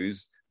same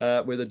issues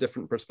with a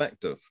different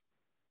perspective.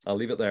 I'll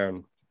leave it there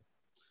and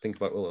think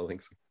about all other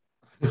things.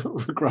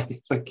 Great,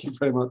 thank you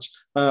very much.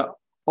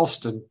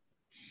 Austin.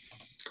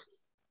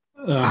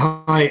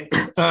 Hi,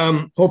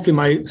 hopefully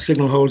my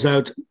signal holds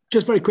out.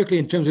 Just very quickly,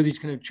 in terms of these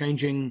kind of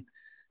changing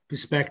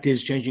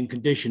perspectives, changing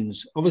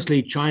conditions,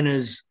 obviously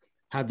China's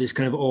had this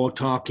kind of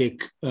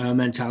autarkic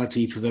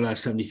mentality for the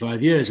last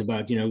 75 years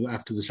about,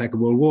 after the Second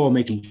World War,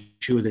 making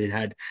sure that it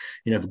had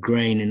enough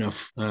grain,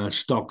 enough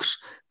stocks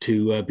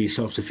to be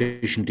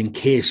self-sufficient in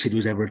case it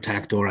was ever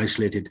attacked or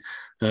isolated,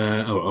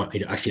 or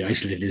it actually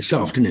isolated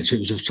itself, didn't it? So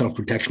it was a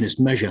self-protectionist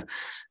measure.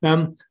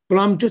 But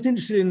I'm just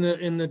interested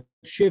in the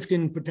shift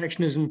in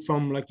protectionism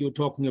from, like you were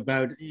talking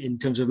about, in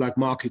terms of like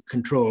market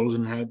controls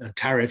and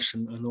tariffs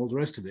and all the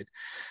rest of it,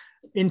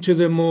 into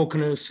the more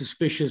kind of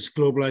suspicious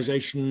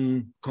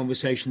globalization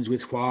conversations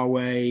with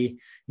Huawei,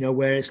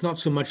 where it's not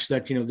so much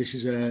that, this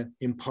is a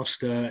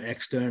imposter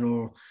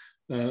external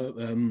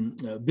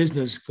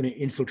business going to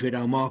infiltrate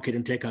our market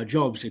and take our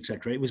jobs,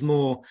 etc. It was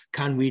more,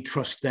 can we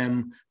trust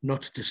them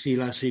not to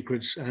steal our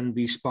secrets and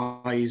be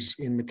spies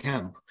in the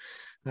camp?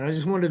 And I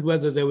just wondered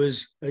whether there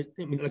was, like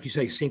you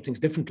say, seeing things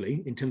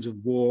differently in terms of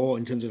war,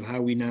 in terms of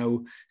how we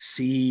now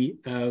see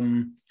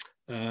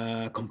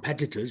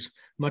competitors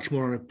much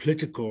more on a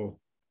political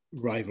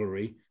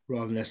rivalry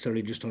rather than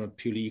necessarily just on a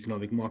purely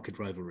economic market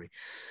rivalry.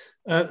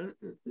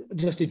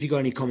 Just if you got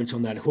any comments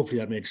on that, hopefully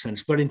that made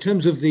sense. But in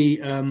terms of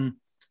the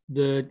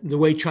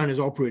way China's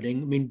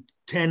operating,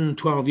 10,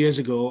 12 years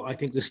ago, I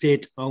think the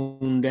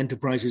state-owned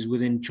enterprises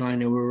within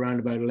China were around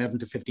about 11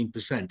 to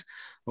 15%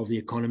 of the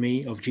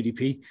economy, of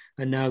GDP,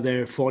 and now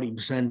they're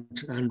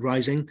 40% and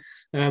rising.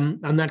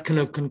 And that kind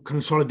of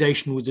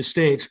consolidation with the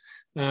state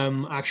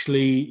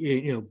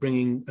actually,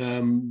 bringing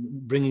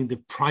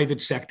the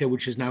private sector,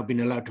 which has now been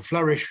allowed to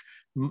flourish,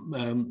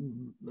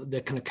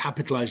 they're kind of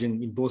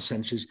capitalizing in both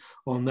senses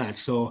on that.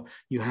 So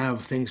you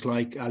have things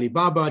like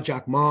Alibaba,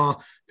 Jack Ma,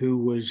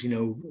 who was,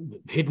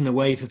 hidden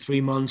away for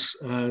 3 months,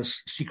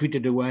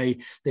 secreted away.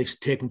 They've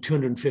taken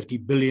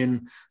 $250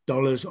 billion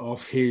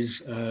off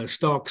his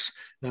stocks,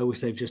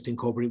 which they've just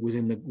incorporated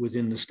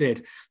within the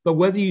state. But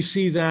whether you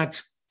see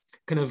that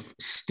kind of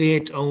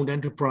state-owned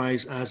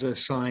enterprise as a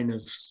sign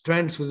of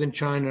strength within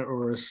China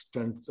or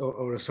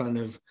a sign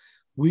of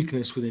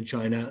weakness within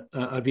China,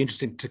 I'd be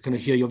interested to kind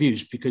of hear your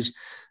views, because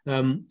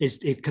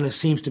it kind of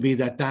seems to be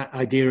that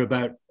idea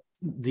about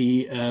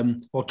the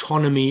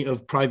autonomy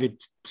of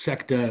private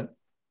sector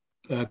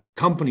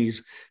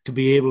companies to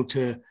be able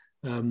to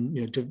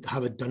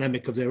have a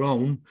dynamic of their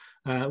own,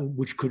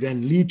 which could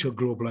then lead to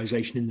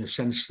globalization in the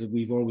sense that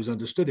we've always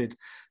understood it,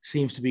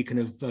 seems to be kind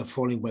of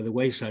falling by the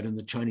wayside, and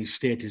the Chinese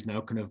state is now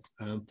kind of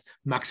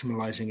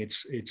maximizing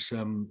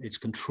its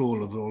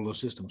control over all those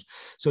systems.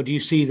 So do you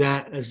see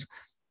that as,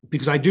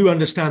 because I do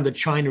understand that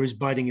China is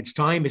biding its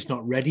time, it's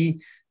not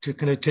ready to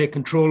kind of take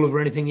control over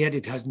anything yet.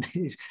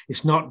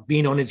 It's not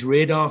been on its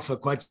radar for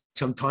quite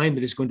some time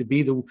that it's going to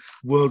be the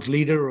world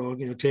leader or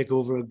take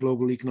over a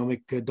global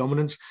economic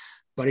dominance.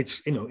 But it's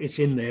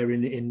in there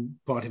in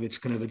part of its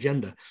kind of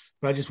agenda.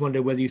 But I just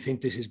wonder whether you think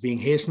this is being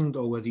hastened,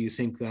 or whether you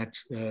think that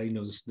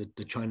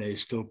the China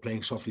is still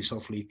playing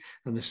softly,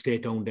 and the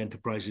state-owned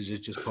enterprises is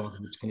just part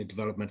of its kind of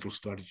developmental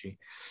strategy.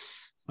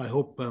 I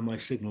hope my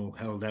signal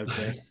held out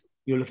there.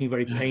 You're looking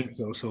very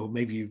painful, so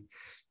maybe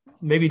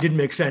it didn't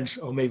make sense,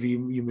 or maybe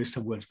you missed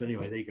some words. But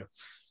anyway, there you go.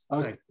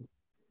 Okay.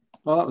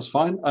 Well, that was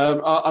fine.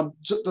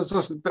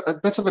 There's a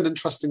bit of an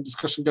interesting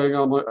discussion going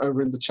on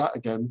over in the chat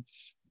again.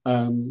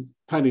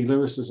 Penny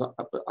Lewis has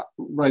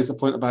raised the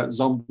point about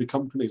zombie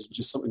companies, which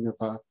is something of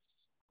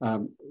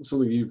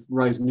something you've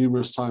raised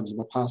numerous times in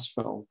the past,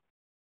 Phil.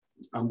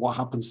 And what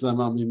happens to them?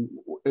 I mean,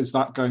 is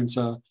that going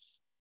to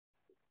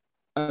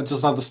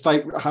does the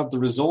state have the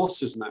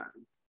resources now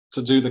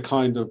to do the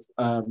kind of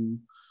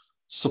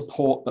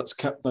support that's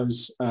kept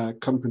those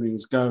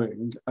companies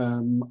going?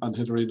 And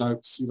Hilary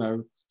notes,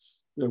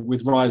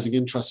 with rising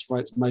interest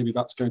rates, maybe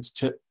that's going to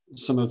tip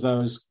some of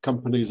those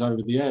companies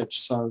over the edge.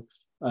 So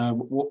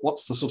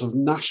what's the sort of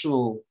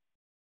national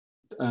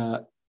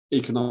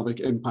economic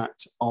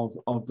impact of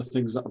the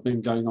things that have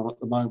been going on at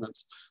the moment?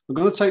 I'm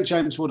going to take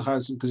James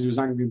Woodhousen because he was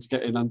angling to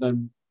get in, and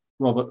then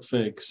Robert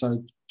Figg.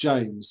 So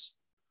James,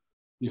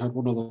 you had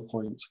one other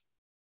point.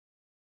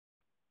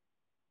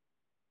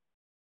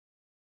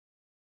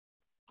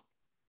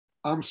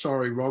 I'm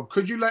sorry, Rob.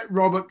 Could you let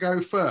Robert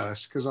go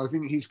first? Because I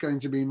think he's going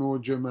to be more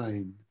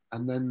germane.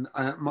 And then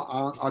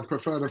I'd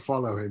prefer to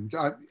follow him.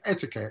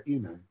 Etiquette,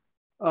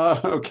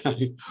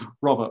 Okay,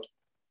 Robert.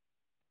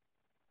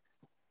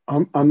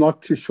 I'm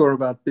not too sure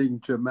about being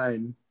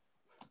germane.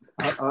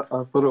 I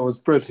thought it was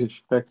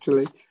British,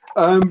 actually.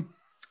 One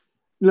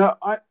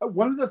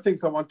of the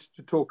things I wanted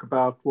to talk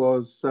about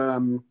was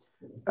the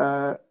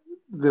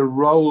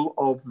role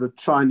of the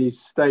Chinese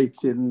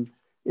state in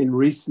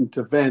recent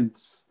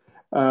events,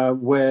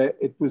 where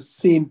it was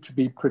seen to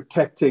be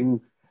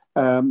protecting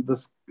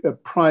this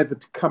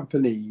private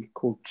company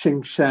called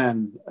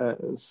Tsingshan,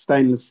 a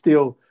stainless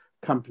steel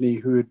company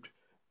who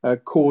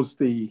had caused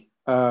the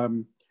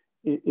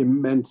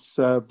immense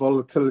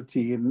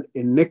volatility in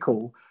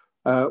nickel,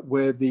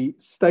 where the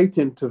state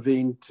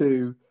intervened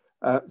to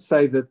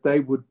say that they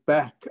would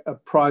back a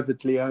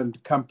privately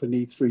owned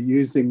company through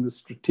using the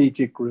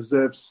strategic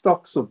reserve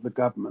stocks of the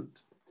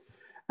government.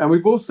 And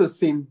we've also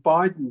seen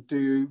Biden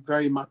do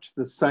very much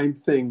the same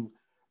thing,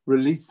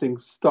 releasing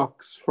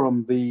stocks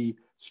from the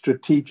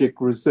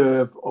strategic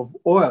reserve of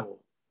oil,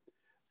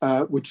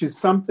 which is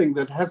something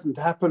that hasn't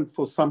happened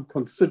for some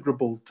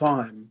considerable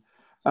time.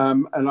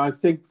 And I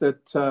think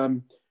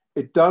that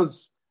it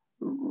does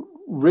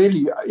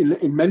really,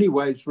 in many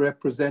ways,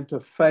 represent a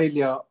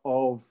failure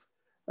of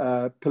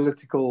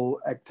political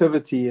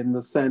activity, in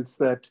the sense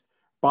that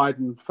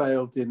Biden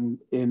failed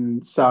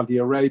in Saudi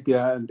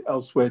Arabia and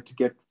elsewhere to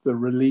get the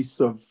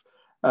release of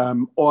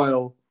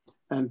oil,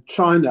 and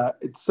China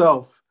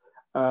itself,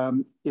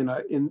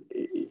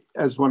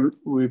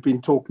 we've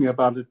been talking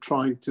about it,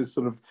 trying to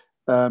sort of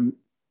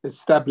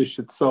establish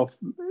itself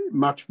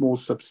much more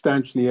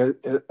substantially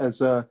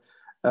as a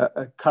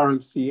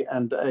currency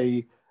and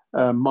a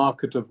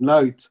market of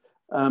note,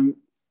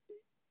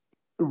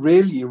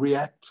 really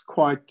reacts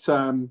quite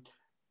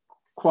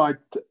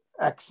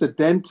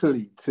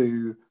accidentally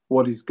to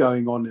what is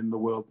going on in the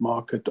world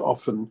market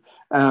often.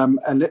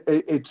 And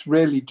it's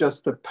really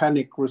just a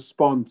panic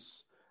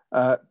response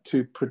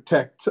to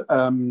protect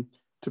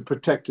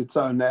its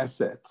own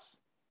assets.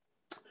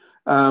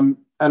 And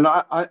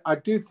I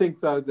do think,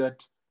 though,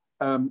 that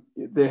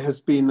there has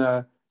been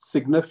a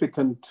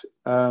significant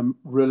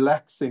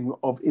relaxing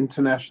of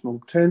international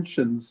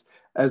tensions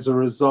as a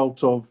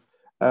result of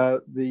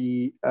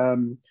the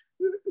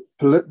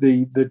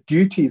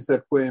duties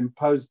that were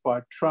imposed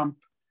by Trump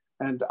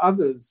and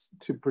others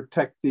to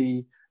protect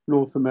the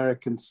North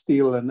American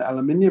steel and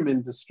aluminium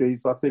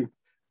industries. I think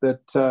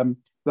that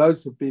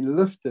those have been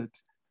lifted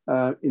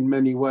in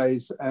many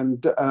ways.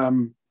 And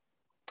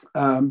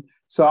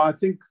so I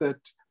think that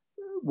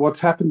what's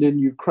happened in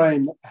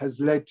Ukraine has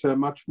led to a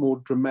much more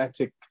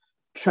dramatic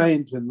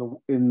change in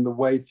the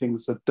way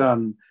things are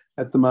done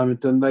at the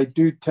moment. And they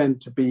do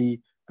tend to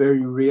be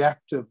very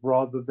reactive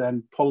rather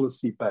than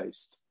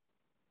policy-based.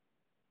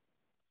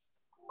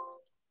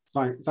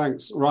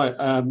 Thanks. Right,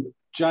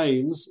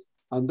 James,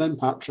 and then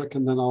Patrick,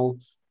 and then I'll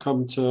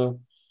come to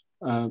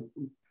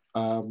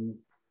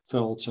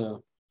Phil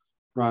to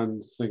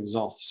round things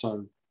off.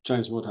 So,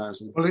 James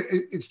Woodhousen. Well,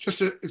 it's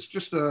just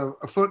a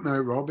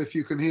footnote, Rob. If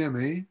you can hear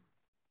me,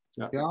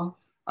 yeah.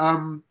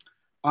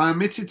 I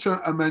omitted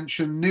to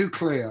mention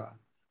nuclear.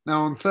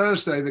 Now, on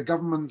Thursday, the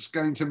government's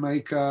going to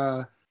make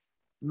not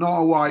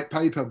a white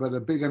paper, but a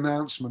big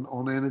announcement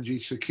on energy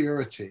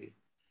security,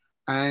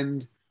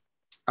 and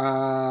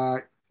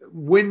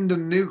wind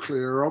and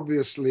nuclear are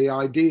obviously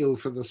ideal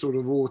for the sort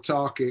of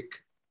autarkic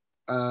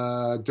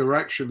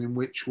direction in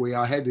which we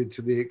are headed,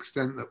 to the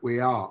extent that we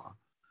are.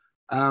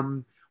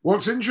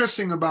 What's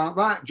interesting about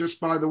that, just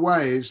by the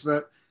way, is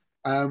that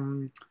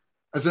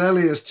as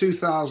early as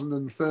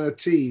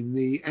 2013,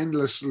 the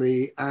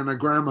endlessly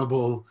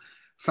anagrammable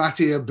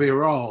Fatih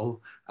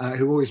Birol,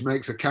 who always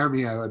makes a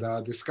cameo at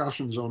our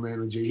discussions on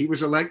energy, he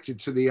was elected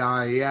to the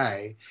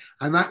IEA,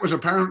 and that was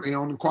apparently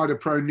on quite a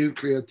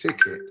pro-nuclear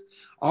ticket.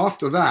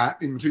 After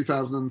that, in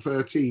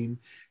 2013,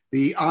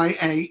 the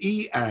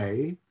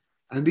IAEA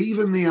and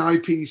even the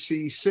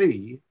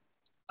IPCC,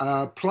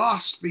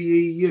 plus the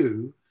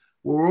EU,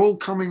 were all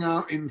coming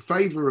out in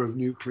favor of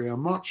nuclear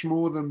much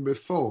more than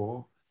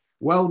before,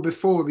 well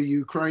before the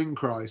Ukraine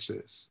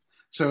crisis.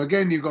 So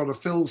again, you've got a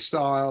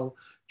Phil-style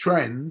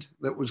trend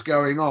that was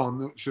going on,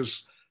 which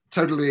was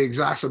totally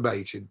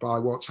exacerbated by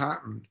what's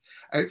happened.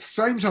 At the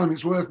same time,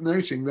 it's worth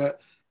noting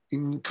that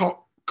in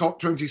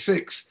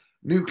COP26,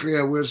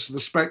 nuclear was the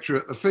spectre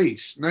at the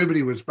feast.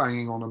 Nobody was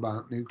banging on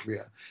about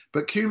nuclear.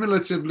 But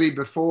cumulatively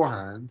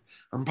beforehand,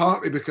 and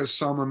partly because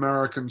some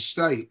American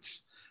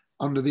states,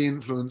 under the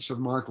influence of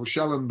Michael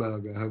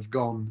Schellenberger, have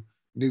gone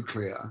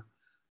nuclear,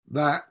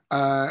 that,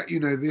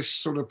 this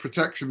sort of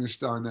protectionist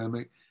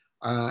dynamic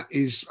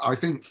is, I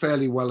think,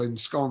 fairly well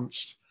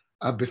ensconced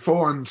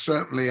before and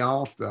certainly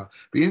after.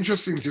 Be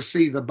interesting to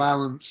see the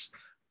balance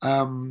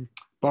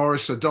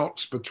Boris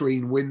adopts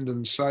between wind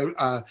and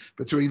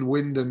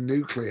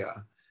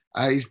nuclear.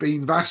 He's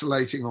been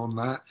vacillating on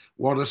that.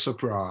 What a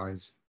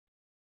surprise!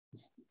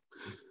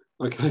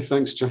 Okay,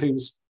 thanks,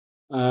 James.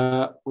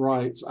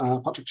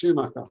 Patrick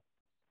Schumacher.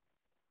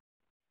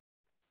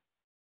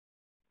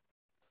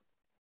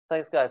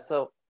 Thanks, guys.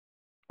 So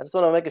I just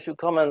want to make a few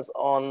comments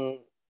on,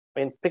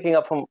 picking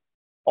up from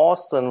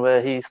Austin,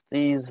 where he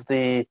sees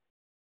the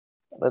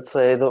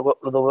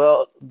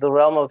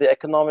realm of the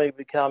economic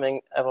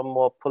becoming ever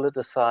more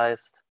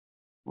politicized,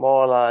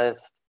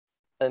 moralized,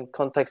 in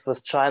context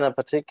with China in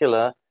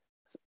particular.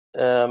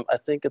 I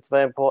think it's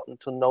very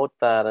important to note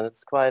that, and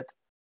it's quite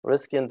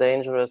risky and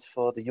dangerous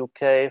for the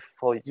UK,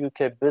 for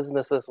UK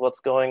businesses, what's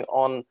going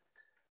on.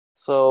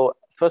 So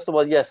first of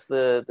all, yes,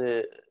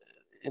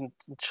 in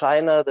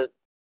China, the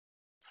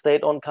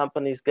state-owned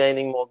companies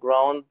gaining more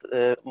ground.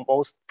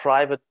 Most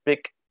private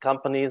big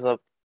companies are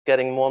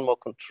getting more and more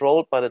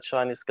controlled by the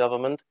Chinese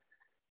government,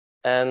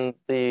 and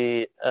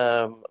the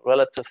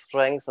relative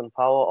strength and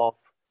power of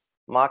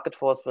market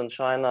force in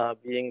China are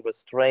being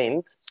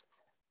restrained.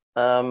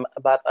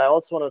 But I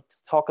also want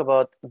to talk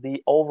about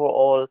the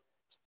overall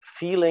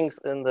feelings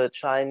in the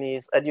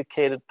Chinese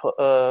educated,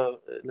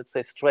 let's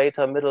say,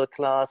 straighter middle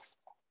class,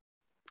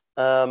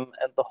 and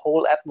the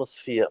whole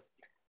atmosphere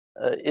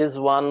is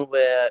one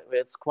where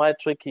it's quite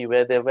tricky,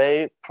 where they're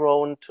very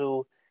prone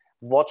to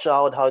watch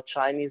out how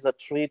Chinese are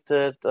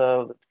treated,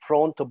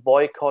 prone to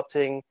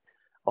boycotting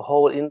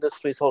whole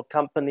industries, whole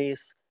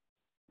companies.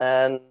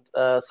 And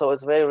so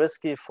it's very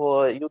risky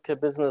for UK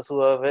business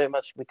who are very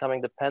much becoming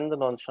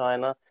dependent on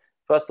China.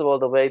 First of all,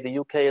 the way the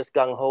UK is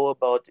gung-ho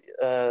about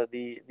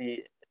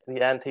the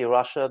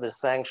anti-Russia, the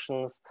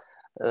sanctions,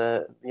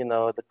 the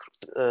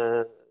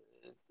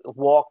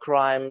war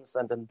crimes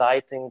and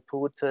indicting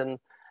Putin,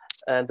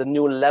 and the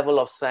new level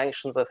of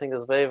sanctions, I think,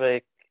 is very,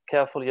 very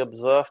carefully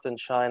observed in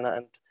China.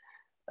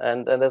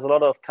 And there's a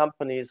lot of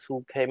companies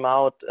who came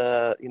out,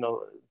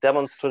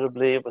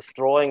 demonstrably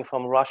withdrawing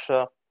from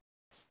Russia.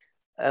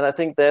 And I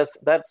think that's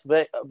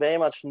very, very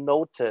much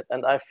noted.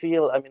 And I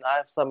feel, I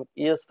have some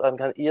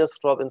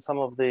eavesdrop in some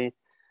of the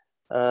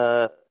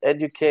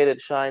educated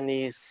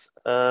Chinese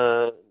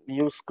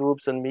news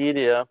groups and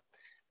media.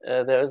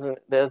 This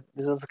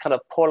is a kind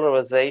of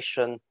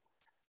polarization.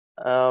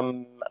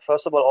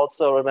 First of all,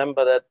 also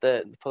remember that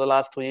for the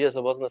last 2 years,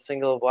 there wasn't a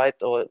single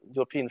white or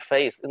European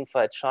face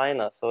inside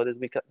China. So there's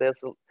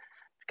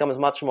becomes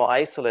much more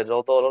isolated,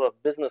 although a lot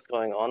of business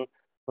going on.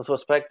 With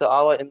respect to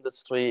our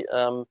industry,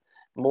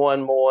 more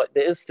and more,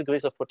 there is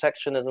degrees of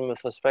protectionism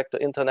with respect to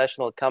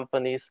international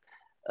companies.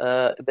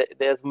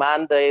 There's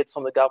mandates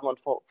from the government,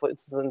 for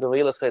instance, in the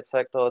real estate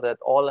sector, that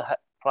all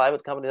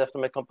private companies have to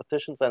make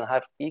competitions and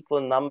have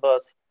equal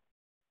numbers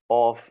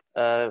of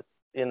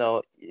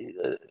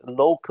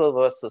local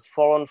versus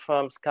foreign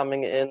firms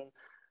coming in.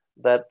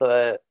 When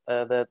a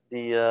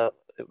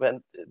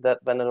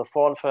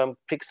foreign firm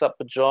picks up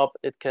a job,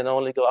 it can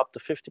only go up to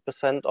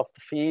 50% of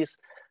the fees.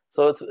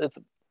 So it's.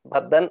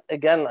 But then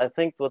again, I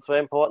think what's very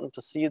important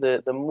to see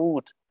the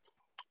mood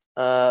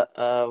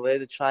where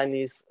the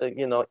Chinese,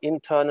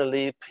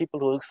 internally, people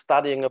who are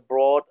studying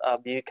abroad are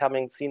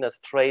becoming seen as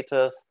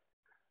traitors.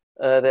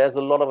 There's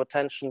a lot of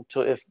attention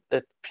to if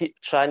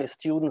Chinese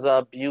students are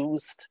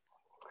abused.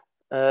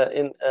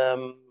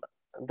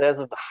 There's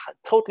a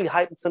totally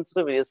heightened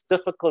sensitivity. It's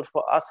difficult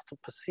for us to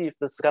perceive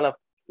this kind of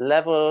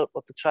level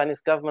of the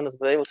Chinese government has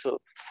been able to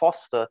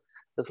foster,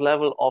 this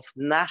level of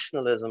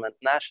nationalism and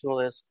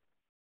nationalist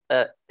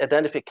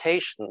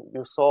identification.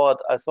 I saw it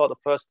the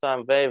first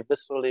time very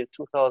viscerally in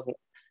 2000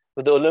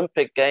 with the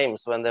Olympic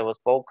Games when there was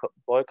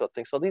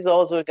boycotting. So these are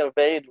also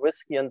very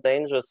risky and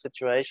dangerous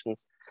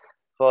situations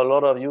for a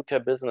lot of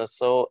UK business.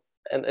 So,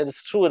 and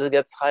it's true, it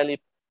gets highly,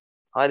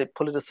 highly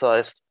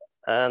politicized.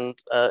 And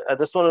I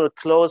just wanted to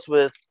close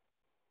with,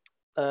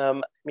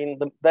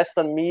 the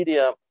Western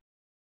media,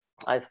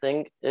 I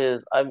think,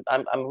 is I'm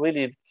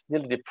really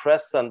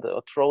depressed and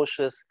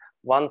atrocious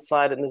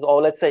one-sidedness,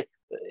 or let's say,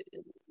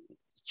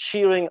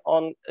 cheering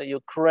on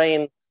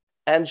Ukraine,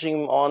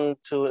 edging on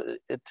to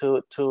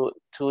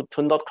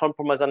not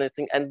compromise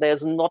anything, and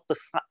there's no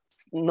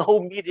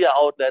media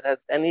outlet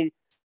has any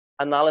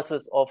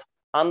analysis of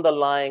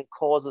underlying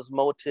causes,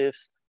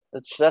 motives.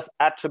 It's just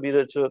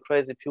attributed to a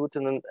crazy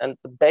Putin and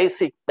the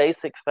basic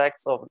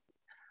facts of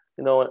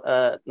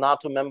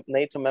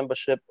NATO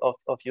membership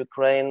of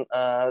Ukraine,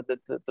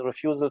 the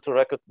refusal to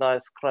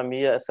recognize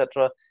Crimea,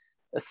 etc.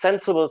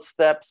 Sensible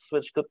steps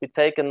which could be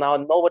taken now.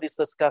 Nobody's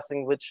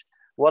discussing which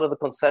what are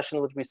the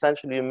concessions which we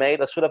essentially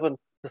made? I should have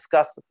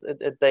discussed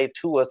it at day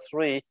 2 or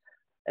 3.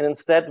 And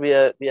instead,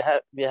 we're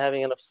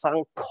having enough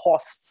sunk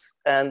costs,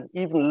 and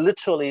even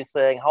literally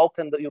saying, how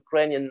can the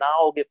Ukrainian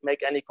now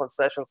make any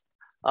concessions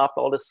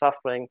after all this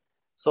suffering?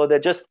 So they're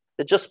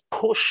just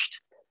pushed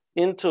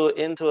into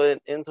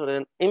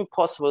an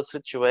impossible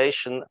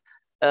situation,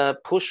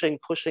 pushing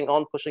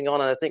on,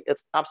 and I think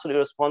it's absolutely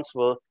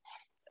responsible.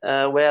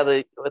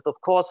 Of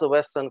course, the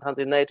Western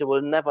country NATO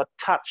will never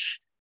touch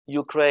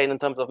Ukraine in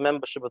terms of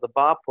membership of the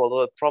BARPOL,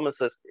 although it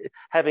promises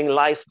having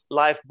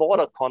live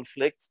border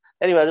conflicts.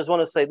 Anyway, I just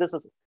want to say this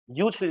is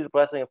hugely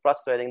depressing and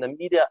frustrating. The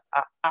media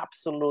are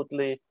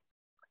absolutely,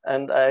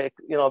 and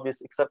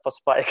obviously except for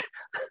Spike,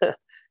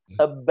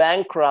 a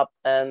bankrupt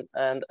and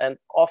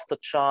off the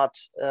chart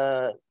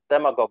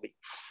demagogy.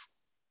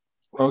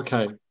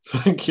 Okay,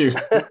 thank you.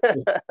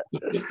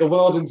 The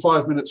world in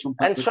 5 minutes from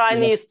and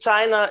China.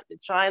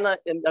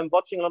 I'm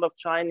watching a lot of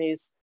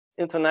Chinese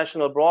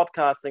international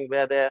broadcasting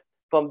where they're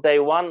from day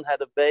one had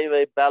a very,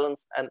 very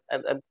balanced and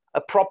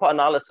a proper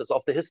analysis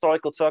of the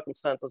historical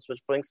circumstances which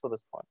brings to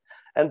this point.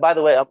 And by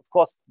the way, of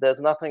course,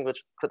 there's nothing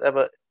which could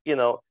ever,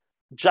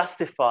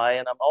 justify,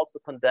 and I'm also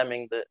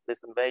condemning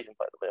this invasion,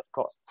 by the way, of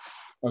course.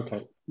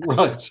 Okay,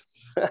 right.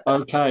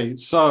 Okay,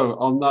 so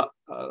on that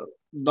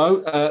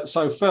note,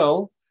 so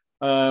Phil,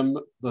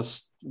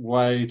 there's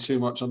way too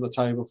much on the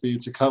table for you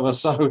to cover,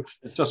 so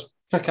just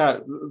pick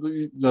out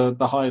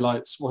the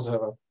highlights,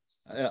 whatever.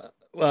 Yeah.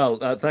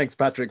 Well, thanks,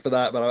 Patrick, for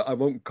that. But I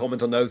won't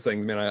comment on those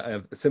things. I mean, I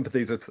have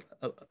sympathies with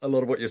a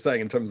lot of what you're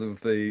saying in terms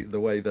of the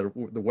way that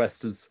the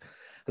West has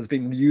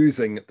been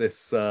using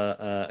this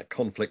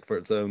conflict for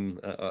its own,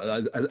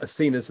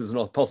 seen this as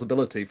a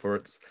possibility for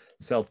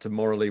itself to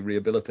morally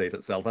rehabilitate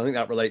itself. I think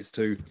that relates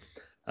to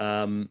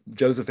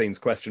Josephine's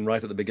question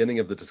right at the beginning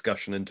of the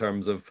discussion in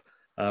terms of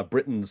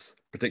Britain's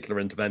particular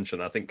intervention.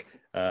 I think,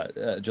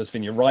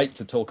 Josephine, you're right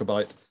to talk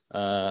about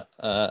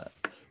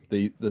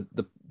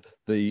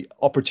the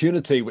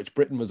opportunity which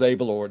Britain was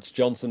able, or which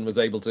Johnson was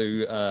able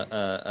to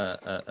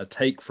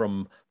take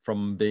from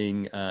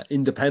being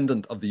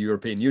independent of the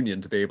European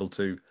Union to be able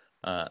to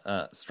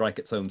strike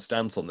its own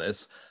stance on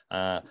this,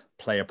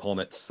 play upon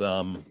its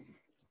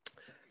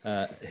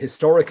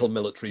historical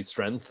military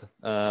strength.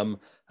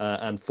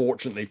 And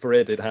fortunately for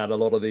it, it had a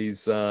lot of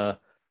these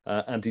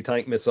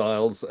anti-tank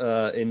missiles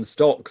in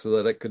stock so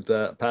that it could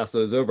pass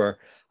those over.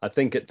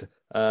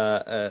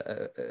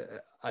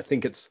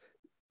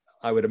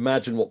 I would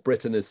imagine what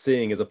Britain is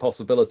seeing is a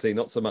possibility,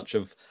 not so much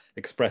of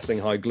expressing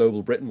how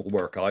global Britain will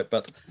work out,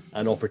 but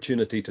an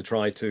opportunity to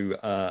try to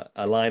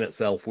align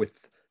itself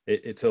with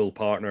its old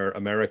partner,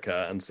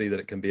 America, and see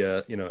that it can be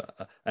a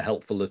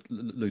helpful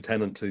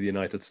lieutenant to the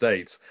United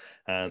States.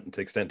 And to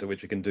the extent to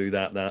which it can do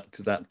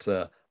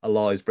that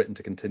allows Britain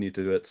to continue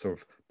to do its sort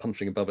of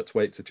punching above its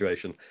weight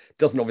situation. It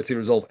doesn't obviously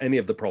resolve any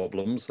of the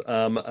problems.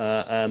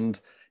 And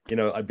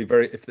I'd be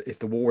if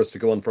the war is to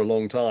go on for a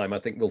long time, I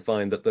think we'll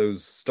find that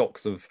those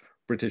stocks of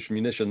British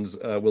munitions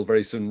will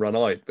very soon run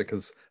out,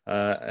 because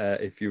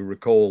if you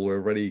recall, we've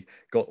already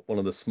got one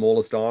of the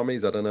smallest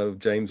armies. I don't know,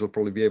 James will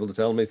probably be able to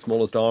tell me,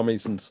 smallest army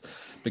since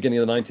beginning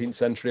of the 19th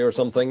century or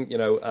something.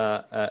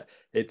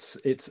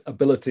 Its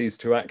abilities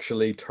to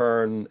actually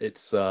turn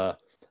its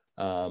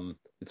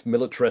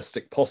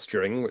militaristic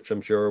posturing, which I'm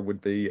sure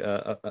would be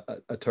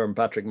a term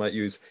Patrick might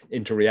use,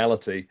 into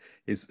reality,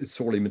 is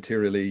sorely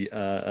materially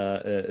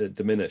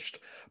diminished.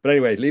 But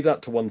anyway, leave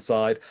that to one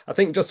side. I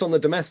think just on the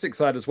domestic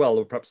side as well,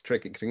 or perhaps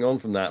tricking on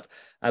from that,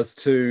 as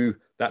to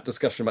that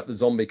discussion about the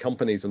zombie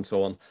companies and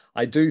so on,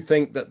 I do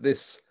think that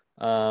this,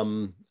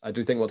 I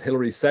do think what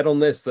Hillary said on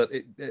this, that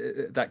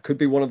that could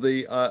be one of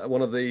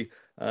the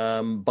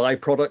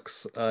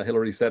byproducts.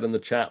 Hillary said in the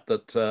chat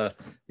that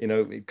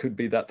it could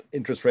be that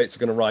interest rates are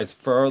going to rise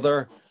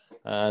further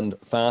and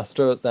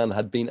faster than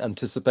had been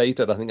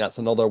anticipated. I think that's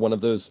another one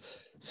of those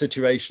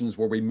situations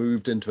where we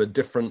moved into a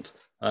different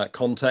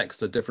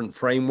context, a different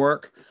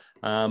framework.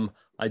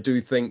 I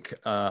do think,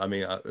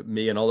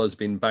 me and others have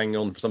been banging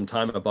on for some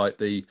time about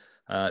the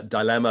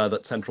dilemma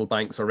that central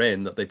banks are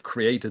in, that they've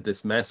created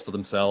this mess for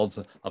themselves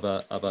of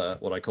a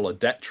what I call a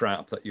debt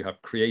trap, that you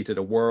have created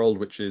a world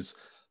which is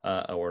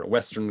or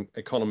Western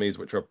economies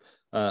which are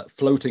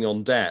floating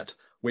on debt,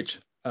 which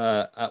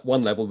at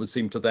one level would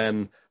seem to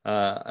then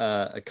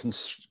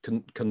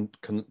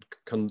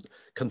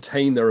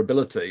contain their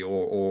ability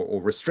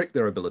or restrict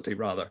their ability,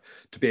 rather,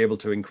 to be able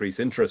to increase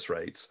interest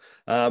rates.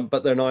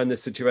 But they're now in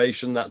this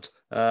situation that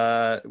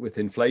with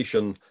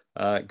inflation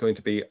going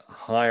to be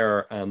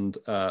higher and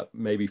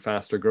maybe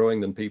faster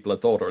growing than people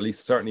had thought, or at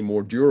least certainly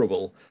more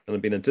durable than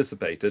had been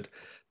anticipated,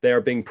 they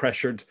are being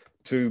pressured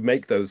to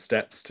make those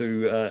steps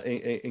to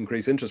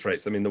increase interest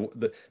rates. I mean,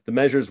 the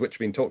measures which have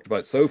been talked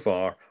about so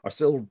far are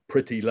still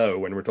pretty low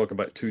when we're talking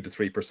about 2 to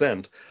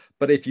 3%.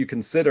 But if you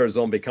consider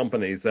zombie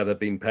companies that have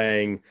been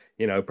paying,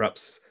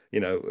 perhaps,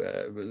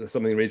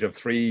 something in the region of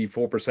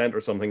 3-4%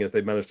 or something, if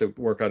they've managed to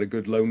work out a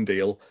good loan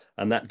deal,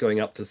 and that going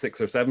up to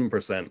 6 or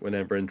 7%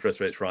 whenever interest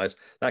rates rise,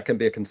 that can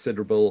be a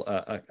considerable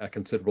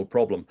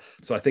problem.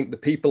 So I think the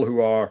people who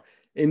are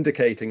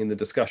indicating in the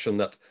discussion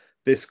that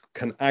this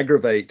can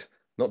aggravate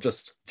not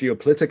just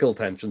geopolitical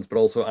tensions, but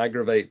also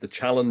aggravate the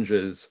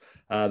challenges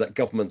that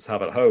governments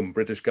have at home.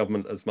 British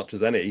government, as much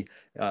as any,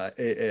 I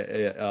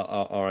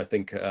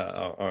think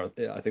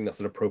that's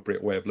an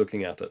appropriate way of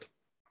looking at it.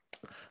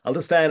 I'll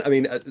just end. I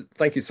mean,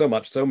 thank you so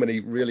much. So many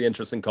really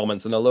interesting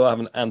comments, and although I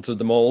haven't answered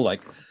them all,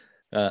 like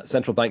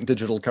central bank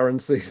digital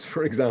currencies,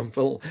 for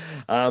example,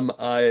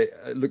 I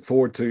look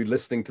forward to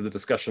listening to the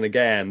discussion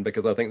again,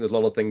 because I think there's a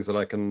lot of things that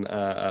I can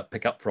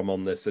pick up from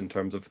on this in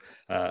terms of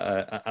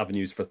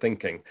avenues for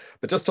thinking.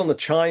 But just on the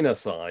China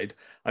side,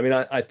 I mean,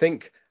 I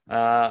think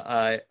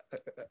I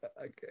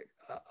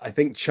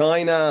think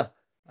China,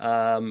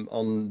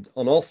 on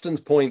Austin's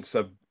points,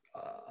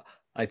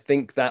 I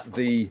think that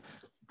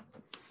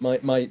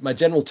my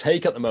general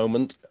take at the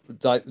moment,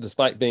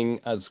 despite being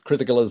as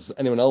critical as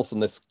anyone else in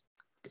this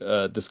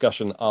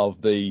discussion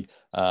of the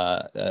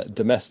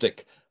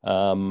domestic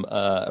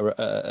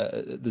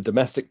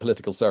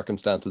political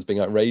circumstances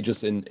being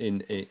outrageous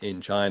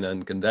in China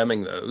and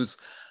condemning those,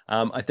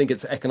 I think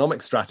its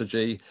economic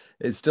strategy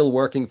is still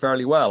working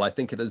fairly well. I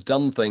think it has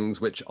done things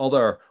which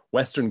other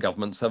Western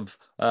governments have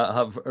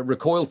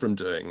recoiled from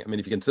doing. I mean,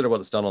 if you consider what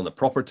it's done on the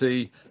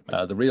property,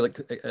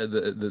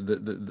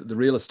 the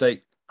real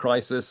estate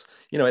crisis,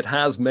 it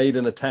has made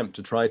an attempt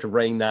to try to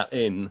rein that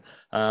in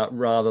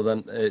rather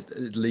than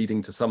it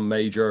leading to some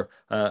major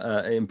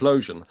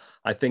implosion.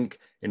 I think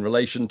in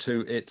relation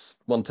to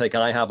one take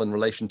I have in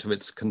relation to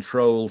its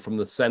control from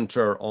the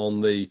center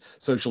on the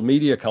social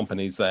media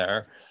companies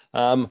there,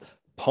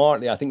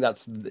 partly I think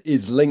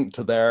is linked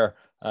to their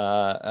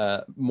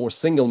more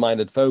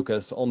single-minded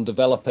focus on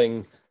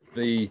developing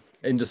the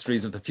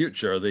industries of the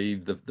future, the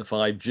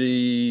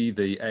 5G,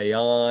 the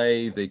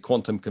AI, the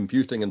quantum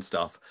computing and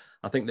stuff.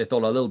 I think they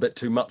thought a little bit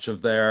too much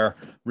of their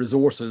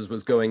resources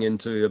was going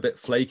into a bit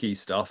flaky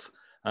stuff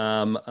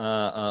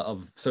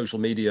of social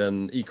media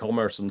and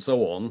e-commerce and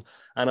so on.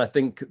 And I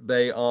think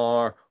they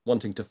are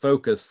wanting to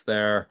focus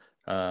their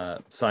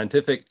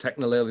scientific,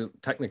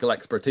 technical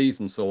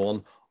expertise and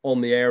so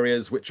on the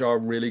areas which are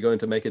really going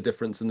to make a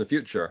difference in the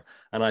future.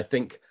 And I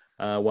think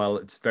while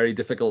it's very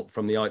difficult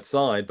from the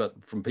outside,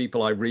 but from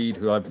people I read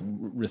who I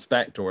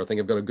respect or I think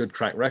have got a good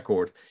track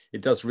record, it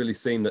does really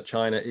seem that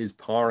China is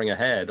powering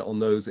ahead on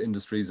those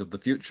industries of the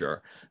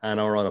future and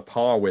are on a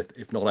par with,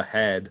 if not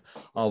ahead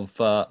of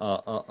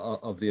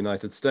the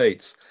United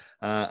States.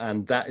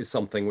 And that is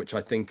something which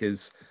I think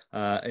is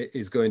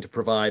going to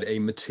provide a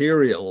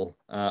material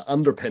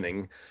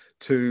underpinning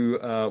to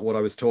what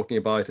I was talking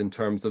about in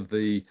terms of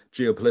the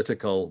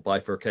geopolitical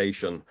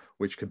bifurcation,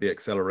 which could be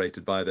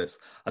accelerated by this.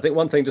 I think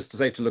one thing just to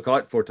say to look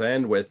out for to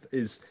end with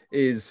is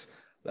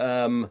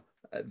that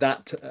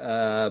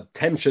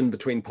tension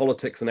between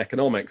politics and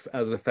economics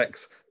as it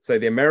affects, say,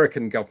 the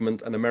American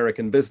government and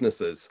American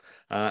businesses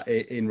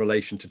in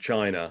relation to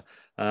China,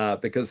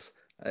 because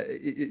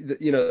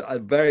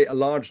a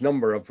large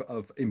number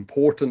of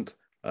important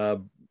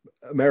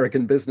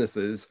American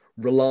businesses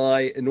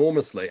rely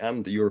enormously,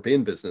 and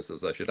European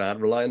businesses, I should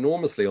add, rely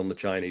enormously on the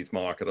Chinese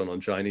market and on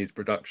Chinese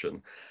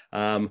production.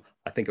 I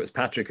think it was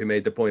Patrick who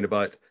made the point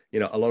about,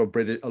 a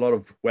lot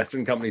of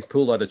Western companies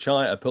pulled out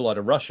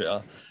of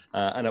Russia,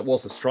 and it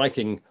was a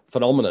striking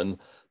phenomenon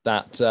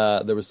that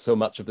there was so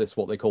much of this,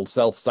 what they call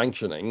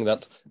self-sanctioning,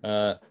 that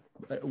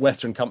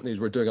Western companies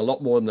were doing a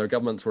lot more than their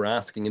governments were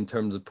asking in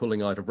terms of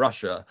pulling out of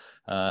Russia,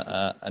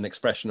 an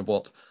expression of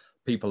what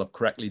people have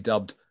correctly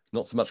dubbed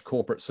not so much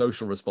corporate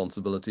social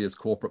responsibility as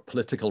corporate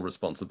political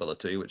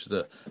responsibility, which is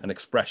an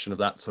expression of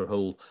that sort of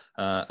whole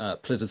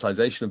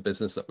politicization of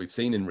business that we've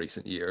seen in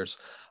recent years.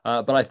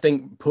 But I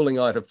think pulling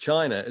out of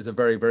China is a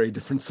very, very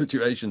different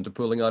situation to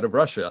pulling out of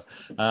Russia.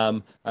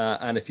 And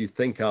if you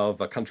think of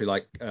a company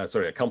like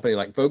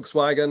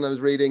Volkswagen, I was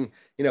reading,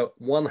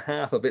 one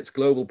half of its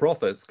global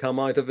profits come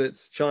out of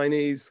its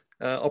Chinese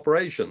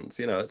operations.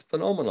 It's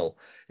phenomenal.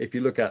 If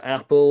you look at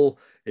Apple,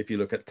 if you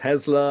look at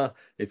Tesla,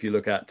 if you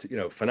look at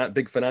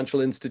big financial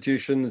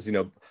institutions,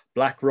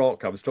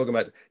 BlackRock. I was talking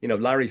about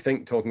Larry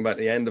Fink talking about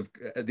the end of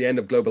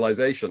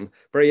globalization.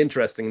 Very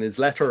interesting in his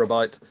letter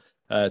about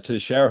to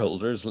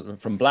shareholders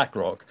from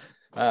BlackRock.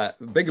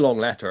 Big long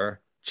letter.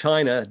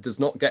 China does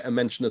not get a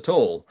mention at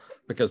all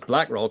because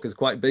BlackRock is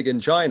quite big in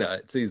China.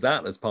 It sees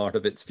that as part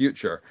of its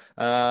future.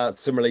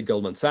 Similarly,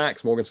 Goldman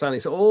Sachs, Morgan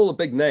Stanley, so all the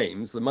big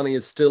names, the money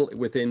is still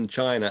within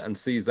China and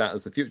sees that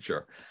as the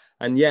future.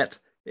 And yet,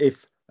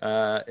 if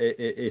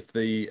the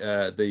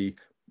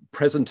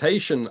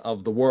presentation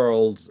of the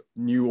world's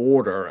new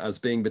order as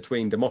being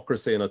between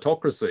democracy and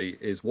autocracy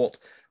is what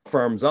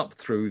firms up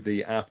through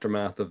the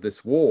aftermath of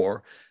this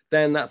war,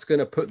 then that's going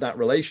to put that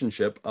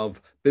relationship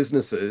of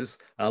businesses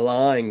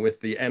allying with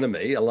the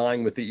enemy,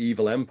 allying with the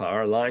evil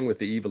empire, allying with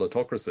the evil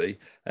autocracy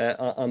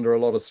under a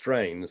lot of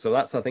strain. So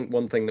that's, I think,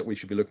 one thing that we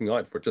should be looking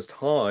out for, just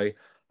how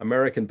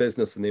American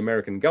business and the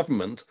American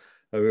government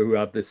who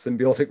have this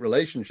symbiotic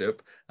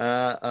relationship,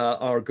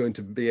 are going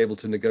to be able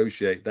to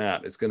negotiate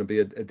that. It's going to be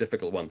a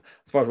difficult one.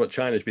 As far as what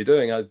China should be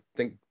doing, I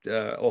think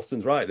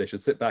Austin's right. They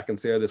should sit back and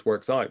see how this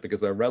works out,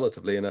 because they're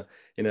relatively in a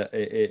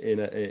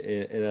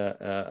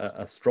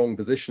strong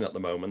position at the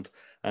moment,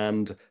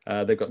 and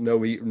they've got no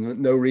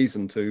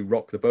reason to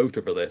rock the boat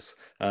over this.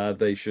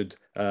 They should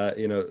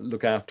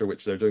look after,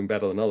 which they're doing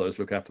better than others,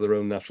 look after their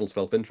own national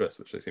self-interest,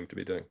 which they seem to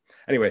be doing.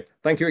 Anyway,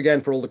 thank you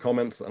again for all the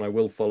comments, and I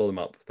will follow them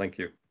up. Thank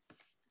you.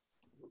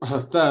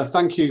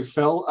 Thank you,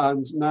 Phil.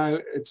 And now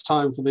it's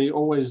time for the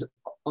always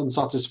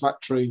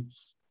unsatisfactory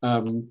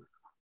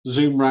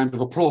Zoom round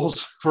of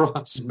applause for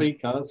our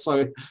speaker.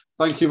 So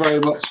thank you very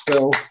much,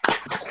 Phil.